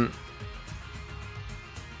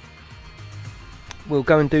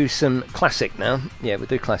go and do some classic now. Yeah, we'll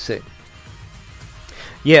do classic.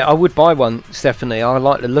 Yeah, I would buy one, Stephanie. I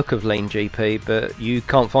like the look of Lean GP, but you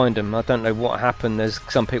can't find them. I don't know what happened. There's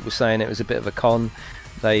some people saying it was a bit of a con.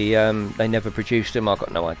 They never produced them. I've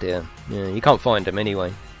got no idea. Yeah, you can't find them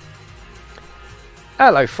anyway.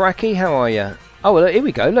 Hello, Fracky. How are you? Oh, well, here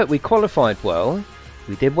we go. Look, we qualified well.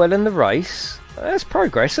 We did well in the race. That's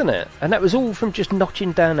progress, isn't it? And that was all from just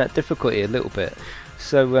notching down that difficulty a little bit.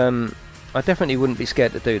 So I definitely wouldn't be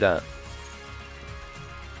scared to do that.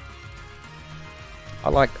 I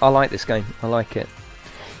like this game. I like it.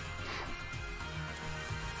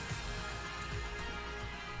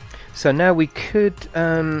 So now we could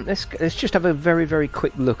let's just have a very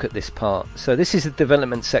quick look at this part. So this is the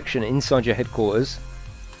development section inside your headquarters.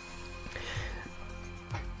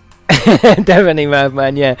 Definitely,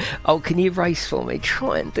 madman. Yeah. Oh, can you race for me?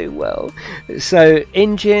 Try and do well. So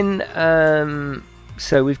engine.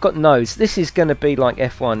 So we've got nodes. This is going to be like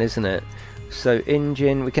F1, isn't it? So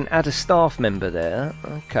engine. We can add a staff member there.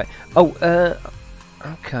 Okay. Oh.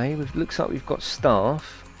 Okay. Looks like we've got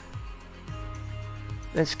staff.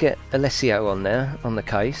 Let's get Alessio on there on the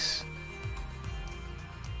case.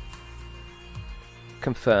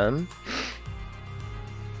 Confirm.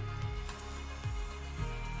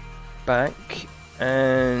 Back.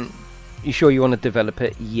 And you sure you want to develop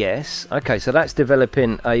it? Yes. Okay, so that's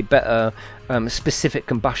developing a better specific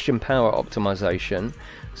combustion power optimization.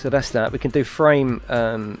 So that's that. We can do frame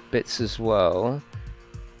bits as well.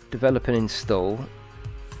 Develop and install.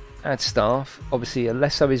 Add staff. Obviously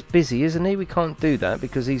Alessio is busy, isn't he? We can't do that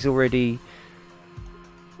because he's already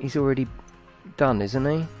done, isn't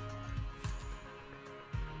he?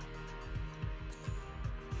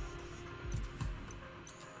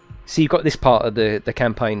 So you've got this part of the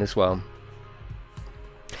campaign as well.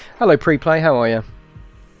 Hello Preplay, how are you?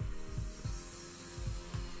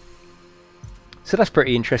 So that's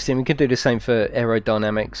pretty interesting. We can do the same for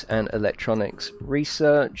aerodynamics and electronics.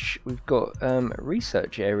 Research, we've got a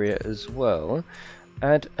research area as well.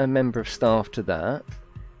 Add a member of staff to that.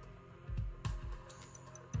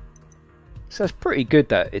 So it's pretty good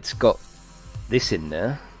that it's got this in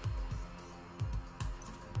there.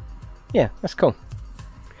 Yeah, that's cool.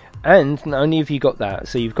 And not only have you got that,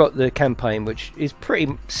 so you've got the campaign, which is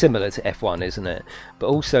pretty similar to F1, isn't it? But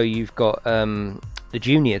also you've got the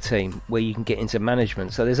junior team where you can get into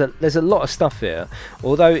management. So there's a lot of stuff here.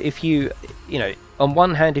 Although if you know, on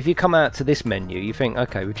one hand, if you come out to this menu, you think,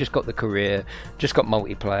 okay, we've just got the career, just got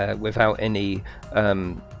multiplayer without any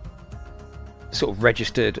sort of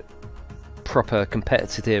registered proper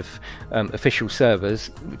competitive official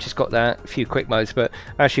servers. We've just got that, a few quick modes, but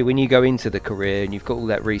actually when you go into the career and you've got all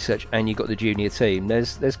that research and you've got the junior team,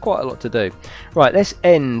 there's quite a lot to do. Right, let's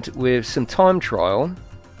end with some time trial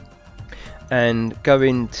and go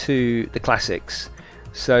into the classics.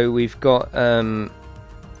 So we've got I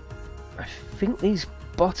think these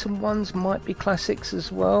bottom ones might be classics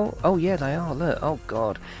as well. Oh yeah, they are. Look, oh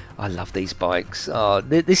god, I love these bikes. Oh,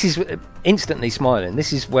 this is instantly smiling.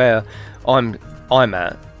 This is where I'm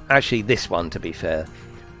at. Actually, this one, to be fair,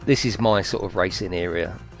 this is my sort of racing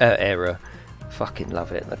era. Fucking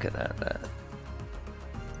love it. Look at that.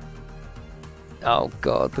 Oh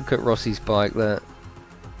god, look at Rossi's bike. Look.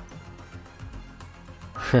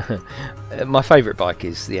 My favourite bike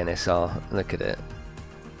is the NSR. Look at it.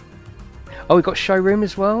 Oh, we've got showroom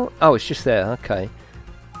as well. Oh, it's just there. Okay.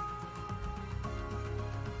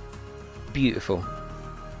 Beautiful.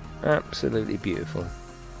 Absolutely beautiful.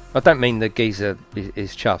 I don't mean the geezer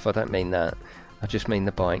is chuff. I don't mean that. I just mean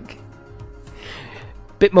the bike.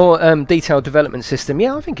 Bit more detailed development system.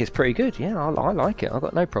 Yeah, I think it's pretty good. Yeah, I like it. I've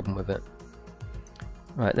got no problem with it.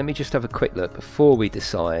 Right, let me just have a quick look before we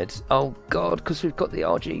decide. Oh god, because we've got the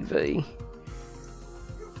RGV.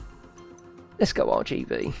 Let's go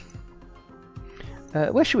RGV.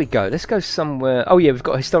 Where should we go? Let's go somewhere. Oh yeah, we've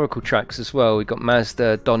got historical tracks as well. We've got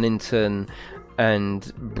Mazda, Donington and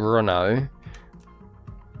Brno.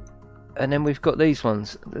 And then we've got these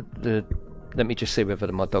ones. Let me just see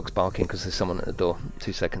whether my dog's barking because there's someone at the door.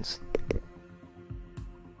 2 seconds.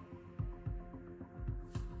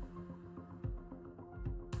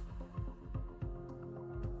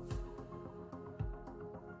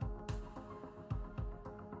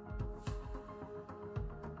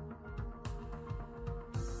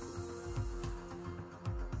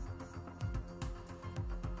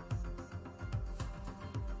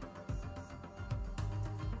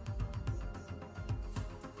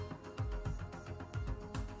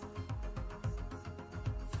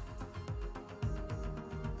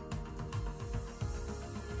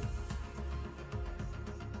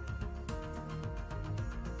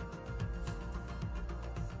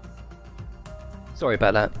 Sorry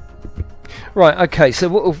about that. Right, okay, so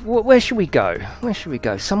where should we go? Where should we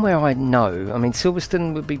go? Somewhere I know. I mean,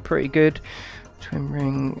 Silverstone would be pretty good. Twin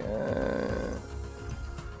Ring.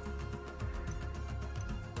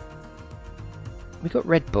 We got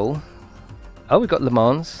Red Bull. Oh, we got Le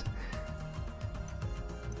Mans.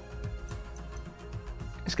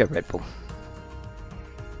 Let's go Red Bull.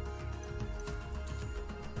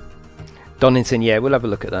 Donington, yeah, we'll have a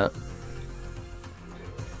look at that.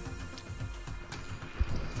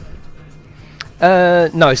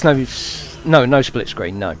 No, it's no split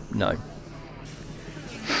screen. No.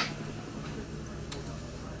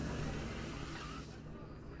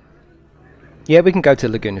 Yeah, we can go to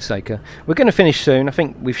Laguna Seca. We're going to finish soon. I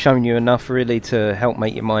think we've shown you enough really to help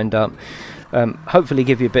make your mind up. Hopefully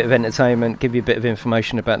give you a bit of entertainment, give you a bit of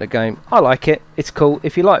information about the game. I like it. It's cool.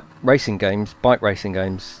 If you like racing games, bike racing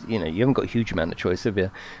games, you know, you haven't got a huge amount of choice, have you?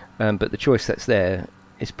 But the choice that's there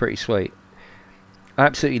is pretty sweet. I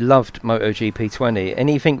absolutely loved MotoGP'20.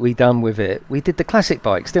 Anything we done with it, we did the classic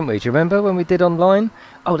bikes, didn't we? Do you remember when we did online?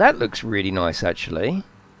 Oh, that looks really nice, actually.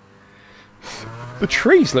 The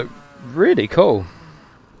trees look really cool.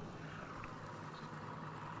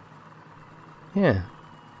 Yeah.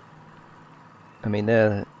 I mean,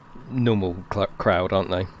 they're normal crowd, aren't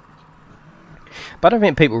they? But I don't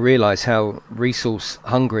think people realise how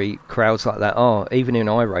resource-hungry crowds like that are, even in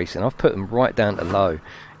iRacing. I've put them right down to low.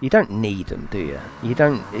 You don't need them, do you? You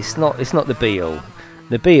don't. It's not the be-all.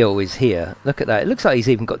 The be-all is here. Look at that. It looks like he's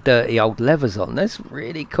even got dirty old levers on. That's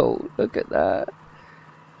really cool. Look at that.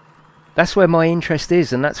 That's where my interest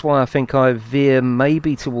is, and that's why I think I veer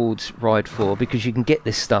maybe towards Ride 4, because you can get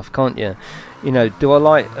this stuff, can't you? You know,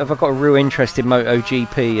 have I got a real interest in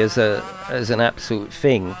MotoGP as an absolute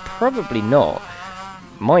thing? Probably not.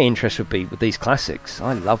 My interest would be with these classics.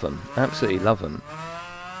 I love them. Absolutely love them.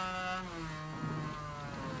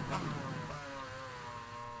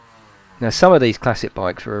 Now, some of these classic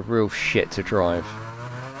bikes are a real shit to drive.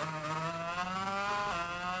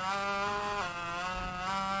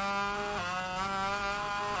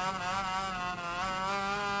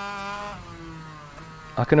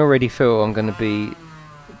 I can already feel I'm going to be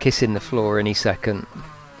kissing the floor any second.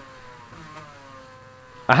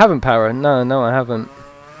 I haven't, Para. No, I haven't.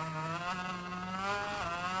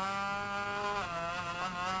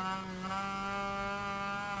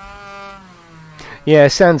 Yeah,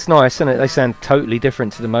 it sounds nice, doesn't it? They sound totally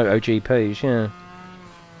different to the MotoGPs, yeah.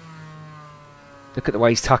 Look at the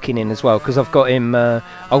way he's tucking in as well, because I've got him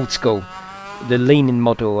old school. The leaning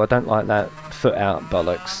model, I don't like that foot out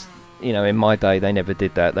bollocks. You know, in my day, they never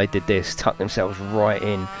did that. They did this, tuck themselves right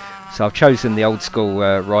in. So I've chosen the old school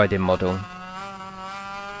riding model.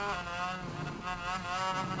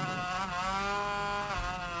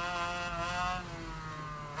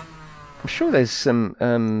 I'm sure there's some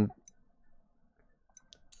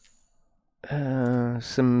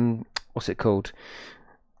what's it called?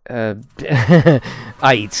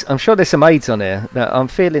 Aids. I'm sure there's some aids on here that I'm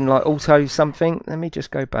feeling like auto something. Let me just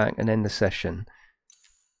go back and end the session.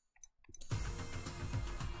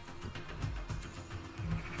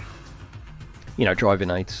 You know, driving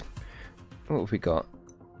aids. What have we got?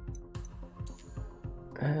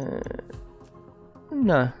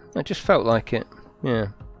 No, I just felt like it. Yeah.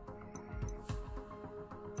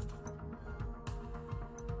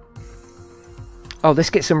 Oh,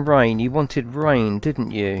 let's get some rain. You wanted rain,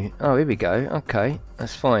 didn't you? Oh, here we go. Okay,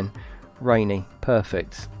 that's fine. Rainy.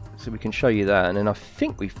 Perfect. So we can show you that. And then I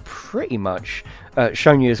think we've pretty much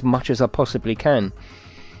shown you as much as I possibly can.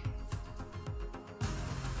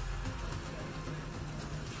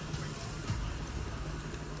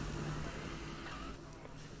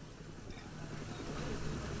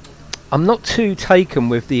 I'm not too taken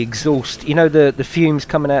with the exhaust. You know, the fumes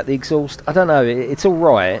coming out the exhaust? I don't know. It's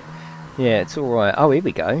alright. Yeah, it's alright. Oh, here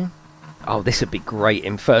we go. Oh, this would be great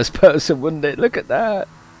in first person, wouldn't it? Look at that.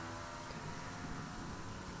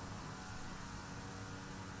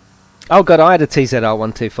 Oh god, I had a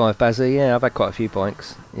TZR125, Bazzy. Yeah, I've had quite a few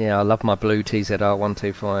bikes. Yeah, I love my blue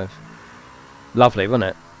TZR125. Lovely, wasn't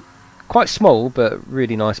it? Quite small, but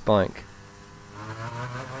really nice bike.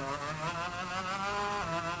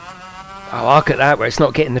 Oh, look at that, where it's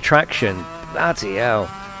not getting the traction. Bloody hell.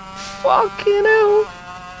 Fucking hell.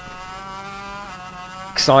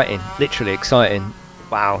 Exciting. Literally exciting.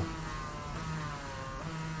 Wow.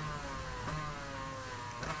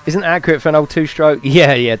 Isn't accurate for an old two-stroke?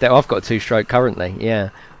 Yeah, I've got a two-stroke currently.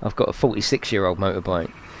 Yeah, I've got a 46-year-old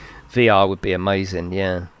motorbike. VR would be amazing,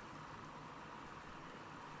 yeah.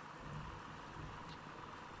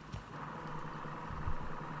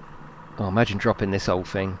 Oh, imagine dropping this old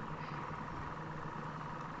thing.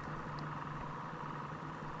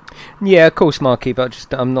 Yeah, of course, Marky, but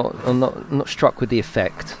I'm not struck with the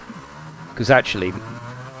effect, because actually,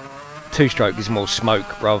 two-stroke is more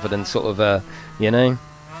smoke rather than sort of a, you know.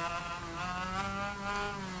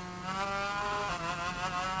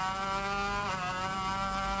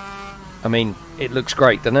 I mean, it looks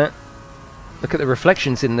great, doesn't it? Look at the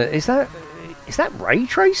reflections in the. Is that ray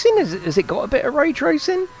tracing? Has it got a bit of ray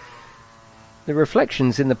tracing? The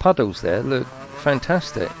reflections in the puddles there look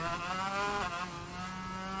fantastic.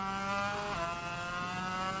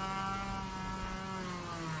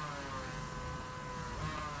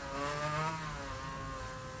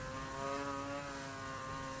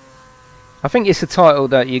 I think it's a title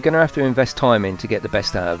that you're going to have to invest time in to get the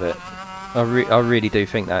best out of it. I really do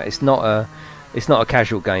think that. It's not a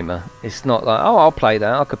casual gamer. It's not like, oh, I'll play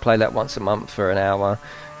that. I could play that once a month for an hour.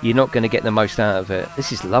 You're not going to get the most out of it.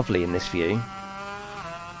 This is lovely in this view.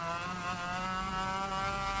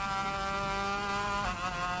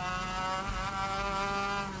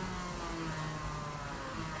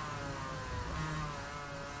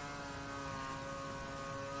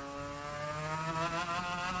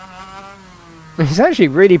 It's actually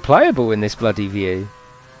really playable in this bloody view.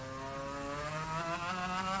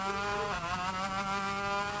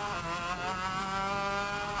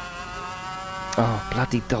 Oh,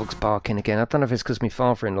 bloody dog's barking again. I don't know if it's because my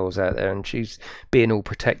father-in-law's out there and she's being all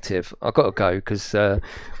protective. I've got to go because I'll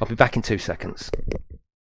be back in 2 seconds.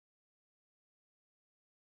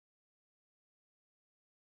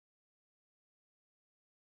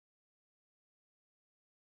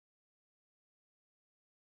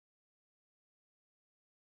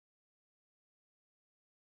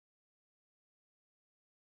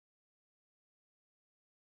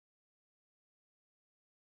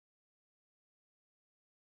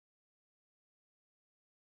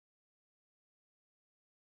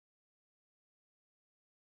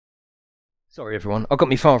 Sorry everyone, I've got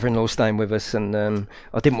my father-in-law staying with us and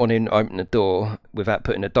I didn't want him to open the door without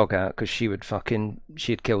putting the dog out because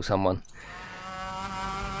she'd kill someone.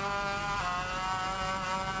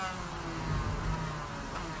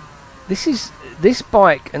 This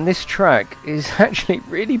bike and this track is actually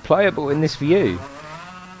really playable in this view.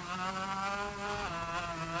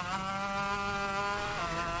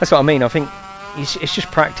 That's what I mean. I think it's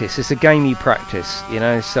just practice. It's a game you practice, you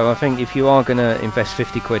know. So I think if you are going to invest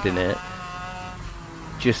 50 quid in it,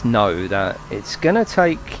 just know that it's going to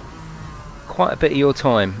take quite a bit of your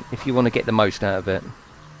time if you want to get the most out of it.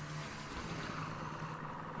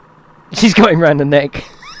 She's got him round the neck.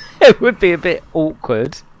 It would be a bit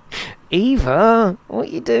awkward. Eva, what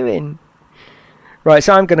are you doing? Right,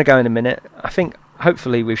 so I'm going to go in a minute. I think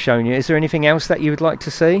hopefully we've shown you. Is there anything else that you would like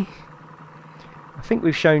to see? I think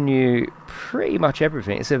we've shown you pretty much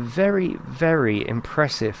everything. It's a very, very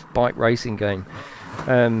impressive bike racing game.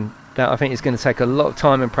 That I think is going to take a lot of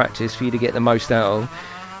time and practice for you to get the most out of.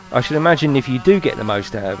 I should imagine if you do get the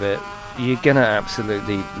most out of it, you're going to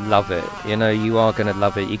absolutely love it. You know, you are going to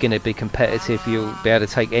love it. You're going to be competitive. You'll be able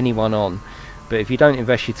to take anyone on. But if you don't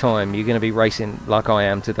invest your time, you're going to be racing like I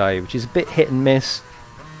am today, which is a bit hit and miss.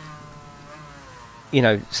 You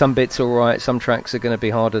know, some bits are alright, some tracks are going to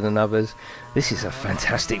be harder than others. This is a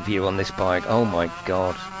fantastic view on this bike. Oh my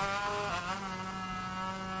god.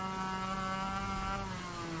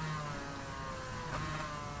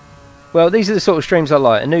 Well, these are the sort of streams I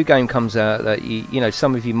like. A new game comes out that you know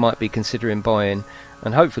some of you might be considering buying,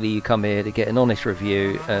 and hopefully you come here to get an honest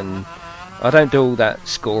review. And I don't do all that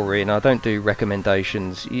scoring. I don't do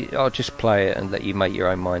recommendations. I'll just play it and let you make your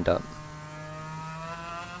own mind up.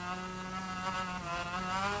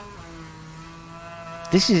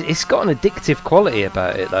 It's got an addictive quality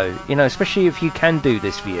about it though. You know, especially if you can do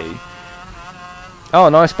this view. Oh,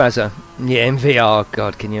 nice Bazza. Yeah, in VR.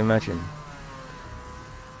 God, can you imagine?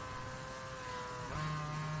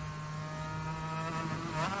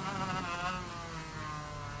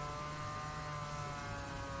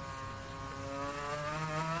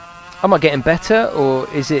 Am I getting better,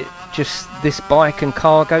 or is it just this bike and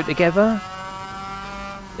car go together?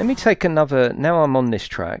 Let me take another. Now I'm on this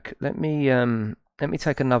track. Let me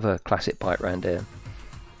take another classic bike round here.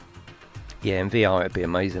 Yeah, in VR it'd be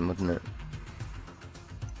amazing, wouldn't it?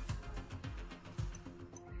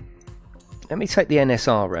 Let me take the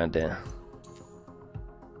NSR round here.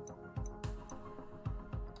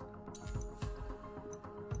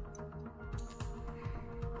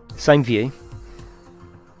 Same view.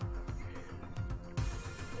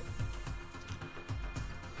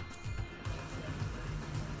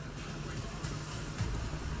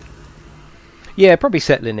 Yeah, probably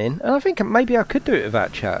settling in. And I think maybe I could do it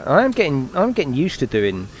without chat. I'm getting used to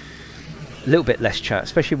doing a little bit less chat,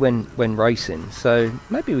 especially when racing. So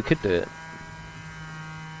maybe we could do it.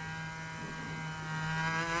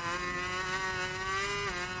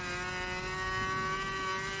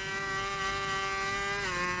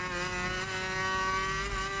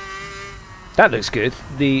 That looks good.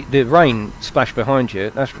 The rain splash behind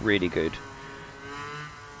you, that's really good.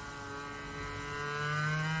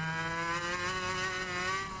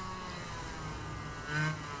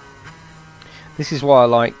 This is why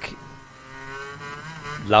I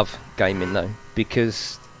love gaming though,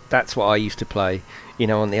 because that's what I used to play, you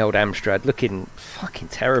know, on the old Amstrad, looking fucking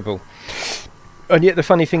terrible. And yet the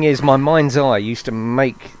funny thing is, my mind's eye used to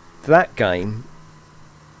make that game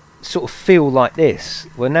sort of feel like this.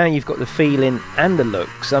 Well, now you've got the feeling and the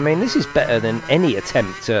looks. I mean, this is better than any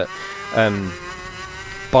attempt at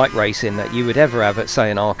bike racing that you would ever have at,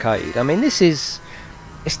 say, an arcade. I mean, this is...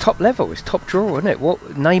 it's top level, it's top draw, isn't it?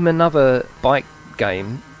 What, name another bike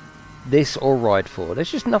game, this or Ride 4.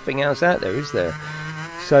 There's just nothing else out there, is there?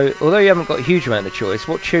 So, although you haven't got a huge amount of choice,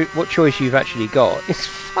 what choice you've actually got is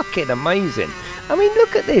fucking amazing. I mean,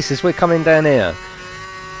 look at this as we're coming down here.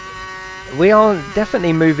 We are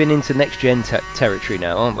definitely moving into next-gen territory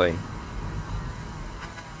now, aren't we?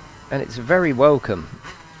 And it's very welcome.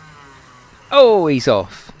 Oh, he's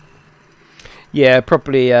off. Yeah,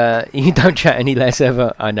 probably, you don't chat any less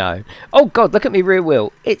ever, I know. Oh god, look at me rear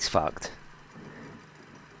wheel. It's fucked.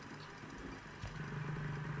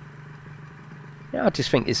 Yeah, I just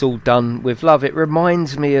think it's all done with love. It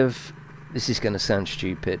reminds me of... this is going to sound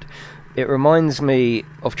stupid. It reminds me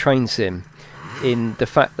of Train Sim, in the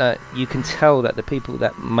fact that you can tell that the people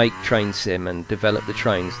that make Train Sim and develop the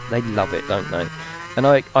trains, they love it, don't they? And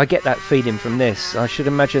I get that feeling from this. I should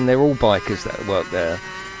imagine they're all bikers that work there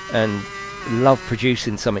and love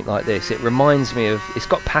producing something like this. It reminds me of... it's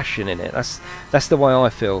got passion in it. That's the way I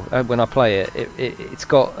feel when I play it. It's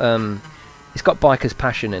got bikers'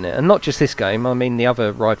 passion in it, and not just this game. I mean the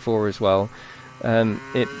other Ride 4 as well.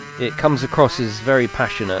 It comes across as very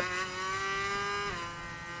passionate.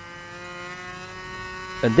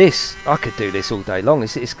 And this, I could do this all day long.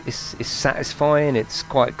 It's satisfying. It's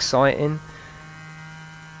quite exciting.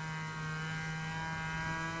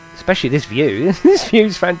 Especially this view. This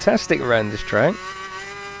view's fantastic around this track.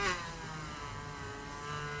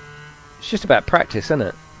 It's just about practice, isn't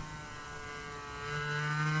it?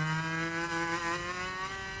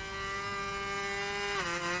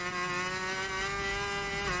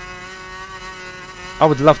 I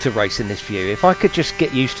would love to race in this view. If I could just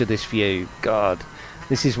get used to this view, God,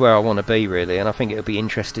 this is where I want to be really, and I think it would be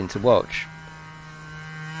interesting to watch.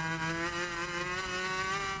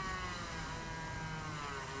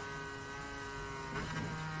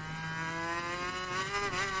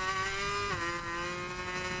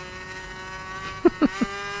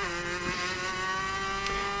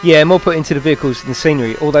 Yeah, more put into the vehicles than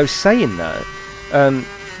scenery. Although saying that,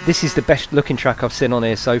 this is the best looking track I've seen on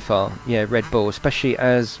here so far. Yeah, Red Bull, especially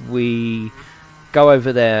as we go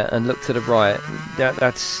over there and look to the right.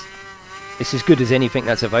 It's as good as anything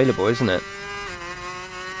that's available, isn't it?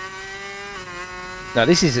 Now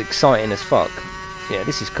this is exciting as fuck. Yeah,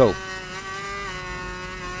 this is cool.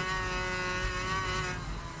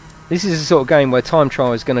 This is the sort of game where time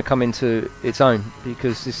trial is going to come into its own,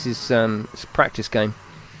 because this is it's a practice game.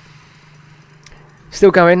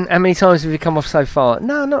 Still going. How many times have you come off so far?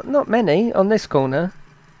 No, not many on this corner.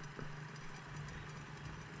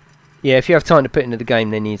 Yeah, if you have time to put into the game,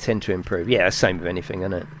 then you tend to improve. Yeah, same with anything,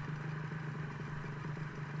 isn't it?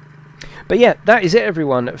 But yeah, that is it,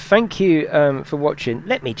 everyone. Thank you for watching.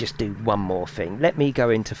 Let me just do one more thing. Let me go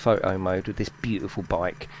into photo mode with this beautiful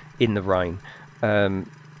bike in the rain.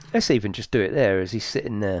 Let's even just do it there as he's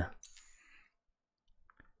sitting there.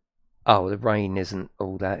 Oh, the rain isn't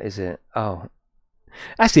all that, is it? Oh.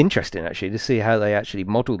 That's interesting, actually, to see how they actually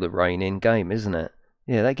model the rain in game, isn't it?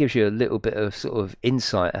 Yeah, that gives you a little bit of sort of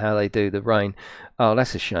insight how they do the rain. Oh,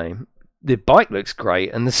 that's a shame. The bike looks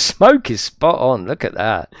great, and the smoke is spot on. Look at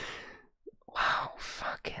that. Wow,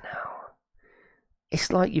 fucking hell. It's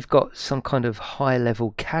like you've got some kind of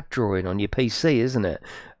high-level CAD drawing on your PC, isn't it?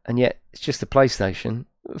 And yet, it's just a PlayStation.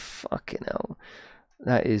 Fucking hell.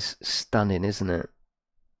 That is stunning, isn't it?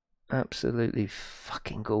 Absolutely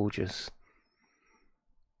fucking gorgeous.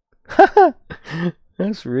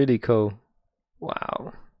 That's really cool.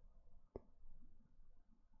 Wow.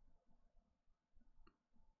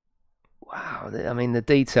 Wow, I mean the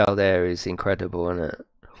detail there is incredible, isn't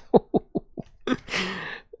it?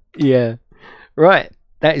 Yeah. Right,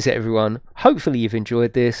 that is it, everyone. Hopefully you've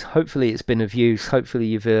enjoyed this. Hopefully it's been of use. Hopefully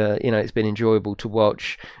you've you know, it's been enjoyable to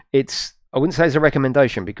watch. I wouldn't say it's a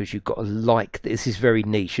recommendation, because you've got to like this. Is very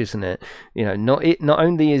niche, isn't it? You know, not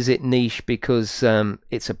only is it niche because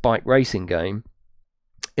it's a bike racing game.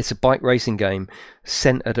 It's a bike racing game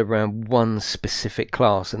centered around one specific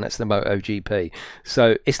class, and that's the MotoGP.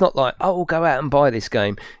 So it's not like, oh, go out and buy this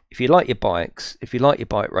game. If you like your bikes, if you like your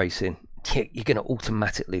bike racing, you're going to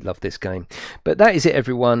automatically love this game. But that is it,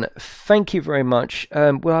 everyone. Thank you very much.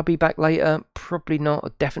 Will I be back later? Probably not.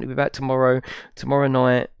 I'll definitely be back tomorrow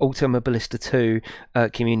night, Automobilista 2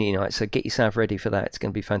 community night, so get yourself ready for that. It's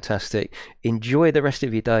going to be fantastic. Enjoy the rest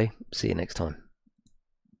of your day. See you next time.